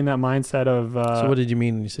already in that mindset of. So what did you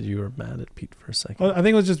mean when you said you were mad at Pete for a second? Well, I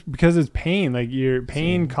think it was just because it's pain. Like your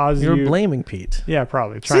pain causes you. You were blaming Pete. Yeah,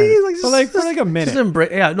 probably. For like a minute. You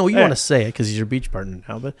want to say it because he's your beach partner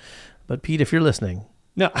now. But Pete, if you're listening.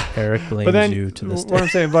 No, Eric blames you to this day. What I'm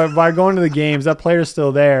saying, by going to the games, that player's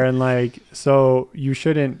still there, and like, so you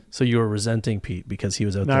shouldn't. So you were resenting Pete because he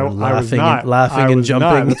was out there laughing and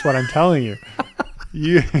jumping. That's what I'm telling you.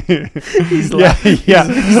 You, He's yeah, yeah.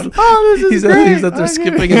 Oh, this is He's great. out there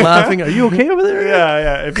skipping and laughing. Are you okay over there? Yeah,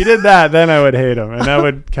 yeah. If he did that, then I would hate him, and I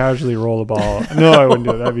would casually roll the ball. No, I wouldn't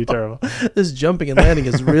do it. That'd be terrible. This jumping and landing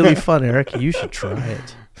is really fun, Eric. You should try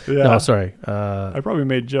it. Yeah. No, sorry. I probably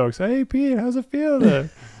made jokes. Hey, Pete, how's it feel to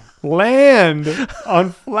land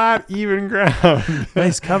on flat, even ground?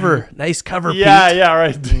 Nice cover. Nice cover, Yeah, Pete. yeah,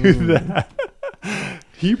 right. Do that.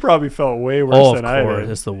 He probably felt way worse than I did. Of course.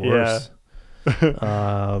 It's the worst.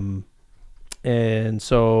 And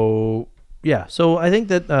so, yeah. So I think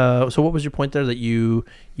that, so what was your point there that you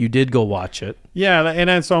did go watch it? Yeah. And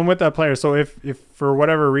then, so I'm with that player. So if for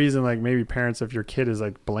whatever reason, like maybe parents, if your kid is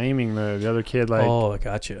like blaming the other kid, like, Oh, I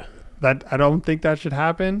got you. that, I don't think that should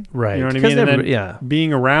happen. Right. You know what I mean? And then yeah.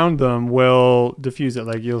 being around them will diffuse it.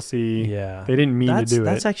 Like you'll see, Yeah. they didn't mean to do it.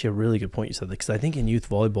 That's actually a really good point you said, because I think in youth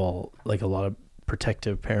volleyball, like a lot of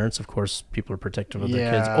protective parents, of course, people are protective of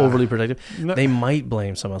their kids, overly protective. No. They might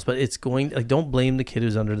blame someone else, but it's going, like, don't blame the kid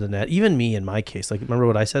who's under the net. Even me in my case, like, remember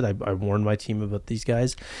what I said? I warned my team about these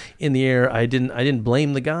guys in the air. I didn't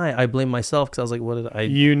blame the guy. I blamed myself, because I was like, what did I?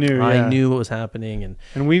 You knew. I Yeah. knew what was happening, and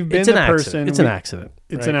we've been it's the an person. accident. It's an accident.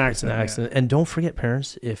 It's right? an It's an accident. accident. And don't forget,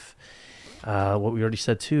 parents, if what we already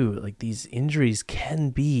said too, like, these injuries can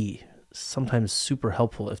be sometimes super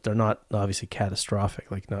helpful if they're not obviously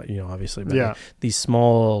catastrophic, like, not, obviously, but Yeah. like these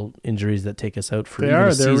small injuries that take us out for They even are.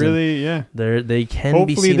 a They're season, really, yeah. they can be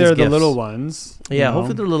Hopefully seen they're as the gifts. little ones. you Yeah, know.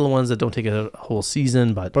 hopefully they're little ones that don't take a whole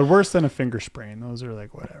season, but But worse than a finger sprain. Those are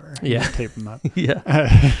like whatever. You Yeah. just tape them up. yeah,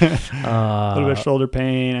 A little bit of shoulder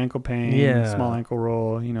pain, ankle pain, yeah. small ankle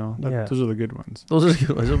roll. Yeah. Those are the good ones. those are the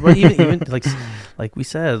good ones. But even like we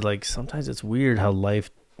said, like, sometimes it's weird how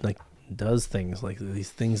life, like, does things, like these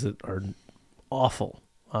things that are awful.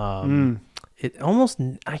 It almost,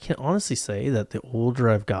 I can honestly say that the older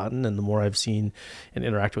I've gotten and the more I've seen and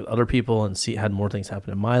interacted with other people and had more things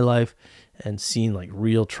happen in my life and seen like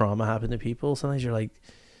real trauma happen to people, sometimes you're like,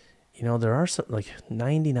 there are some, like,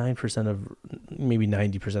 99% of, maybe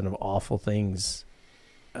 90% of awful things.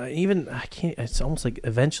 It's almost like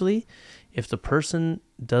eventually, if the person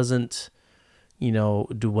doesn't,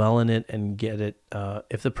 dwell in it and get it,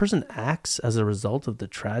 if the person acts as a result of the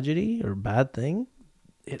tragedy or bad thing,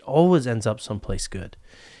 it always ends up someplace good,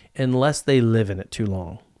 unless they live in it too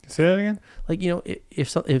long. Say that again. Like,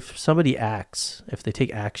 if somebody acts, if they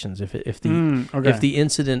take actions, if the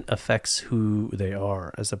incident affects who they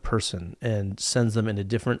are as a person and sends them in a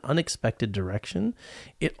different, unexpected direction,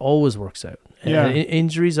 it always works out. Yeah. And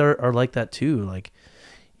injuries are like that too. Like,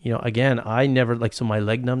 again, I never, like, so my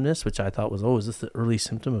leg numbness, which I thought was, is this the early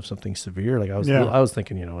symptom of something severe? Like, I was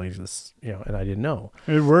thinking, like this, and I didn't know.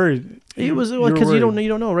 It worried. It was because you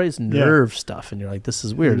don't know, right? It's nerve stuff, and you're like, this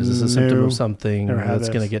is weird. Is this a symptom of something that's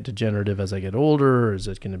going to get degenerative as I get older, or is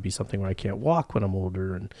it going to be something where I can't walk when I'm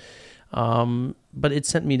older? And but it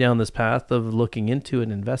sent me down this path of looking into it,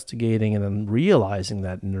 and investigating, and then realizing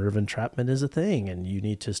that nerve entrapment is a thing, and you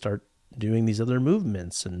need to start doing these other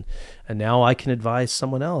movements, and now I can advise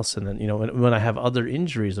someone else. And then, when I have other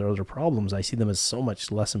injuries or other problems, I see them as so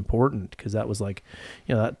much less important, because that was like,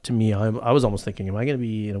 that to me, I was almost thinking, am I going to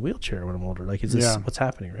be in a wheelchair when I'm older? Like, is this what's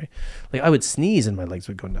happening, right? Like, I would sneeze and my legs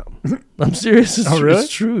would go numb. I'm serious. Really?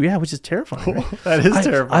 It's true. Yeah, which is terrifying. Right? That is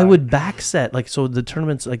terrifying. I would back set, like, so the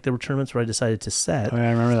tournaments, like, there were tournaments where I decided to set. Oh, yeah,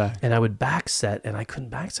 I remember that. And I would back set, and I couldn't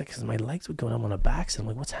back set because my legs would go numb on a back set. I'm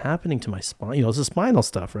like, what's happening to my spine? It's the spinal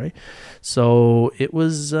stuff, right? So it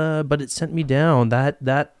was, but it sent me down,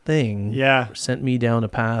 that thing sent me down a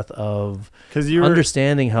path of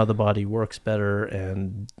understanding how the body works better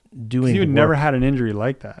and doing. You had never had an injury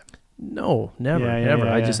like that. No, never, never.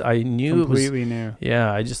 I knew completely new.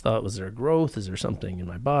 Yeah, I just thought, was there growth? Is there something in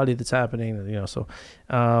my body that's happening? So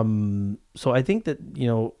I think that,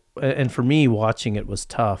 and for me, watching it was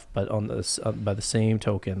tough, but on this, by the same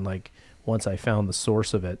token, like, once I found the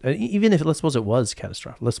source of it, even if, let's suppose it was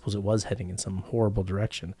catastrophic, let's suppose it was heading in some horrible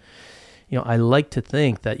direction, I like to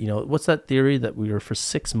think that, what's that theory that we were for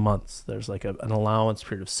 6 months, there's like an allowance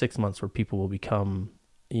period of 6 months where people will become,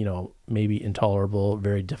 maybe intolerable,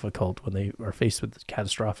 very difficult when they are faced with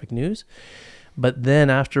catastrophic news. But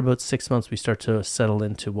then after about 6 months, we start to settle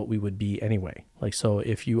into what we would be anyway. Like, so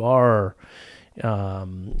if you are,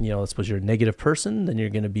 let's suppose you're a negative person, then you're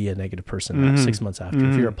going to be a negative person 6 months after.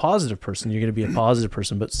 If you're a positive person, you're going to be a positive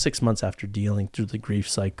person, but 6 months after dealing through the grief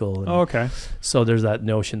cycle. And so there's that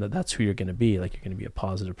notion that that's who you're going to be. Like, you're going to be a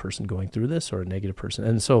positive person going through this, or a negative person.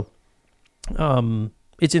 And so,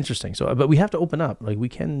 it's interesting. So, but we have to open up. Like we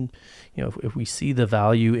can, if we see the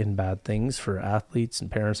value in bad things for athletes and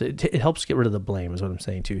parents, it helps get rid of the blame is what I'm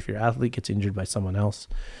saying too. If your athlete gets injured by someone else,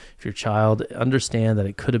 if your child, understand that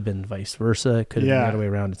it could have been vice versa. It could have been the other way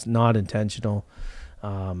around. It's not intentional.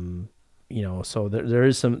 So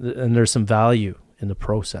there's some value in the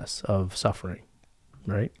process of suffering,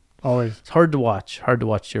 right? Always. It's hard to watch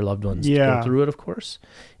your loved ones go through it, of course.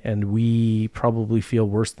 And we probably feel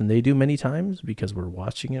worse than they do many times because we're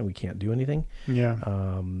watching it. We can't do anything.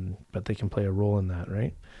 Yeah. But they can play a role in that,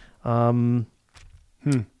 right?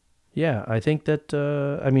 Yeah, I think that,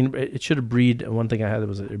 it should have breed. One thing I had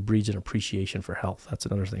was it breeds an appreciation for health. That's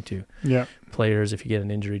another thing too. Yeah. Players, if you get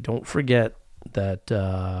an injury, don't forget that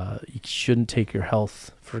you shouldn't take your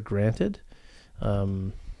health for granted.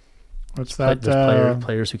 What's that? There's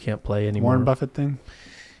players who can't play anymore. Warren Buffett thing?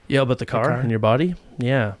 Yeah, about the car in your body.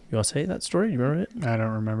 Yeah. You want to say that story? You remember it? I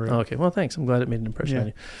don't remember it. Oh, okay. Well, thanks. I'm glad it made an impression on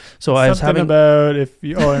you. So Something I was having about if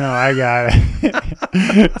you, oh no, I got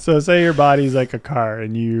it. So say your body's like a car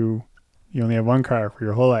and you only have one car for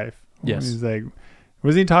your whole life. Yes. He's like,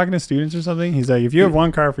 was he talking to students or something? He's like, if you have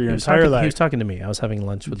one car for your entire life. He was talking to me. I was having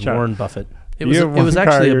lunch with Chuck, Warren Buffett. It you was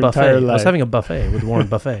actually a buffet. I was life. having a buffet with Warren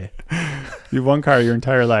Buffet. You have one car your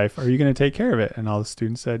entire life. Are you going to take care of it? And all the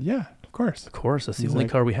students said, yeah, of course. Of course. That's the He's only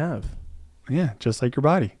like, car we have. Yeah, just like your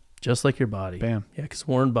body. Just like your body. Bam. Yeah, because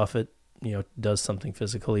Warren Buffett, does something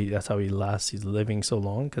physically. That's how he lasts. He's living so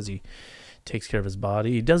long because he takes care of his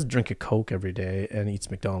body. He does drink a Coke every day and eats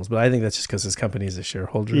McDonald's, but I think that's just because his company is a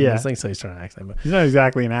shareholder. Yeah. I think so. He's trying to act like. He's not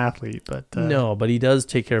exactly an athlete, but no, but he does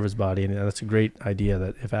take care of his body, and that's a great idea.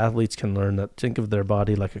 That if athletes can learn that, think of their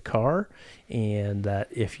body like a car, and that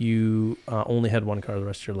if you only had one car the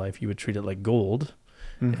rest of your life, you would treat it like gold,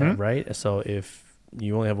 right? So if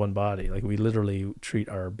you only have one body, like we literally treat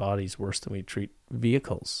our bodies worse than we treat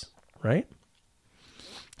vehicles, right?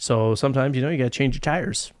 So sometimes you got to change your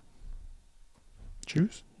tires.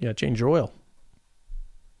 Juice? Yeah, change your oil.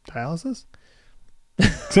 Dialysis?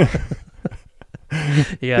 The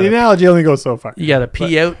analogy only goes so far. You got to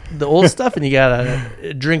pee out the old stuff, and you got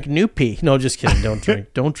to drink new pee. No, just kidding. Don't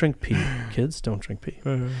drink pee, kids. Don't drink pee.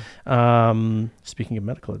 Speaking of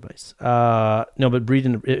medical advice, no, but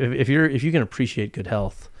breathing. If you can appreciate good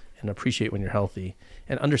health and appreciate when you're healthy,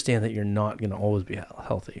 and understand that you're not going to always be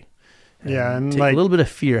healthy. And take like a little bit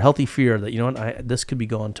of healthy fear that this could be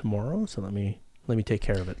gone tomorrow. So let me take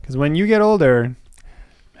care of it. Because when you get older,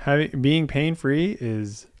 being pain-free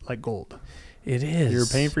is like gold. It is. Your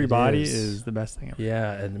pain-free body is the best thing ever.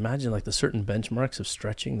 Yeah, and imagine like the certain benchmarks of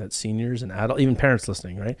stretching that seniors and adults, even parents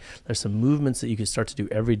listening, right? There's some movements that you can start to do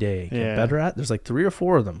every day, get better at. There's like 3 or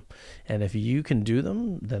 4 of them. And if you can do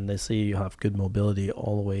them, then they say you have good mobility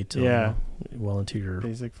all the way to well into your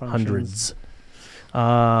basic hundreds.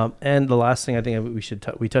 And the last thing I think we should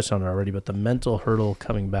we touched on it already, but the mental hurdle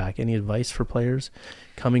coming back. Any advice for players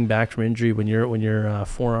coming back from injury when your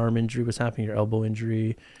forearm injury was happening, your elbow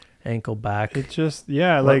injury, ankle, back? It just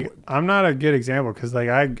I'm not a good example because like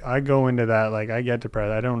I go into that, like I get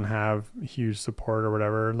depressed. I don't have huge support or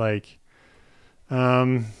whatever. Like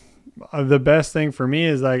the best thing for me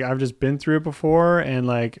is like I've just been through it before, and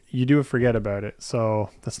like you do forget about it.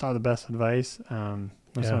 So that's not the best advice.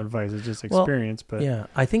 That's not advice. It's just experience. But yeah,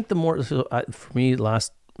 I think the more for me,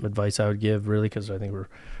 last advice I would give, really, because I think we're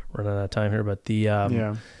running out of time here. But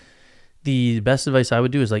the best advice I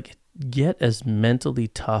would do is like get as mentally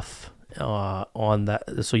tough on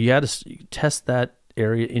that. So you had to test that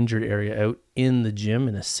injured area out in the gym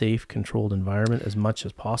in a safe, controlled environment as much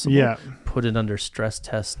as possible. Yeah, put it under stress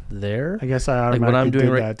test there. I guess I automatically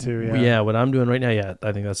did that too. Yeah, what I'm doing right now. Yeah,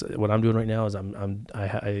 I think that's what I'm doing right now. Is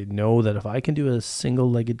I know that if I can do a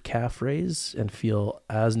single-legged calf raise and feel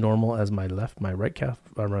as normal as my right calf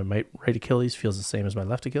or my right Achilles feels the same as my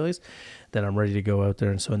left Achilles, then I'm ready to go out there.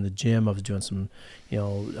 And so in the gym, I was doing some,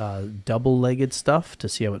 double-legged stuff to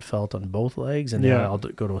see how it felt on both legs, and then I'll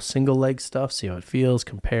go to a single-leg stuff, see how it feels,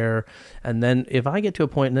 compare, and then if I get to a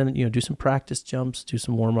point, and then do some practice jumps, do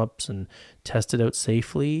some warm-ups, and test it out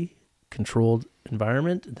safely, controlled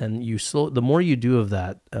environment, then the more you do of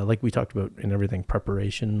that, like we talked about in everything,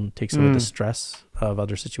 preparation takes away the stress of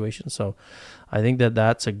other situations. So I think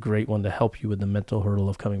that's a great one to help you with the mental hurdle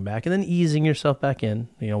of coming back, and then easing yourself back in.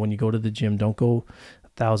 When you go to the gym, don't go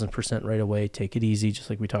 1,000% right away. Take it easy, just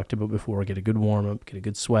like we talked about before. Get a good warm up, get a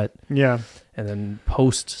good sweat. Yeah. And then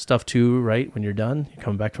post stuff too, right? When you're done, you're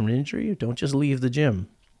coming back from an injury, don't just leave the gym.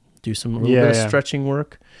 Do some little bit of stretching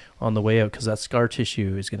work on the way out, because that scar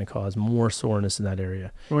tissue is going to cause more soreness in that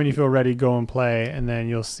area. When you feel ready, go and play, and then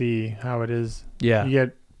you'll see how it is. Yeah. You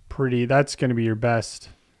get that's going to be your best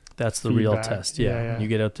That's the real feedback. test. Yeah. Yeah. You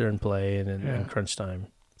get out there and play and Yeah. crunch time.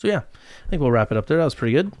 So yeah, I think we'll wrap it up there. That was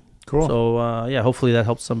pretty good. Cool. So yeah, hopefully that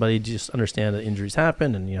helps somebody just understand that injuries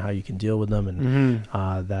happen and how you can deal with them, and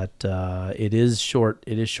that it is short.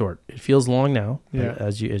 It is short. It feels long now. Yeah. But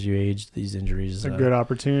as you age, these injuries. They're good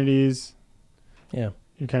opportunities. Yeah.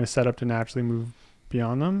 You're kind of set up to naturally move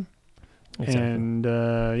beyond them. Exactly. And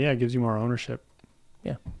it gives you more ownership.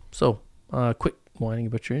 So quit whining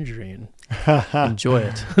about your injury and enjoy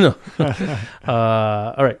it. No.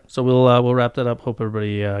 All right. So we'll wrap that up. Hope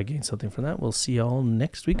everybody gained something from that. We'll see y'all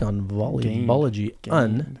next week on Volleybology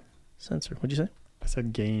Uncensored. What'd you say? I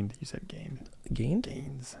said gained. You said gained. Gained?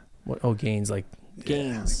 Gains. What? Oh, gains like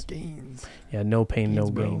gains. Yeah, gains. Yeah, no pain, no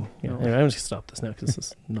Gains, bro. gain. Yeah. No. Anyway, I'm just gonna stop this now because this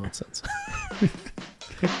is nonsense.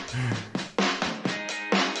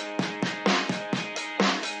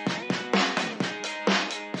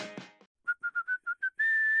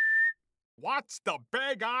 What's the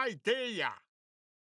big idea?